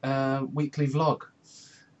his weekly vlog.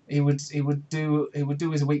 He would do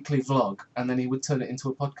his weekly vlog, and then he would turn it into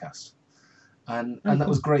a podcast, and that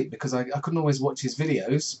was great because I couldn't always watch his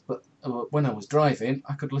videos, but when I was driving,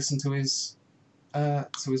 I could listen to his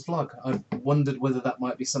vlog. I wondered whether that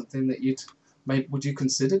might be something that would you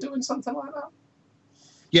consider doing something like that?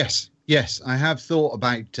 Yes, I have thought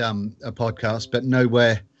about a podcast, but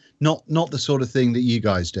not the sort of thing that you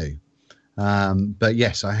guys do. But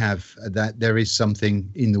yes, I have that. There is something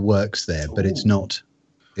in the works there, but it's not.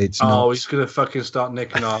 It's not. Oh, he's gonna fucking start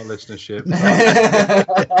nicking our listenership. No,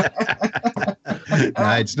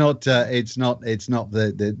 it's not. It's not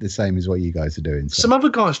the same as what you guys are doing. So. Some other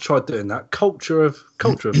guys tried doing that. Culture of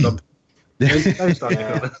something.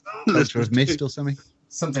 Culture of mist or something.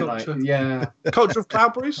 Something Culture. like, yeah. Culture of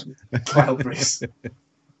cloudberries. Cloudberries.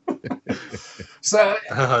 So,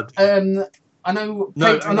 I know.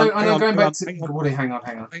 Going back to Woody, hang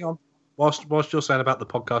on. Whilst you're saying about the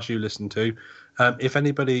podcast you listen to, if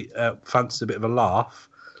anybody fancies a bit of a laugh,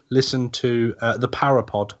 listen to the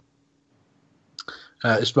Parapod.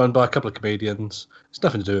 It's run by a couple of comedians. It's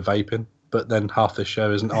nothing to do with vaping, but then half this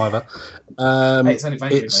show isn't either. Hey, it's only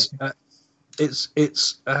vaping. It's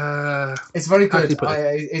very good.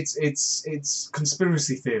 It's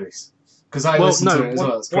conspiracy theories because I listen to it as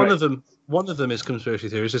well. It's one of them is conspiracy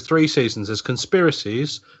theories. There's 3 seasons. There's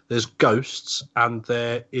conspiracies, there's ghosts, and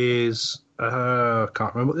there is I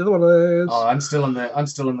can't remember what the other one is. Oh, I'm still on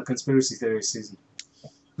the conspiracy theories season.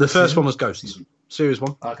 The first one was ghosts, series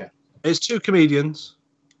 1. Okay. It's 2 comedians,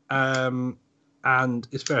 and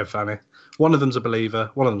it's very funny. One of them's a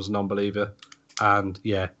believer, one of them's a non-believer. And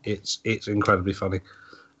yeah, it's incredibly funny,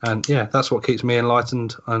 and yeah, that's what keeps me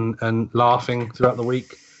enlightened and laughing throughout the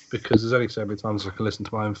week, because there's only so many times I can listen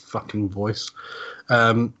to my own fucking voice,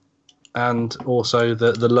 and also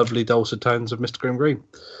the lovely dulcet tones of Mr. Grim Green.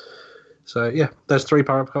 So yeah, there's 3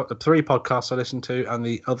 podcasts I listen to, and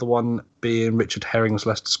the other one being Richard Herring's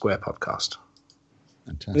Leicester Square podcast.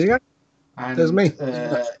 Fantastic. There you go. And there's me.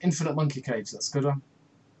 Infinite Monkey Cage. That's a good one.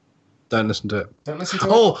 Don't listen to it. Don't listen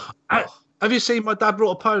to it. Have you seen My Dad Wrote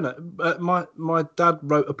a Porno? My dad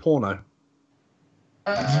wrote a porno.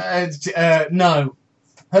 No.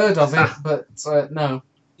 Heard of it, but no.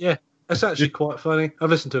 Yeah, it's actually quite funny. I've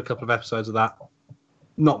listened to a couple of episodes of that.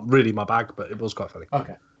 Not really my bag, but it was quite funny.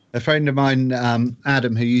 Okay. A friend of mine,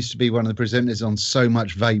 Adam, who used to be one of the presenters on So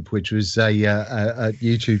Much Vape, which was a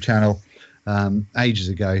YouTube channel ages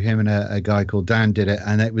ago, him and a guy called Dan did it,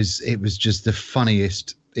 and it was just the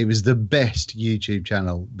funniest. It was the best YouTube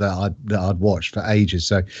channel that I'd watched for ages.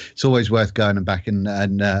 So it's always worth going back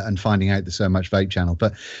and finding out the So Much Vape channel.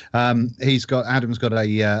 But Adam's got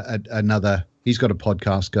another. He's got a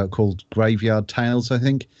podcast called Graveyard Tales, I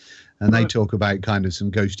think, and they talk about kind of some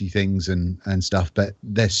ghosty things and stuff. But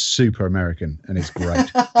they're super American, and it's great.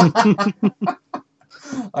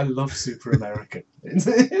 I love Super American.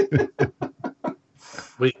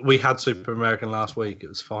 We had Super American last week. It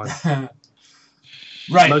was fine.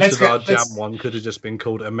 Right, most of our jam one could have just been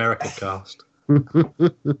called America Cast.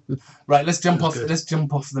 Right, let's jump off the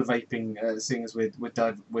vaping, seeing as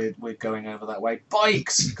we're going over that way.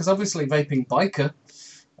 Bikes, because obviously Vaping Biker.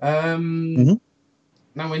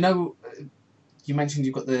 Now we know you mentioned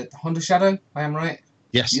you've got the Honda Shadow. I am right.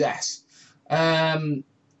 Yes. And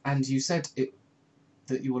you said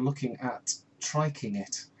that you were looking at triking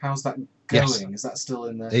it. How's that going? Yes. Is that still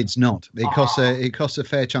in there? It's not. It costs a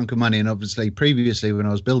fair chunk of money, and obviously previously when I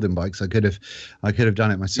was building bikes, I could have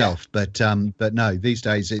done it myself. Yeah. But no, these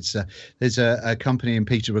days there's a company in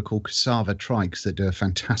Peterborough called Cassava Trikes that do a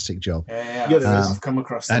fantastic job. Yeah, I've come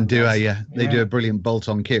across them. And do a brilliant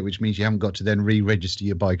bolt-on kit, which means you haven't got to then re-register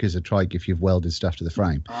your bike as a trike if you've welded stuff to the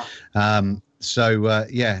frame. So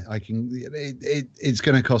I can. It's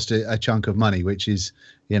going to cost a chunk of money, which is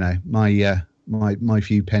my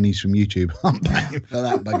few pennies from YouTube. I'm paying for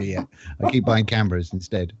that bugger yet. I keep buying cameras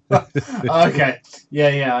instead. Okay.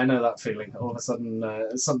 Yeah, I know that feeling. All of a sudden,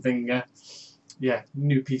 something.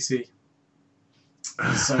 New PC.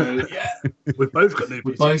 So yeah, we've both got new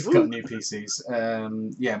PCs.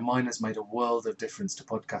 Mine has made a world of difference to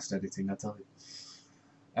podcast editing. I tell you.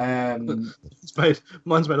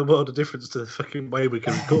 Mine's made a world of difference to the fucking way we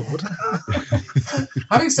can record.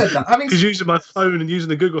 Having said that, because using my phone and using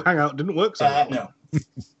the Google Hangout didn't work so well. No.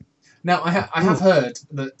 Now, I have heard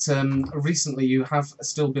that recently you have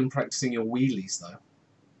still been practicing your wheelies, though.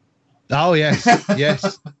 Oh, yes,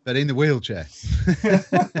 yes, but in the wheelchair.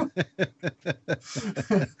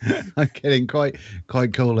 I'm getting quite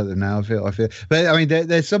cool at them now. I feel. But I mean,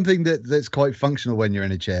 there's something that's quite functional when you're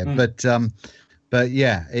in a chair. But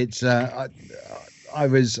yeah, it's. I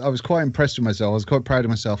was quite impressed with myself. I was quite proud of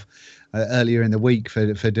myself earlier in the week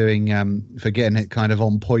for getting it kind of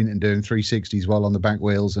on point and doing 360s while on the back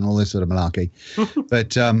wheels and all this sort of malarkey.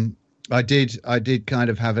 But I did kind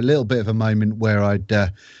of have a little bit of a moment where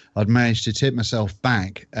I'd managed to tip myself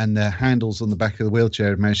back, and the handles on the back of the wheelchair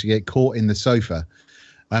had managed to get caught in the sofa,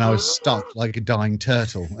 and I was stuck like a dying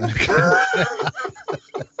turtle.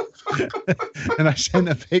 And I sent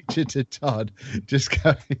a picture to Todd, just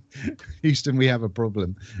going, Houston, we have a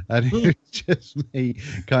problem. And it was just me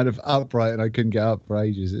kind of upright, and I couldn't get up for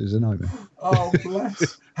ages. It was a nightmare. Oh,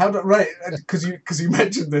 bless. Because you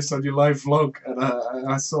mentioned this on your live vlog, and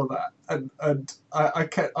I saw that, and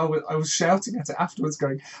I was shouting at it afterwards,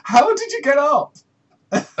 going, "How did you get up?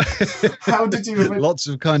 How did you?" Lots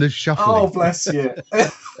of kind of shuffling. Oh, bless you.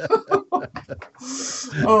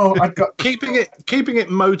 Oh, I got keeping it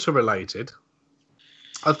motor related.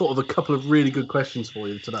 I thought of a couple of really good questions for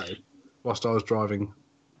you today, whilst I was driving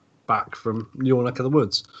back from your neck of the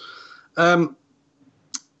woods.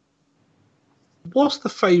 What's the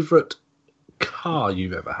favourite car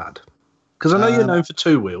you've ever had? Because I know you're known for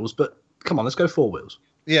two wheels, but come on, let's go four wheels.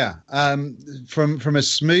 Yeah, from a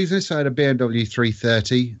smoothness, I had a BMW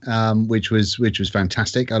 330, which was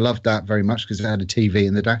fantastic. I loved that very much because it had a TV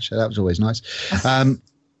in the dash, so that was always nice.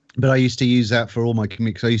 But I used to use that for all my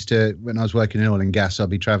commutes. I used to, when I was working in oil and gas, I'd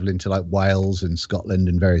be travelling to like Wales and Scotland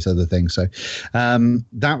and various other things. So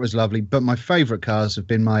that was lovely. But my favourite cars have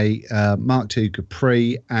been my Mark II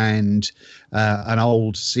Capri and an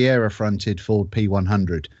old Sierra-fronted Ford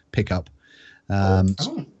P100 pickup.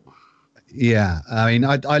 Yeah, I mean,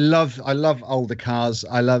 I love older cars.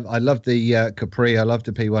 I love the Capri. I love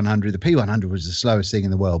the P100. The P100 was the slowest thing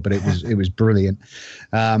in the world, but it was brilliant.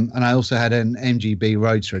 And I also had an MGB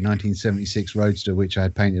Roadster, a 1976 Roadster, which I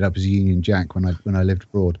had painted up as a Union Jack when I lived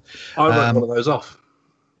abroad. I wrote one of those off.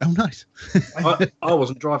 Oh, nice. I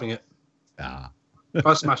wasn't driving it. I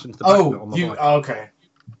smashed into the back of it on my bike. Oh, okay.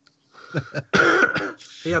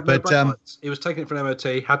 He had no brake lights. He was taking it for an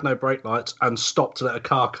MOT, had no brake lights, and stopped to let a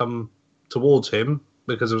car come towards him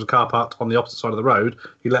because there was a car parked on the opposite side of the road.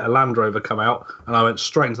 He let a Land Rover come out, and I went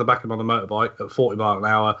straight into the back of him on the motorbike at 40 miles an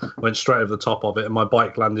hour, went straight over the top of it, and my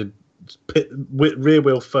bike landed rear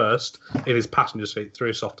wheel first in his passenger seat through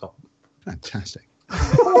his soft top. Fantastic.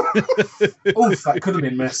 Oof, that could have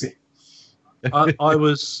been messy. I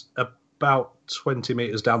was about 20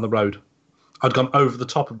 metres down the road. I'd gone over the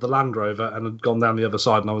top of the Land Rover and had gone down the other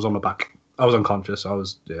side, and I was on my back. I was unconscious. I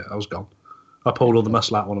was gone. I pulled all the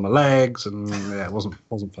muscle out of one of my legs, and yeah, it wasn't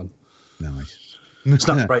fun. Nice.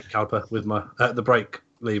 Snapped the brake caliper with my the brake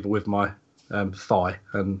lever with my thigh,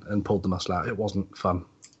 and pulled the muscle out. It wasn't fun.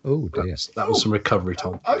 Oh dear. That was some recovery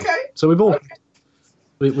time. Okay. So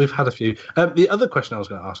we've had a few. The other question I was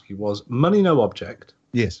going to ask you was money no object.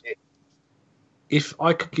 Yes. If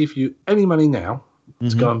I could give you any money now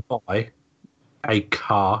to go and buy a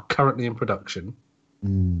car currently in production,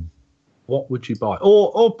 what would you buy?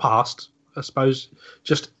 Or past, I suppose,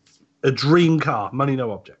 just a dream car, money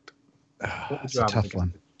no object. That's a tough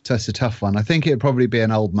one. That's a tough one. I think it'd probably be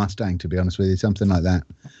an old Mustang, to be honest with you, something like that.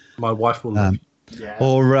 My wife will know. Yeah.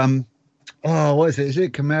 Or what is it? Is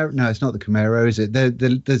it Camaro? No, it's not the Camaro, is it?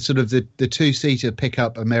 The sort of the two-seater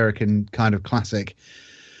pickup American kind of classic.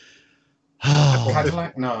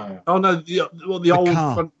 Cadillac? No. Oh no, the old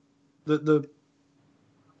car. front, the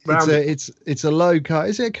it's a low car.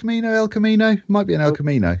 Is it a Camino? El Camino? Might be an El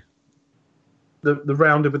Camino. The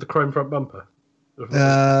rounded with the chrome front bumper.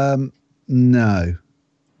 No,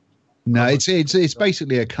 it's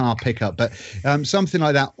basically a car pickup, but something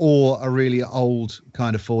like that, or a really old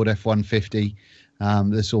kind of Ford F-150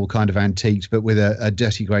 that's all kind of antiques, but with a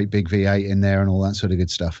dirty great big V8 in there and all that sort of good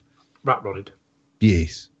stuff. Rat rodded.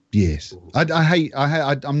 Yes.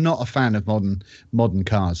 I'm not a fan of modern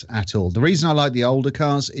cars at all. The reason I like the older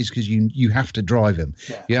cars is because you have to drive them.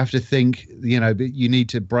 Yeah. You have to think, but you need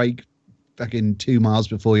to brake fucking 2 miles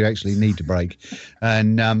before you actually need to brake.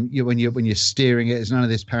 And when you're steering it, there's none of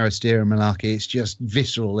this power steering malarkey. It's just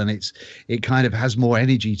visceral, and it kind of has more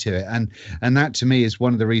energy to it. And that to me is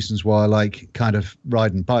one of the reasons why I like kind of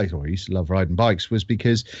riding bikes, or I used to love riding bikes, was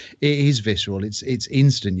because it is visceral. It's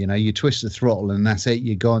instant. You know, you twist the throttle and that's it.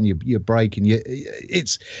 You're gone. You brake, and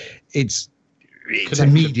it's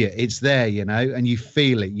immediate. It's there, you know, and you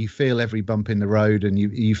feel it. You feel every bump in the road, and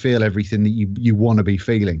you feel everything that you want to be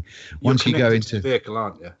feeling. Once you go into the vehicle,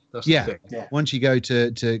 aren't you? That's yeah. the thing. Yeah. Once you go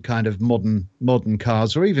to kind of modern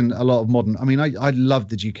cars, or even a lot of modern. I mean, I love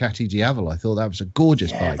the Ducati Diavolo. I thought that was a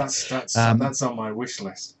gorgeous bike. That's on my wish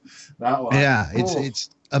list. That one. Yeah, it's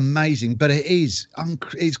amazing, but it's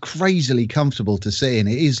crazily comfortable to sit in.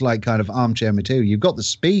 It is like kind of armchair material. You've got the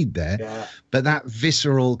speed there, but that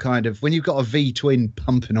visceral kind of, when you've got a V twin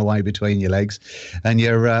pumping away between your legs, and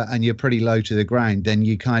you're pretty low to the ground, then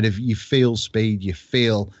you feel speed, you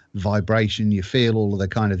feel vibration, you feel all of the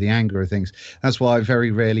kind of the anger of things. That's why I very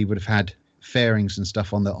rarely would have had fairings and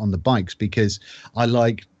stuff on the bikes, because I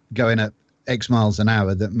like going at X miles an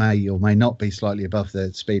hour that may or may not be slightly above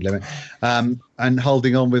the speed limit, and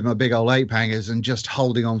holding on with my big old ape hangers, and just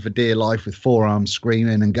holding on for dear life with forearms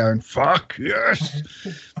screaming and going fuck yes,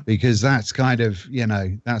 because that's kind of, you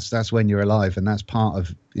know, that's when you're alive, and that's part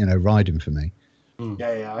of, you know, riding for me.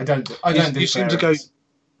 I don't do you seem to go.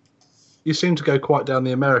 You seem to go quite down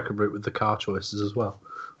the American route with the car choices as well.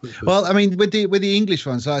 Well, I mean, with the English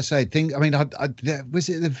ones, like I say, was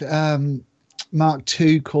it the Mark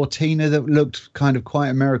II Cortina that looked kind of quite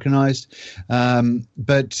Americanized,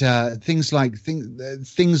 but things like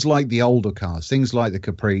the older cars, things like the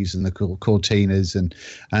Capris and the Cortinas and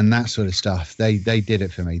that sort of stuff, they did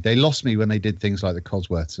it for me. They lost me when they did things like the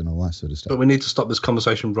Cosworths and all that sort of stuff. But we need to stop this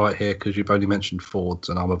conversation right here, because you've only mentioned Fords,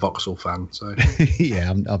 and I'm a Vauxhall fan. So yeah,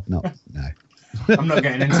 I'm not. No. I'm not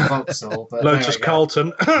getting into Vauxhall, but Lotus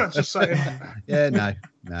Carlton. Just saying. Yeah, no,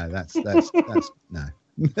 that's no.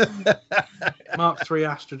 Mark III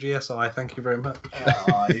Astra GSI, thank you very much.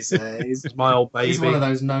 Oh, he's my old baby. He's one of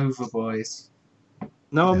those Nova boys.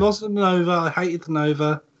 No, I'm not a Nova. I hated the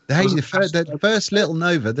Nova. The first little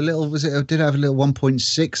Nova, did have a little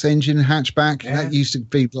 1.6 engine hatchback. Yeah. That used to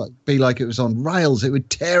be like it was on rails. It would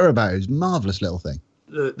tear about. It was a marvellous little thing.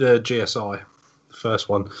 The GSI, the first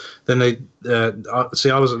one. Then they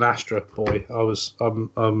I was an Astra boy.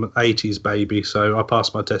 I'm an 80s baby, so I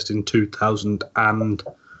passed my test in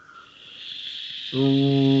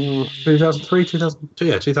 2003, 2002.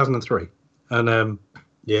 Yeah, 2003. And I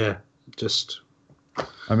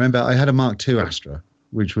remember I had a Mark II Astra,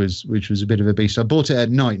 which was a bit of a beast. I bought it at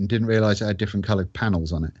night and didn't realise it had different coloured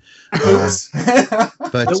panels on it.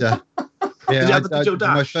 But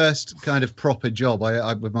my first kind of proper job,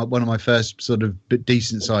 with one of my first sort of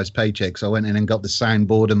decent sized paychecks, I went in and got the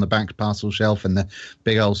soundboard and the back parcel shelf and the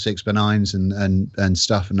big old 6x9s and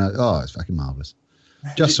stuff, and it's fucking marvellous.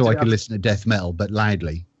 Just so I could listen to death metal, but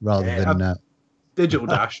loudly rather than digital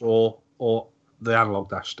dash or the analog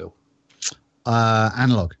dash still.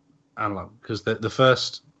 Analog, because the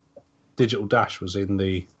first digital dash was in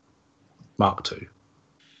the Mark II.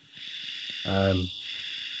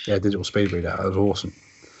 Digital speed reader. That was awesome.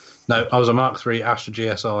 No, I was a Mark III Astra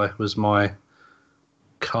GSI. Was my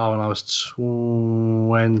car when I was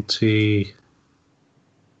 20,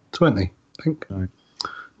 I think. Right.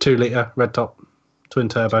 2 litre red top, twin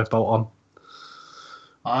turbo bolt on.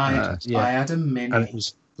 I had a Mini, and it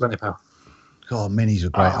was plenty of power. God, Minis are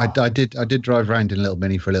great. I did drive around in a little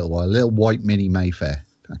Mini for a little while. A little white Mini Mayfair.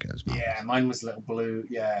 Yeah, mine was a little blue.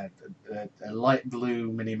 Yeah, a light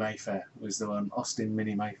blue Mini Mayfair was the one. Austin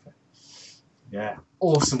Mini Mayfair. Yeah,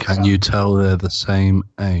 awesome. Can you tell they're the same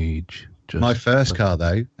age? My first car,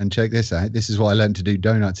 though, and check this out. This is what I learned to do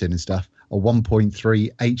donuts in and stuff. A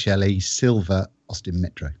 1.3 HLE silver Austin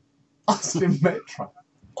Metro. Austin Metro.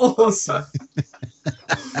 Awesome.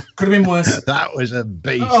 Could have been worse. That was a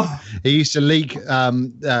beast. Oh. It used to leak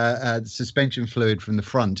suspension fluid from the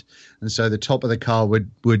front, and so the top of the car would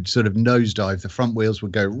sort of nosedive. The front wheels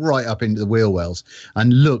would go right up into the wheel wells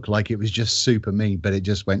and look like it was just super mean, but it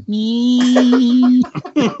just went.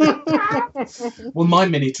 Well, my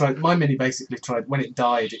Mini basically tried, when it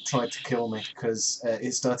died, it tried to kill me because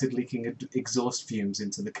it started leaking exhaust fumes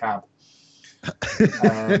into the cab.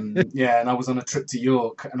 And I was on a trip to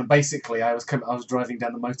York, and basically I was driving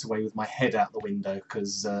down the motorway with my head out the window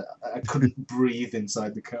because I couldn't breathe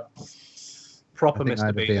inside the car. Proper I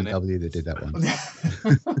had a BMW that did that one.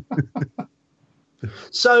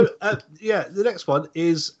 So the next one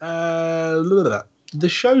is the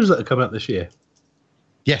shows that are coming up this year.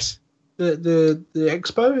 Yes. the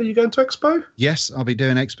expo? Are you going to expo? Yes, I'll be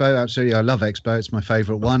doing Expo. Absolutely, I love Expo. It's my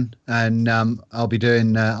favourite one, and I'll be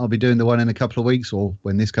doing the one in a couple of weeks, or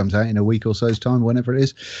when this comes out in a week or so's time, whenever it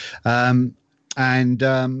is. And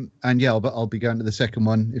yeah, I'll be going to the second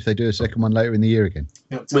one if they do a second one later in the year again.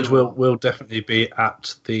 Which will definitely be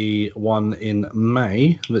at the one in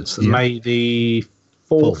May. It's May the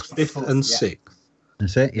 4th, 5th, and 6th.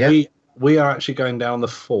 That's it. Yeah. We are actually going down the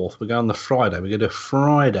 4th. We're going on the Friday. We're going to do a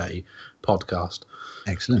Friday podcast.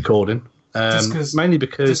 Excellent. Recording. Mainly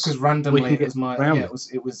because randomly it was my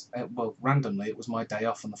randomly it was my day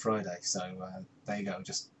off on the Friday. So there you go.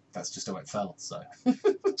 That's just how it fell.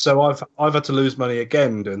 So I've had to lose money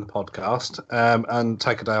again doing the podcast and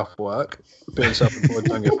take a day off work. Being self-employed,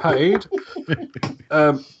 don't get paid.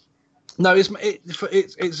 No, it's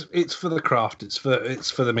for the craft. It's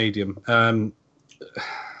for the medium.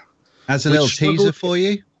 As a little teaser for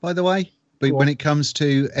you, by the way, but when it comes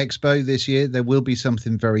to Expo this year, there will be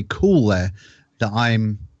something very cool there that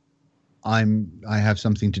I have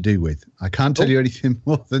something to do with. I can't tell you anything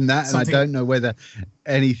more than that, and I don't know whether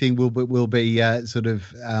anything will be sort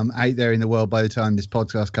of out there in the world by the time this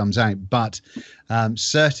podcast comes out. But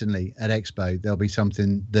certainly at Expo, there'll be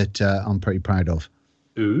something that I'm pretty proud of.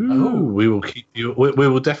 Ooh, we will keep you. We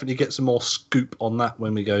will definitely get some more scoop on that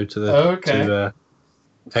when we go to the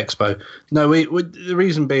Expo. No, the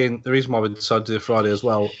reason why we decided to do Friday as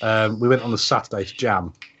well. We went on the Saturday to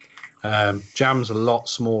Jam. Jam's a lot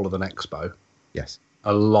smaller than Expo. Yes,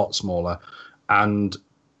 a lot smaller, and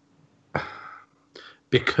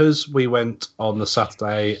because we went on the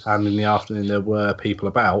Saturday and in the afternoon there were people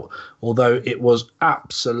about, although it was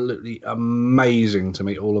absolutely amazing to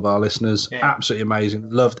meet all of our listeners. Absolutely amazing,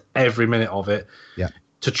 loved every minute of it.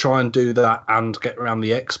 To try and do that and get around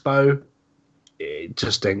the Expo, it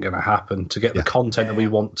just ain't going to happen. To get the content that we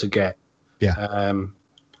want to get,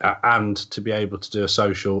 and to be able to do a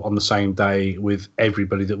social on the same day with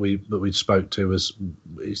everybody that we spoke to,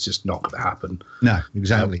 it's just not going to happen. No,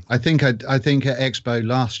 exactly. I think at Expo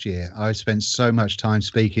last year, I spent so much time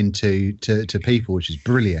speaking to people, which is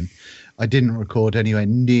brilliant. I didn't record anywhere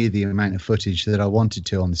near the amount of footage that I wanted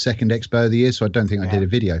to on the second Expo of the year, so I don't think I did a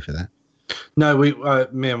video for that. No,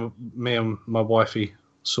 me and my wifey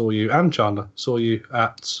saw you, and Chandler saw you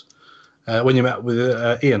at when you met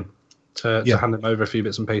with Ian to hand him over a few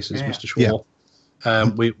bits and pieces, Mr. Schwar.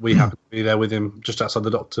 We happened to be there with him just outside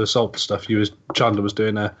the Dr. Salt stuff. Chandler was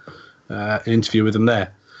doing an interview with him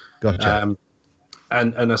there. Gotcha.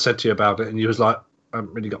 And I said to you about it, and you was like, I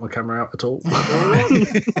haven't really got my camera out at all.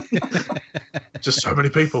 Just so many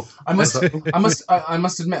people. I must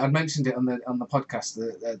admit, I'd mentioned it on the podcast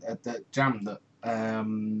at Jam that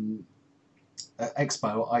at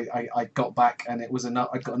Expo I got back and it was enough.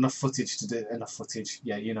 I got enough footage to do enough footage.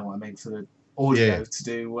 Yeah, you know what I mean, for the audio to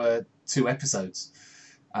do 2 episodes.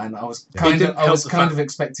 And I was kind of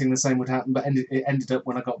expecting the same would happen, but it ended up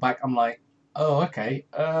when I got back. I'm like, oh, okay.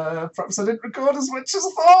 Perhaps I didn't record as much as I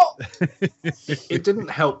thought. It didn't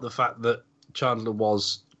help the fact that Chandler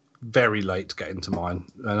was very late getting to mine,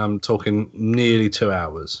 and I'm talking nearly 2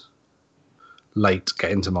 hours late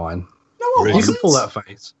getting to mine. No, I wasn't. You can pull that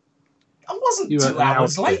face. I wasn't 2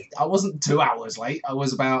 hours late. I wasn't 2 hours late. I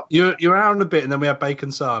was about... You're an hour and a bit, and then we had bacon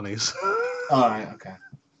sarnies. All right, okay.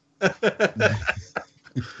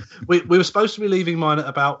 We were supposed to be leaving mine at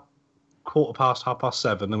about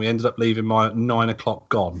 7:15, and we ended up leaving mine at 9 o'clock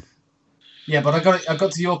gone. Yeah, but I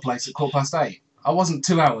got to your place at 8:15. I wasn't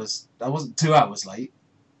 2 hours. I wasn't 2 hours late.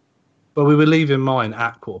 But we were leaving mine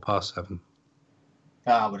at 7:15.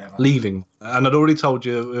 Whatever. Leaving, and I'd already told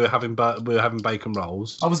you we were having bacon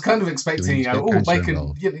rolls. I was kind of expecting,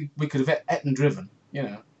 bacon. We could have ate and driven,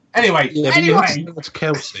 Anyway, anyway.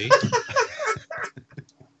 Kelsey.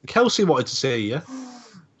 Kelsey wanted to see you.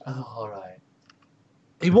 Oh, all right.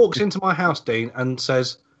 He walks into my house, Dean, and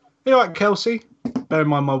says, "You all right, Kelsey?" Bear in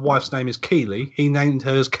mind, my wife's name is Keely. He named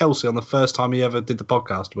her as Kelsey on the first time he ever did the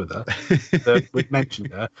podcast with her. We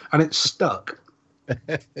mentioned her, and it stuck.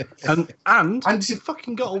 And she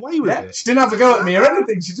fucking got away with it. She didn't have a go at me or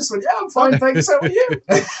anything. She just went, "Yeah, I'm fine, thanks. How are you?"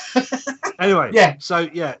 Anyway, So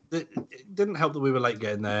it didn't help that we were late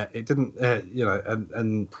getting there. It didn't,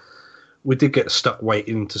 and we did get stuck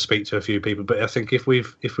waiting to speak to a few people. But I think if we're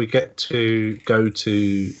going to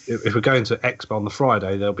Expo on the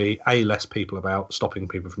Friday, there'll be less people about, stopping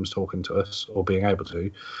people from talking to us or being able to.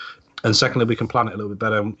 And secondly, we can plan it a little bit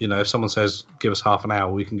better. If someone says, give us half an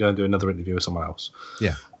hour, we can go and do another interview with someone else.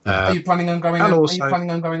 Yeah. Are you planning on going on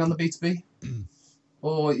the B2B?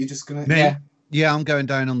 Or are you just going to... Yeah, I'm going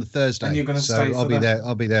down on the Thursday. And you're going to stay I'll be there.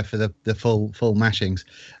 I'll be there for the full mashings.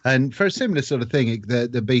 And for a similar sort of thing, the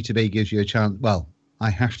B2B gives you a chance. Well, I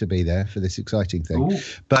have to be there for this exciting thing. Ooh.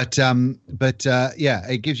 But yeah,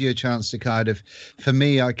 it gives you a chance to kind of, for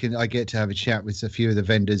me, I get to have a chat with a few of the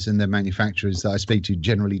vendors and the manufacturers that I speak to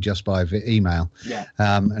generally just by email. Yeah.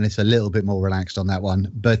 And it's a little bit more relaxed on that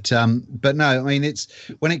one. But no, I mean, it's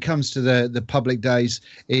when it comes to the public days,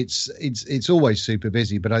 it's always super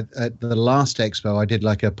busy. But at the last expo, I did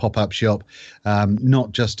like a pop-up shop,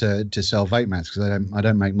 not just to sell vape mats, because I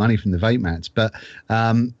don't make money from the vape mats, but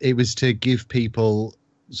it was to give people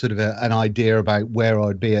sort of an idea about where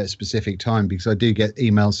I'd be at a specific time, because I do get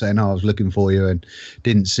emails saying, I was looking for you and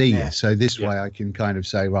didn't see you. So this way I can kind of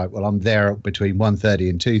say, right, well, I'm there between 1:30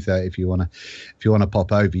 and 2:30. If you want to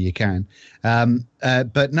pop over, you can.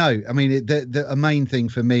 But no, I mean, the main thing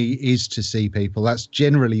for me is to see people. That's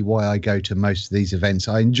generally why I go to most of these events.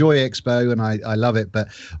 I enjoy Expo and I love it, but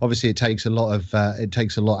obviously it takes a lot out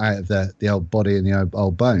of the old body and the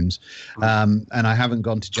old bones. And I haven't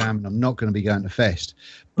gone to Jam, and I'm not going to be going to Fest.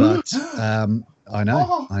 But I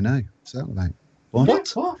know. So like,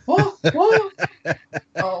 what?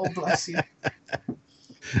 Oh, bless you.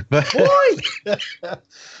 But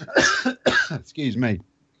excuse me.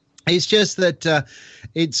 It's just that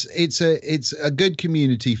it's a good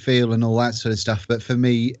community feel and all that sort of stuff. But for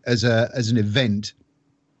me, as an event,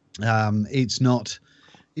 it's not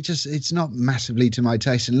massively to my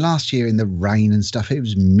taste. And last year in the rain and stuff, it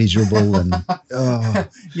was miserable. And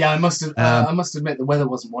yeah, I must admit the weather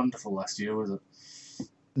wasn't wonderful last year, was it?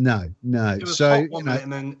 No. It was hot one minute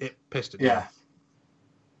and then it pissed it down.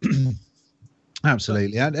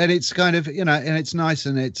 Absolutely, and it's kind of, and it's nice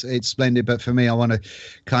and it's splendid. But for me, I want to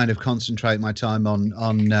kind of concentrate my time on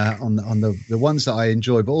the ones that I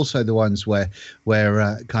enjoy, but also the ones where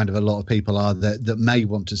kind of a lot of people are that may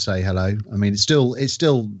want to say hello. I mean, it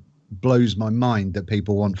still blows my mind that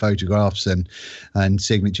people want photographs and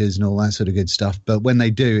signatures and all that sort of good stuff. But when they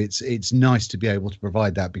do, it's nice to be able to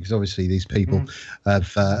provide that, because obviously these people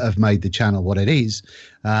have made the channel what it is,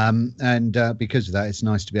 and because of that, it's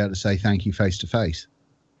nice to be able to say thank you face to face.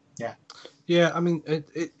 Yeah. I mean,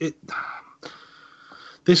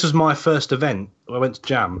 this was my first event. I went to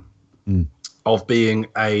Jam of being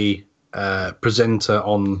a presenter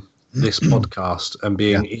on this podcast and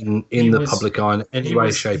being in the public eye in any way,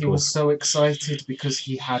 shape, or He was so excited because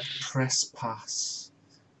he had press pass.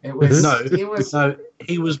 It was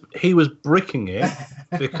he was bricking it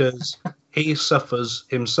because he suffers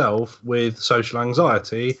himself with social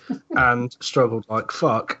anxiety and struggled like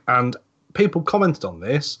fuck. And people commented on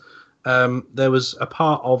this. There was a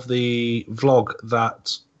part of the vlog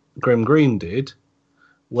that Grim Green did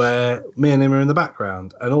where me and him are in the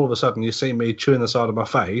background, and all of a sudden you see me chewing the side of my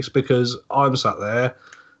face because I'm sat there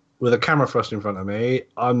with a camera thrust in front of me.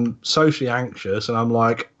 I'm socially anxious, and I'm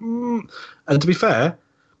like, And to be fair,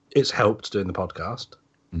 it's helped doing the podcast.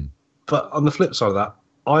 But on the flip side of that,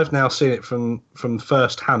 I've now seen it from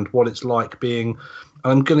first hand what it's like being,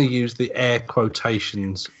 and I'm going to use the air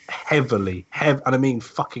quotations heavily, and I mean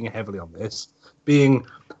fucking heavily on this, being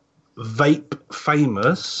vape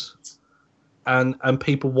famous. And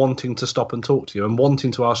people wanting to stop and talk to you and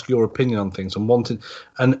wanting to ask your opinion on things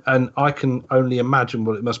and I can only imagine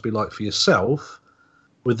what it must be like for yourself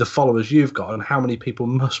with the followers you've got and how many people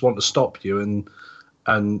must want to stop you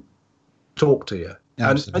and talk to you.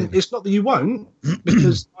 And it's not that you won't,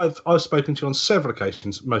 because I've spoken to you on several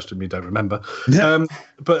occasions. Most of them you don't remember.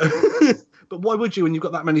 But why would you when you've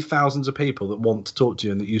got that many thousands of people that want to talk to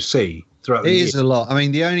you and that you see throughout the year? It is a lot. I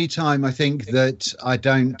mean, the only time I think that I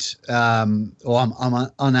don't, or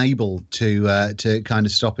I'm unable to kind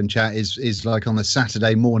of stop and chat is like on a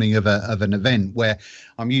Saturday morning of an event where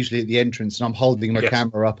I'm usually at the entrance and I'm holding my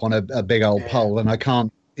camera up on a big old pole and I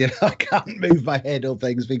can't move my head or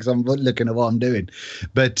things because I'm looking at what I'm doing.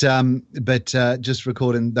 But just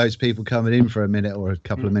recording those people coming in for a minute or a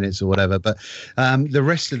couple of minutes or whatever. But the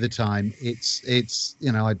rest of the time, it's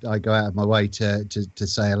I go out of my way to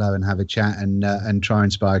say hello and have a chat and try and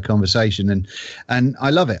inspire a conversation. And I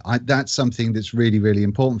love it. That's something that's really, really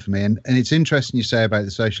important for me. And it's interesting you say about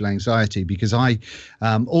the social anxiety, because I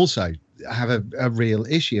also have a real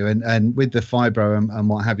issue and with the fibro and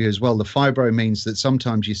what have you as well. The fibro means that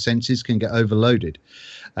sometimes your senses can get overloaded,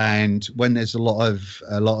 and when there's a lot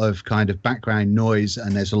of kind of background noise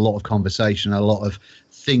and there's a lot of conversation, a lot of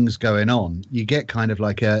things going on, you get kind of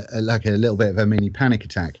like a little bit of a mini panic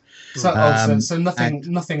attack. So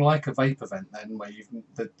nothing like a vape event then, where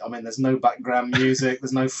there's no background music,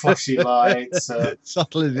 there's no flashy lights.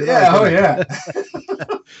 Subtle as it is.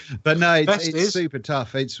 But no, it's super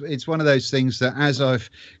tough. It's one of those things that as I've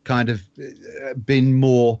kind of been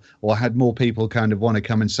more or had more people kind of want to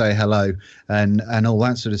come and say hello and all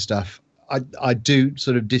that sort of stuff, I do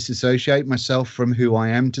sort of disassociate myself from who I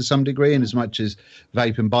am to some degree, and as much as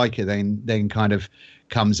Vape and Biker then kind of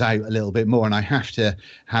comes out a little bit more, and I have to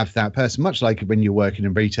have that person, much like when you're working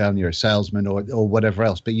in retail and you're a salesman or whatever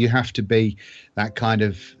else, but you have to be that kind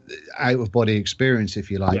of out of body experience,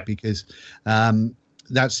 if you like, because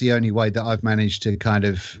that's the only way that I've managed to kind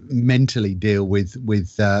of mentally deal with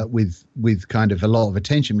kind of a lot of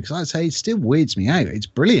attention, because I'd say it still weirds me out. It's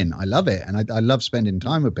brilliant. I love it. And I love spending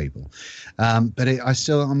time with people. But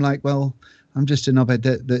I'm like, well, I'm just a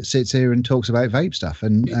knobhead that sits here and talks about vape stuff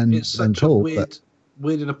and talk.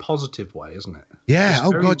 Weird in a positive way, isn't it? Yeah.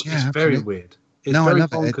 It's absolutely. very weird. It's very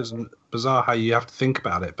bonkers and bizarre how you have to think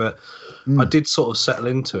about it. But I did sort of settle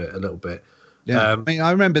into it a little bit. Yeah,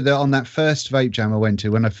 I remember that on that first vape jam I went to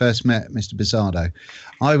when I first met Mr. Bizzardo,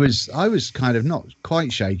 I was kind of not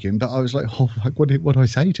quite shaking, but I was like, what do I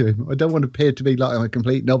say to him? I don't want to appear to be like I'm a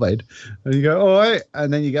complete knobhead. And you go, all right,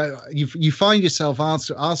 and then you find yourself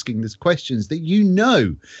asking these questions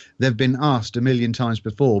that they've been asked a million times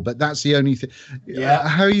before, but that's the only thing. Yeah.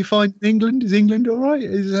 How are you finding England? Is England all right?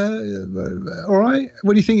 Is all right?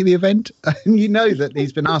 What do you think of the event? And you know that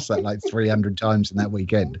he's been asked that like 300 times in that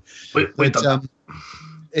weekend.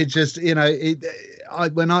 It just,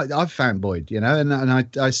 I've fanboyed,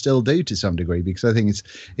 and I still do to some degree, because I think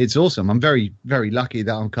it's awesome. I'm very, very lucky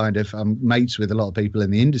that I'm mates with a lot of people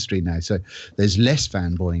in the industry now, so there's less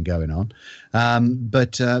fanboying going on.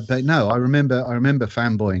 But no, I remember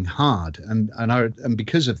fanboying hard, and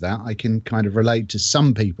because of that, I can kind of relate to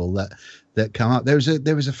some people that come up. There was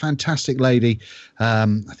a fantastic lady,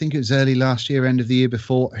 I think it was early last year, end of the year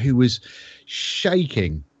before, who was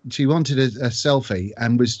shaking. She wanted a selfie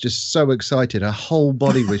and was just so excited. Her whole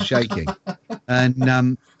body was shaking,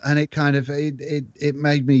 and it kind of it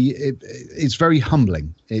made me. It's very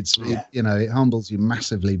humbling. It humbles you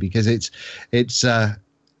massively, because it's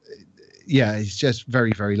just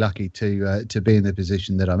very, very lucky to be in the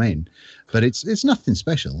position that I'm in. But it's nothing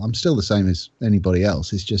special. I'm still the same as anybody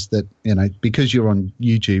else. It's just that, because you're on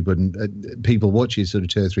YouTube and people watch you sort of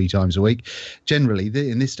 2 or 3 times a week, generally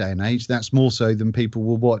in this day and age, that's more so than people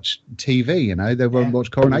will watch TV. They won't watch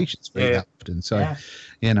coronations very often. So,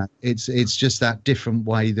 it's just that different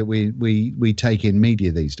way that we take in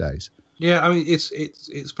media these days. Yeah, I mean,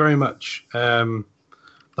 it's very much the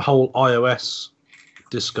whole iOS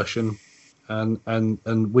discussion, and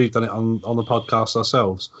we've done it on the podcast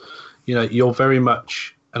ourselves. You're very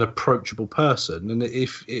much an approachable person, and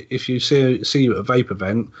if you see you at a vape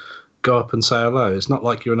event, go up and say hello. It's not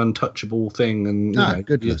like you're an untouchable thing, and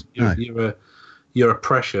you're a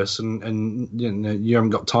precious, and you haven't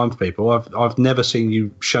got time for people. I've never seen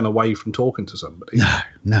you shun away from talking to somebody.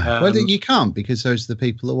 No. Well, you can't, because those are the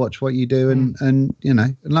people that watch what you do, and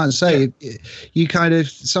like I say, you kind of,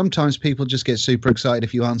 sometimes people just get super excited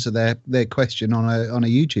if you answer their question on a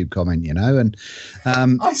YouTube comment, and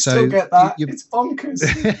I still get that. It's bonkers.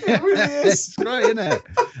 It really is. It's great, isn't it?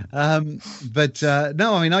 But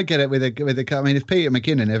no, I mean, I get it with a. I mean, if Peter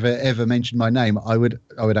McKinnon ever mentioned my name, I would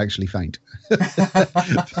actually faint.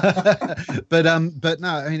 but no,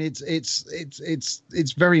 I mean,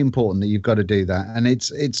 it's very important that you've got to do that, and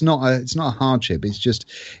it's not a hardship.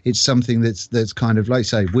 It's something that's kind of, like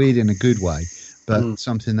say, weird in a good way, but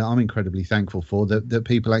something that I'm incredibly thankful for, that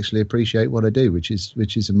people actually appreciate what I do, which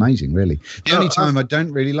is amazing, really. The only time I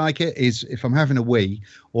don't really like it is if I'm having a wee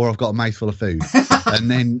or I've got a mouthful of food, and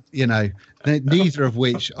then neither of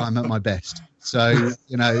which I'm at my best. So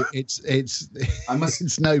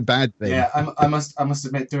it's no bad thing. Yeah, I must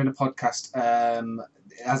admit, doing a podcast,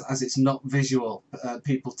 as it's not visual,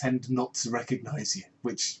 people tend not to recognise you,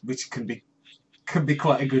 which can be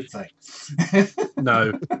quite a good thing.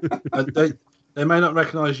 No, they may not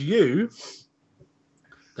recognise you.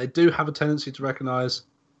 They do have a tendency to recognise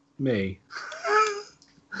me,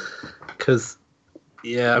 because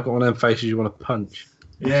I've got one of them faces you want to punch.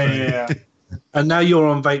 Yeah. And now you're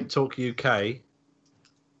on Vape Talk UK.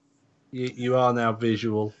 You are now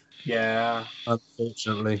visual. Yeah.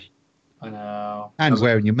 Unfortunately. I know. And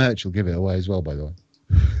wearing your merch will give it away as well, by the way.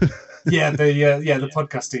 The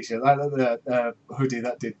podcast t-shirt, the hoodie,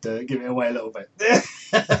 that did give it away a little bit.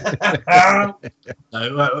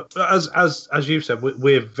 No, as you've said,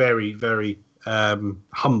 we're very, very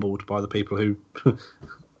humbled by the people who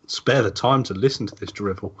spare the time to listen to this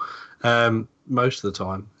drivel. Most of the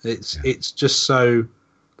time, it's just so,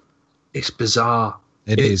 it's bizarre.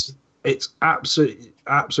 It's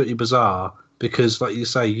absolutely bizarre, because, like you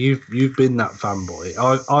say, you've been that fanboy.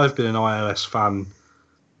 I've been an iOS fan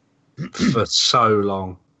for so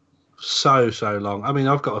long. I mean,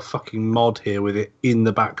 I've got a fucking mod here with it in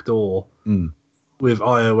the back door with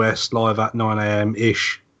iOS live at 9 a.m.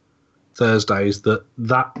 ish. Thursdays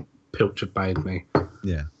that pilch have made me.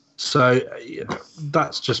 Yeah. So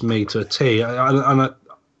that's just me to a T.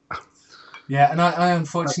 Yeah, and I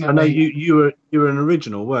unfortunately, I know you were an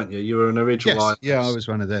original, weren't you? You were an original. Yes, yeah, I was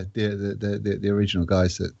one of the original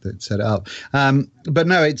guys that set it up. But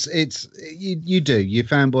no, it's you do, you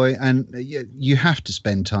fanboy, and you have to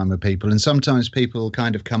spend time with people. And sometimes people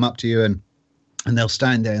kind of come up to you and they'll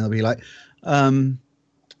stand there and they'll be like,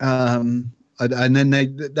 and then they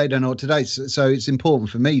don't know what to do. So it's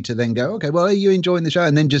important for me to then go, okay, well, are you enjoying the show?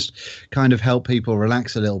 And then just kind of help people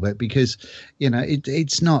relax a little bit, because, you know,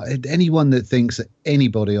 it's not anyone that thinks that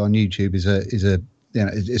anybody on YouTube is a you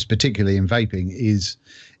know, it's particularly in vaping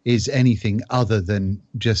is anything other than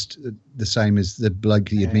just the same as the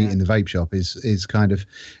bloke you'd meet in the vape shop is kind of,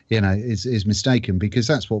 you know, is mistaken, because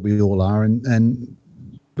that's what we all are. And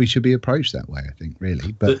we should be approached that way, I think,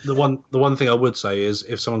 really. But the one thing I would say is,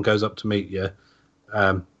 if someone goes up to meet you,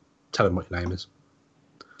 tell them what your name is.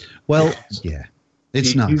 Well, yeah,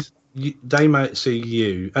 it's nice. They might see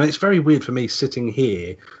you, and it's very weird for me sitting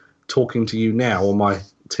here talking to you now on my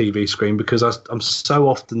TV screen, because I'm so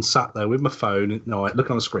often sat there with my phone at night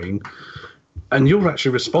looking on the screen, and you're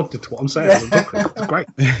actually responding to what I'm saying. It's great.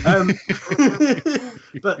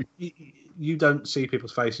 But you don't see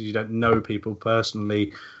people's faces. You don't know people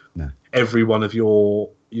personally. No. Every one of your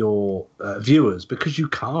viewers, because you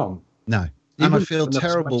can't. No. And I feel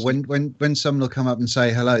terrible when someone will come up and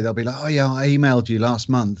say hello. They'll be like, "Oh yeah, I emailed you last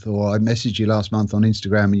month, or I messaged you last month on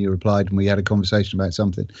Instagram, and you replied, and we had a conversation about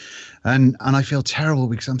something." And I feel terrible,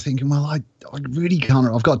 because I'm thinking, well, I really can't.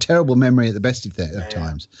 I've got a terrible memory at the best of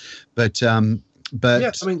times, but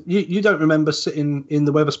yeah, I mean, you don't remember sitting in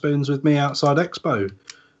the Weatherspoons with me outside Expo,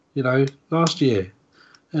 you know, last year.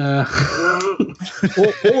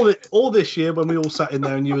 All this year, when we all sat in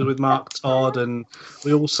there and you were with Mark Todd, and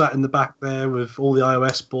we all sat in the back there with all the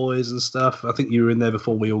iOS boys and stuff. I think you were in there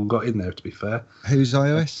before we all got in there, to be fair. Who's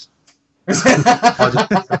iOS? Who's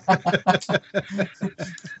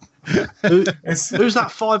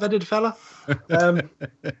that five-headed fella? Yeah.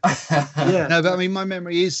 No, but I mean, my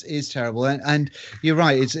memory is terrible, and you're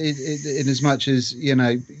right. It's in as much as, you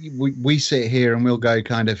know, we sit here and we'll go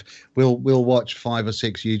kind of we'll watch 5 or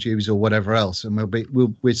 6 YouTubers or whatever else, and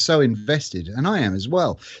we're so invested, and I am as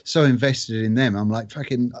well, so invested in them. I'm like,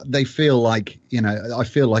 fucking, they feel like, you know, I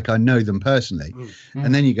feel like I know them personally,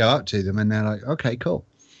 and then you go up to them and they're like, okay, cool.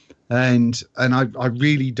 And I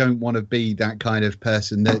really don't want to be that kind of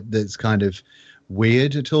person that's kind of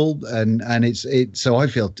weird at all. And it's so I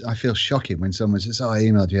feel shocking when someone says, "Oh, I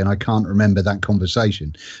emailed you," and I can't remember that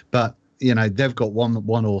conversation. But, you know, they've got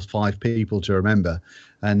one or 5 people to remember,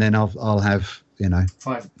 and then I'll have, you know,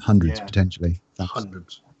 500 potentially.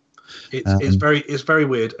 Hundreds. It's very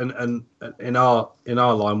weird, and in our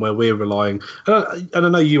line where we're relying, and I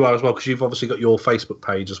know you are as well, because you've obviously got your Facebook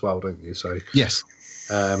page as well, don't you? So yes.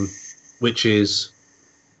 Which is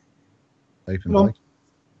Vaping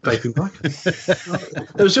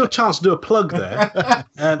Biker. There was your chance to do a plug there.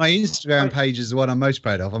 My Instagram page is the one I'm most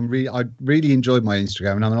proud of. I really enjoyed my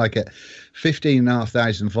Instagram, and I'm like at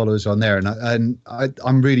 15,500 followers on there, and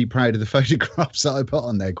I'm really proud of the photographs that I put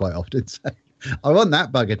on there quite often. So I want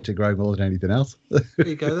that bugger to grow more than anything else. There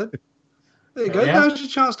you go then. There you go. Yeah. Now's your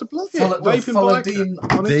chance to plug it. Follow Vaping Biker.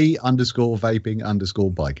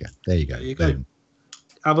 _vaping_biker. There you go. There you go.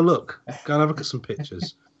 Have a look. Go and have a look at some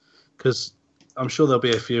pictures, because I'm sure there'll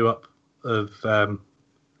be a few up of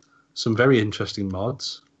some very interesting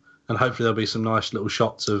mods, and hopefully there'll be some nice little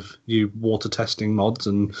shots of you water testing mods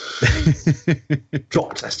and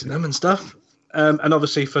drop testing them and stuff. And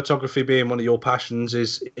obviously, photography being one of your passions,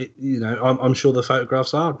 you know, I'm sure the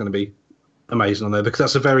photographs are going to be amazing on there, because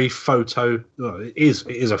that's a very it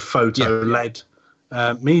is a photo-led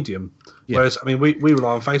medium. Yeah. Whereas, I mean, we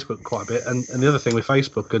rely on Facebook quite a bit, and the other thing with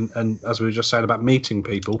Facebook, and as we were just saying about meeting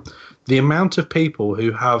people, the amount of people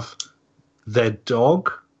who have their dog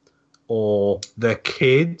or their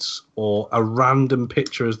kids or a random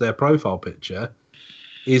picture as their profile picture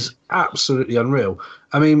is absolutely unreal.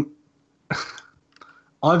 I mean,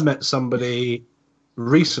 I've met somebody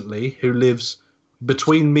recently who lives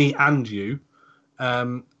between me and you,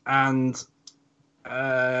 and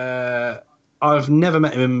I've never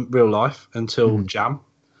met him in real life until Jam.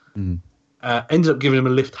 Ended up giving him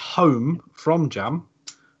a lift home from Jam,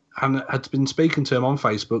 and had been speaking to him on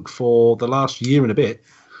Facebook for the last year and a bit,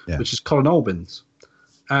 which is Colin Albins.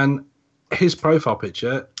 And his profile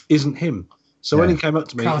picture isn't him. So when he came up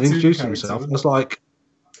to me and introduced himself, I was like,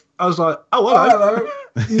 oh, hello.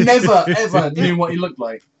 Never, ever knew what he looked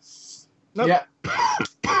like. Nope.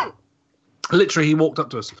 Yeah. Literally, he walked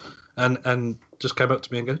up to us and just came up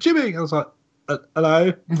to me and go, Jimmy. I was like,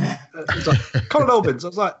 hello. It's like, Colin Albins. I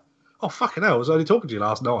was like, oh, fucking hell, I was only talking to you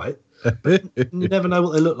last night. You never know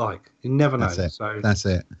what they look like. You never know. That's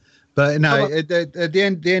it. But no, at the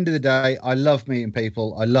end of the day, I love meeting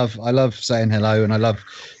people. I love saying hello, and I love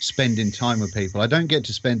spending time with people. I don't get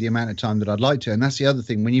to spend the amount of time that I'd like to, and that's the other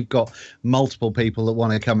thing. When you've got multiple people that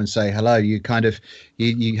want to come and say hello, you kind of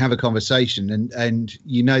you have a conversation, and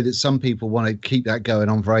you know that some people want to keep that going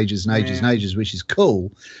on for ages and ages and ages, which is cool.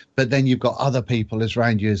 But then you've got other people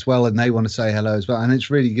around you as well, and they want to say hello as well, and it's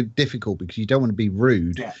really difficult because you don't want to be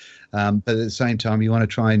rude. Yeah. But at the same time, you want to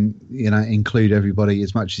try and include everybody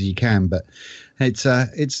as much as you can. But it's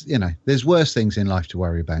there's worse things in life to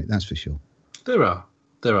worry about. That's for sure. There are.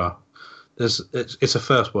 It's a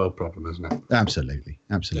first world problem, isn't it? Absolutely.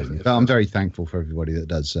 But I'm very thankful for everybody that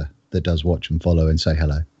does watch and follow and say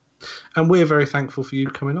hello. And we're very thankful for you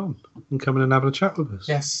coming on and coming and having a chat with us.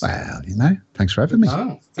 Yes. Well, thanks for having me.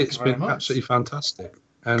 It's been absolutely fantastic.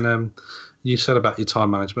 And you said about your time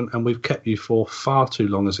management, and we've kept you for far too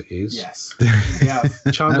long as it is. Yes. Yeah.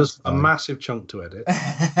 Chandler's a massive chunk to edit.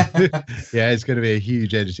 Yeah, it's going to be a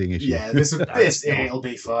huge editing issue. Yeah, it'll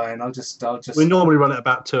be fine. I'll just. We normally run it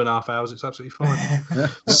about 2.5 hours. It's absolutely fine.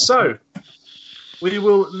 So we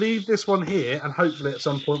will leave this one here, and hopefully at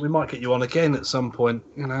some point we might get you on again. At some point,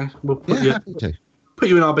 we'll put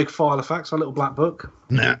you in our big file of facts, our little black book.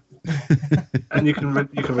 Nah. And you can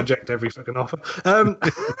reject every fucking offer.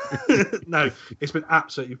 No, it's been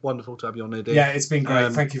absolutely wonderful to have you on here, Dean. Yeah, it's been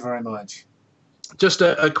great. Thank you very much. Just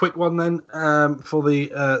a quick one then for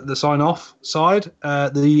the sign off side.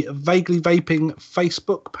 The Vaguely Vaping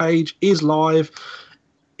Facebook page is live,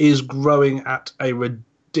 is growing at a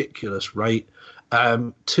ridiculous rate,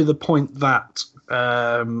 to the point that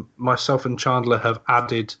myself and Chandler have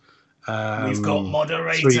added. We've got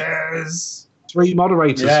moderators. Three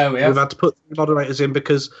moderators. Yeah, we've had to put 3 moderators in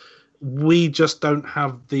because we just don't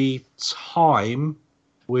have the time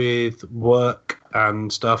with work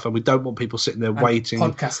and stuff, and we don't want people sitting there waiting.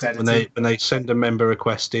 Podcast editing. When they send a member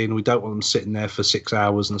request in, we don't want them sitting there for 6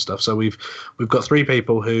 hours and stuff. So we've got 3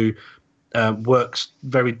 people who work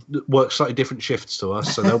slightly different shifts to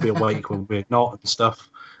us, so they'll be awake when we're not and stuff.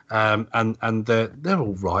 And they're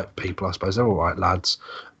all right people, I suppose. They're all right lads.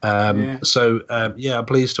 So I'm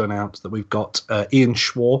pleased to announce that we've got Ian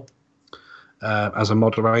Schwar as a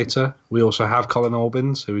moderator. We also have Colin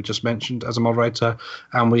Albins, who we just mentioned, as a moderator,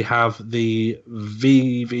 and we have the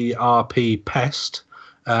VVRP pest,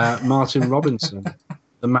 Martin Robinson,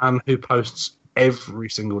 the man who posts every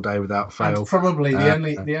single day without fail. And probably the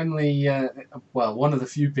only one of the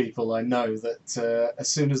few people I know that as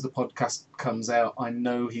soon as the podcast comes out, I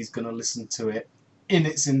know he's going to listen to it in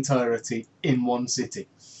its entirety in one sitting.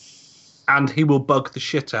 And he will bug the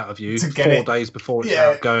shit out of you 4 days before it's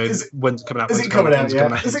out, going, when's it coming out? Is it coming out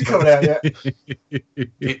yet? Is it coming out yet?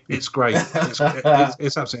 It's great. It's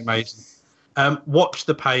absolutely amazing. Watch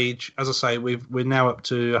the page. As I say, we're now up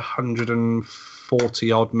to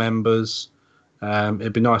 140 odd members.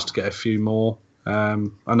 It'd be nice to get a few more. I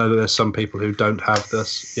know that there's some people who don't have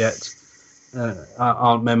this yet,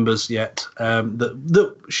 aren't members yet,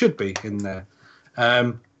 that should be in there.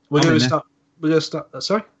 We're going to start.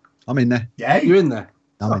 Sorry, I'm in there. Yeah, you're in there.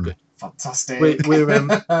 I'm in there. Fantastic.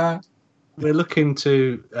 We're looking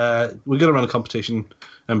to. We're going to run a competition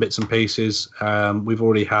and bits and pieces. We've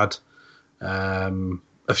already had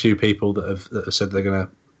a few people that have said they're going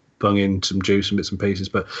to bung in some juice and bits and pieces,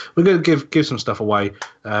 but we're going to give some stuff away.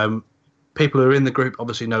 People who are in the group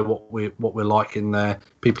obviously know what we're like in there.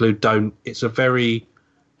 People who don't, it's a very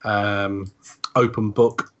open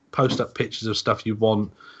book. Post up pictures of stuff you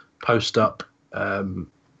want. Post up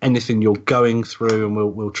anything you're going through, and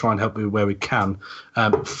we'll try and help you where we can.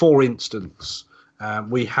 For instance,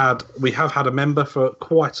 we have had a member for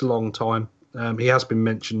quite a long time. He has been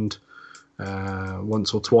mentioned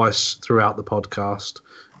once or twice throughout the podcast.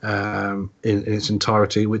 In its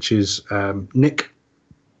entirety, which is Nick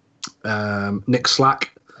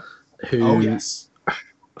Slack, who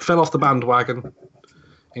fell off the bandwagon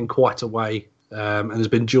in quite a way, and has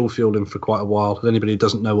been dual fueling for quite a while. If anybody who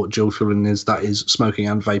doesn't know what dual fueling is, that is smoking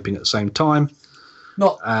and vaping at the same time.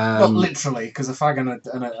 Not literally, because a fag and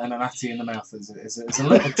an atty in the mouth is a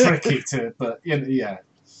little tricky to, but yeah.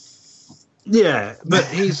 Yeah, but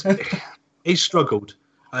he's struggled.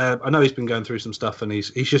 I know he's been going through some stuff, and he's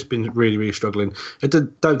just been really, really struggling. I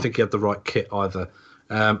don't think he had the right kit either.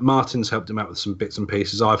 Martin's helped him out with some bits and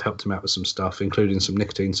pieces. I've helped him out with some stuff, including some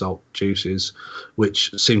nicotine salt juices,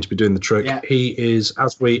 which seem to be doing the trick. Yeah. He is,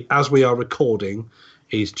 as we are recording,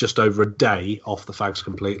 he's just over a day off the fags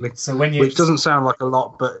completely. So when you, which doesn't sound like a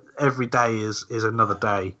lot, but every day is another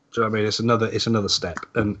day. Do you know what I mean? It's another step,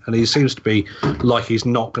 and he seems to be like he's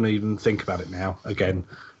not going to even think about it now again.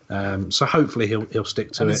 So hopefully he'll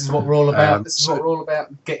stick to it. This is what we're all about. This is what we're all about: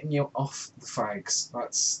 getting you off the fags.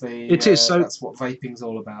 It is. So that's what vaping's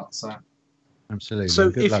all about. So absolutely.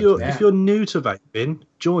 So if you're new to vaping,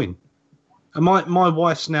 join. And my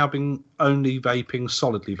wife's now been only vaping,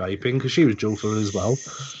 solidly vaping, because she was dual fuel as well.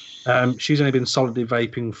 She's only been solidly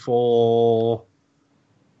vaping for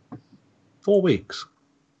 4 weeks,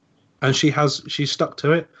 and she's stuck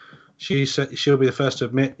to it. She said she'll be the first to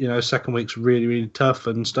admit, second week's really, really tough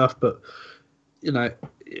and stuff, but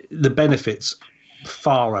the benefits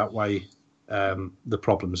far outweigh the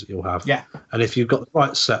problems that you'll have. Yeah. And if you've got the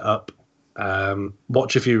right setup,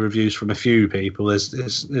 watch a few reviews from a few people.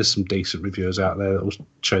 There's some decent reviewers out there that will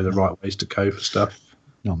show the right ways to go for stuff.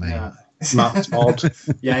 Not me. Yeah. Mark Todd.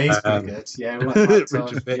 Yeah, he's pretty good. Yeah, like Mark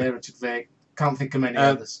Todd. Richard Vick. Can't think of many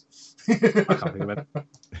others. I can't think of it.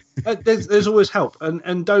 There's always help,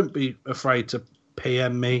 and don't be afraid to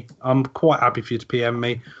PM me. I'm quite happy for you to PM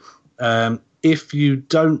me. If you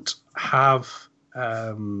don't have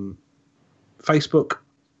Facebook,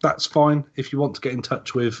 that's fine. If you want to get in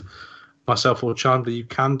touch with myself or Chandler, you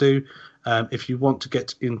can do. If you want to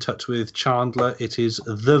get in touch with Chandler, it is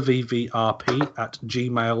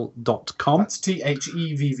thevvrp@gmail.com. That's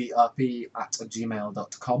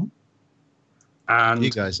THEVVRP@gmail.com. And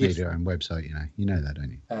you guys need your own website, you know that,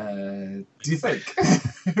 don't you? Do you think?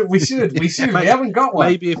 we should. We haven't got one.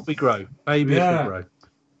 Maybe if we grow.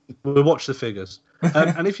 We'll watch the figures.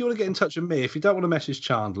 And if you want to get in touch with me, if you don't want to message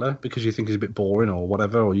Chandler because you think he's a bit boring or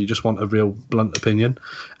whatever, or you just want a real blunt opinion,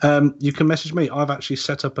 you can message me. I've actually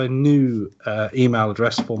set up a new email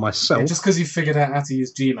address for myself. Yeah, just because you figured out how to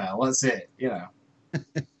use Gmail, that's it,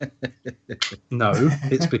 No,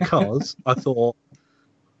 it's because I thought,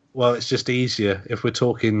 well, it's just easier if we're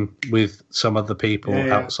talking with some other people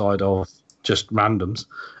outside of just randoms.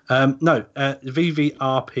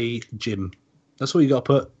 VVRP Jim. That's all you got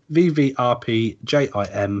to put.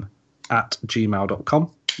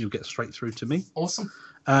 VVRPJIM@gmail.com. You'll get straight through to me. Awesome.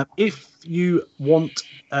 If you want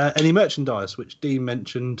any merchandise, which Dean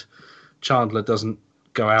mentioned, Chandler doesn't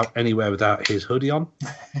go out anywhere without his hoodie on.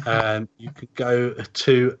 You could go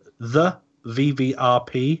to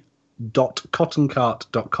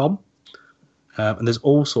thevvrp.cottoncart.com. And there's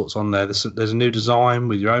all sorts on there. There's a new design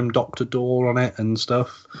with your own Dr. Door on it and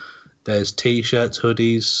stuff. There's T-shirts,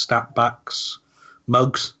 hoodies, snapbacks,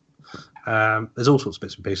 mugs. There's all sorts of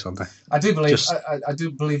bits and pieces on there. I do believe. I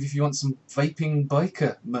do believe if you want some vaping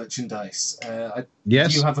biker merchandise,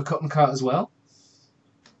 yes. Do you have a cotton cart as well?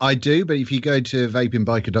 I do, but if you go to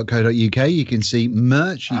vapingbiker.co.uk, you can see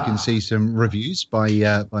merch. You can see some reviews by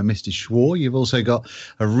Mr. Schwar. You've also got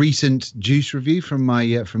a recent juice review from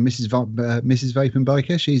Mrs. Vaping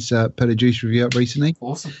Biker. She's put a juice review up recently.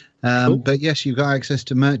 Awesome. Cool. But yes, you've got access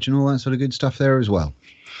to merch and all that sort of good stuff there as well.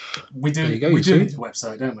 We do. We do need a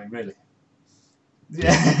website, don't we? Really?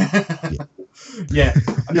 Yeah. Yeah.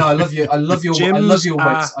 No, I love you. I love your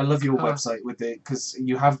website with it, because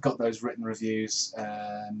you have got those written reviews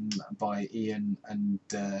by Ian and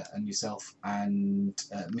yourself and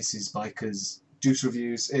Mrs. Biker's juice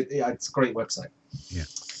reviews. It's a great website. Yeah.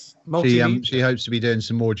 She hopes to be doing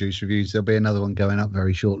some more juice reviews. There'll be another one going up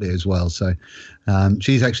very shortly as well. So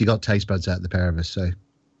she's actually got taste buds out, the pair of us. So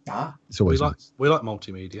it's always nice. We like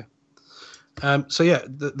multimedia. So yeah,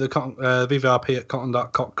 the VVRP at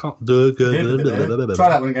cotton.com. Try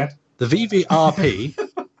that one again. The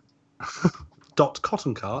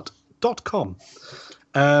VVRP.cottoncart.com.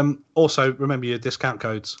 Also, remember your discount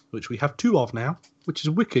codes, which we have 2 of now, which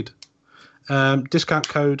is wicked. Discount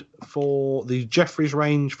code for the Jeffries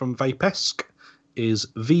range from Vapesk is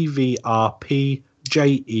VVRPJEFF,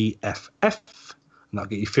 and that'll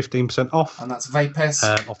get you 15% off. And that's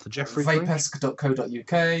Vapesk. Off the Jeffries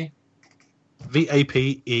Vapesk.co.uk.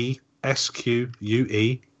 VAPESQUE.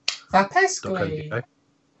 Vapeskly.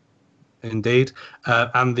 Indeed.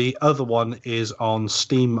 And the other one is on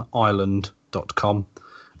steamisland.com,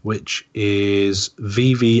 which is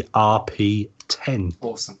VVRP10.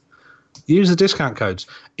 Awesome. Use the discount codes.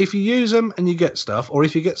 If you use them and you get stuff, or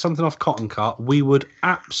if you get something off Cotton Cart, we would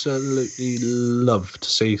absolutely love to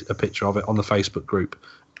see a picture of it on the Facebook group.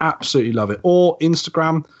 Absolutely love it. Or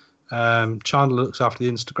Instagram. Chandler looks after the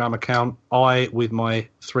Instagram account. I, with my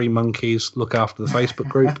 3 monkeys, look after the Facebook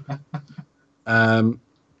group.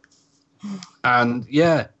 And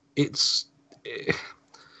yeah, it's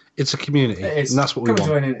a community, it is. And that's what we want.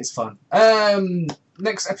 Come and join in. It's fun.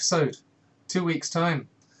 Next episode, 2 weeks time.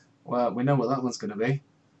 Well, we know what that one's going to be.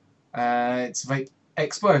 It's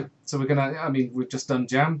Expo. So we've just done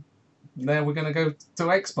Jam. Now we're gonna go to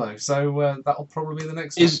Expo. So that'll probably be the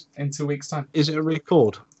next one in 2 weeks' time. Is it a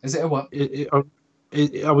record? Is it a what?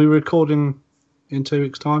 Are we recording in 2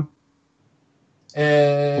 weeks' time?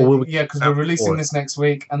 Yeah, because we're releasing this next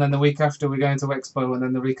week, and then the week after we're going to Expo, and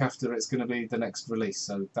then the week after it's going to be the next release.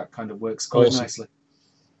 So that kind of works quite nicely.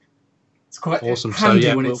 It's quite awesome.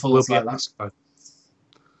 handy when it falls like that. Expo.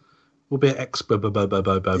 We'll be at Expo.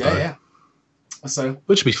 Yeah. So,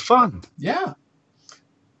 which would be fun. Yeah.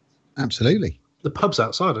 Absolutely. The pub's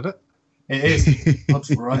outside, isn't it? It is. The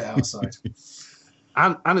pub's right outside.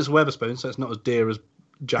 And it's Wetherspoon, so it's not as dear as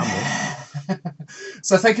Jam was.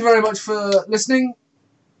 So thank you very much for listening,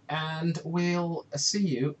 and we'll see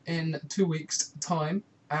you in 2 weeks' time.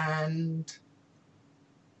 And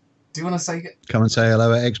do you want to say? Come and say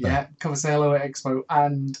hello at Expo. Yeah, come and say hello at Expo,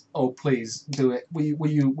 and please do it. Will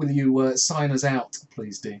you sign us out,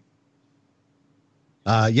 please, Dean?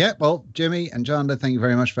 Yeah, well, Jimmy and Chandler, thank you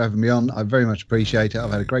very much for having me on. I very much appreciate it.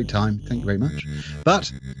 I've had a great time. Thank you very much.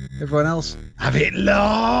 But everyone else, have it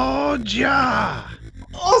larger.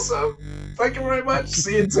 Awesome. Thank you very much.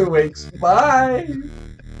 See you in 2 weeks. Bye.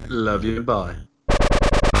 Love you. Bye.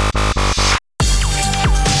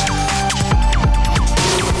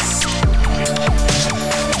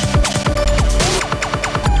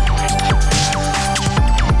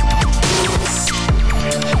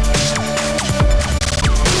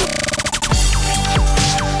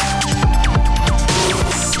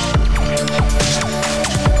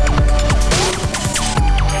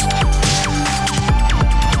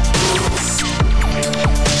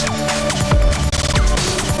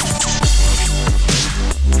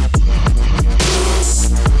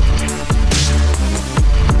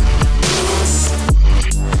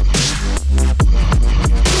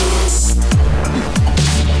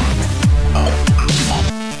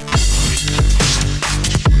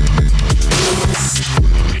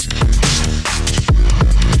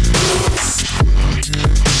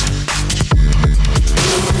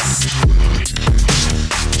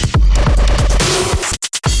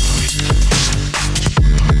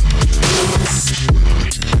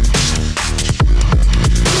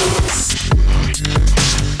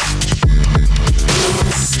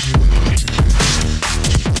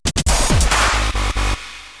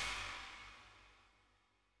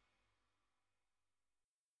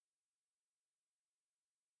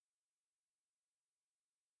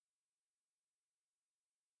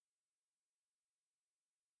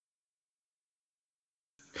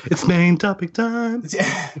 It's main topic time.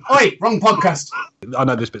 Oi, wrong podcast. I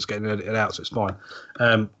know this bit's getting edited out, so it's fine.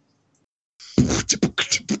 Now,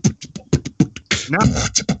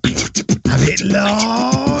 have it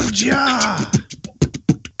larger.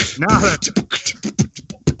 Now,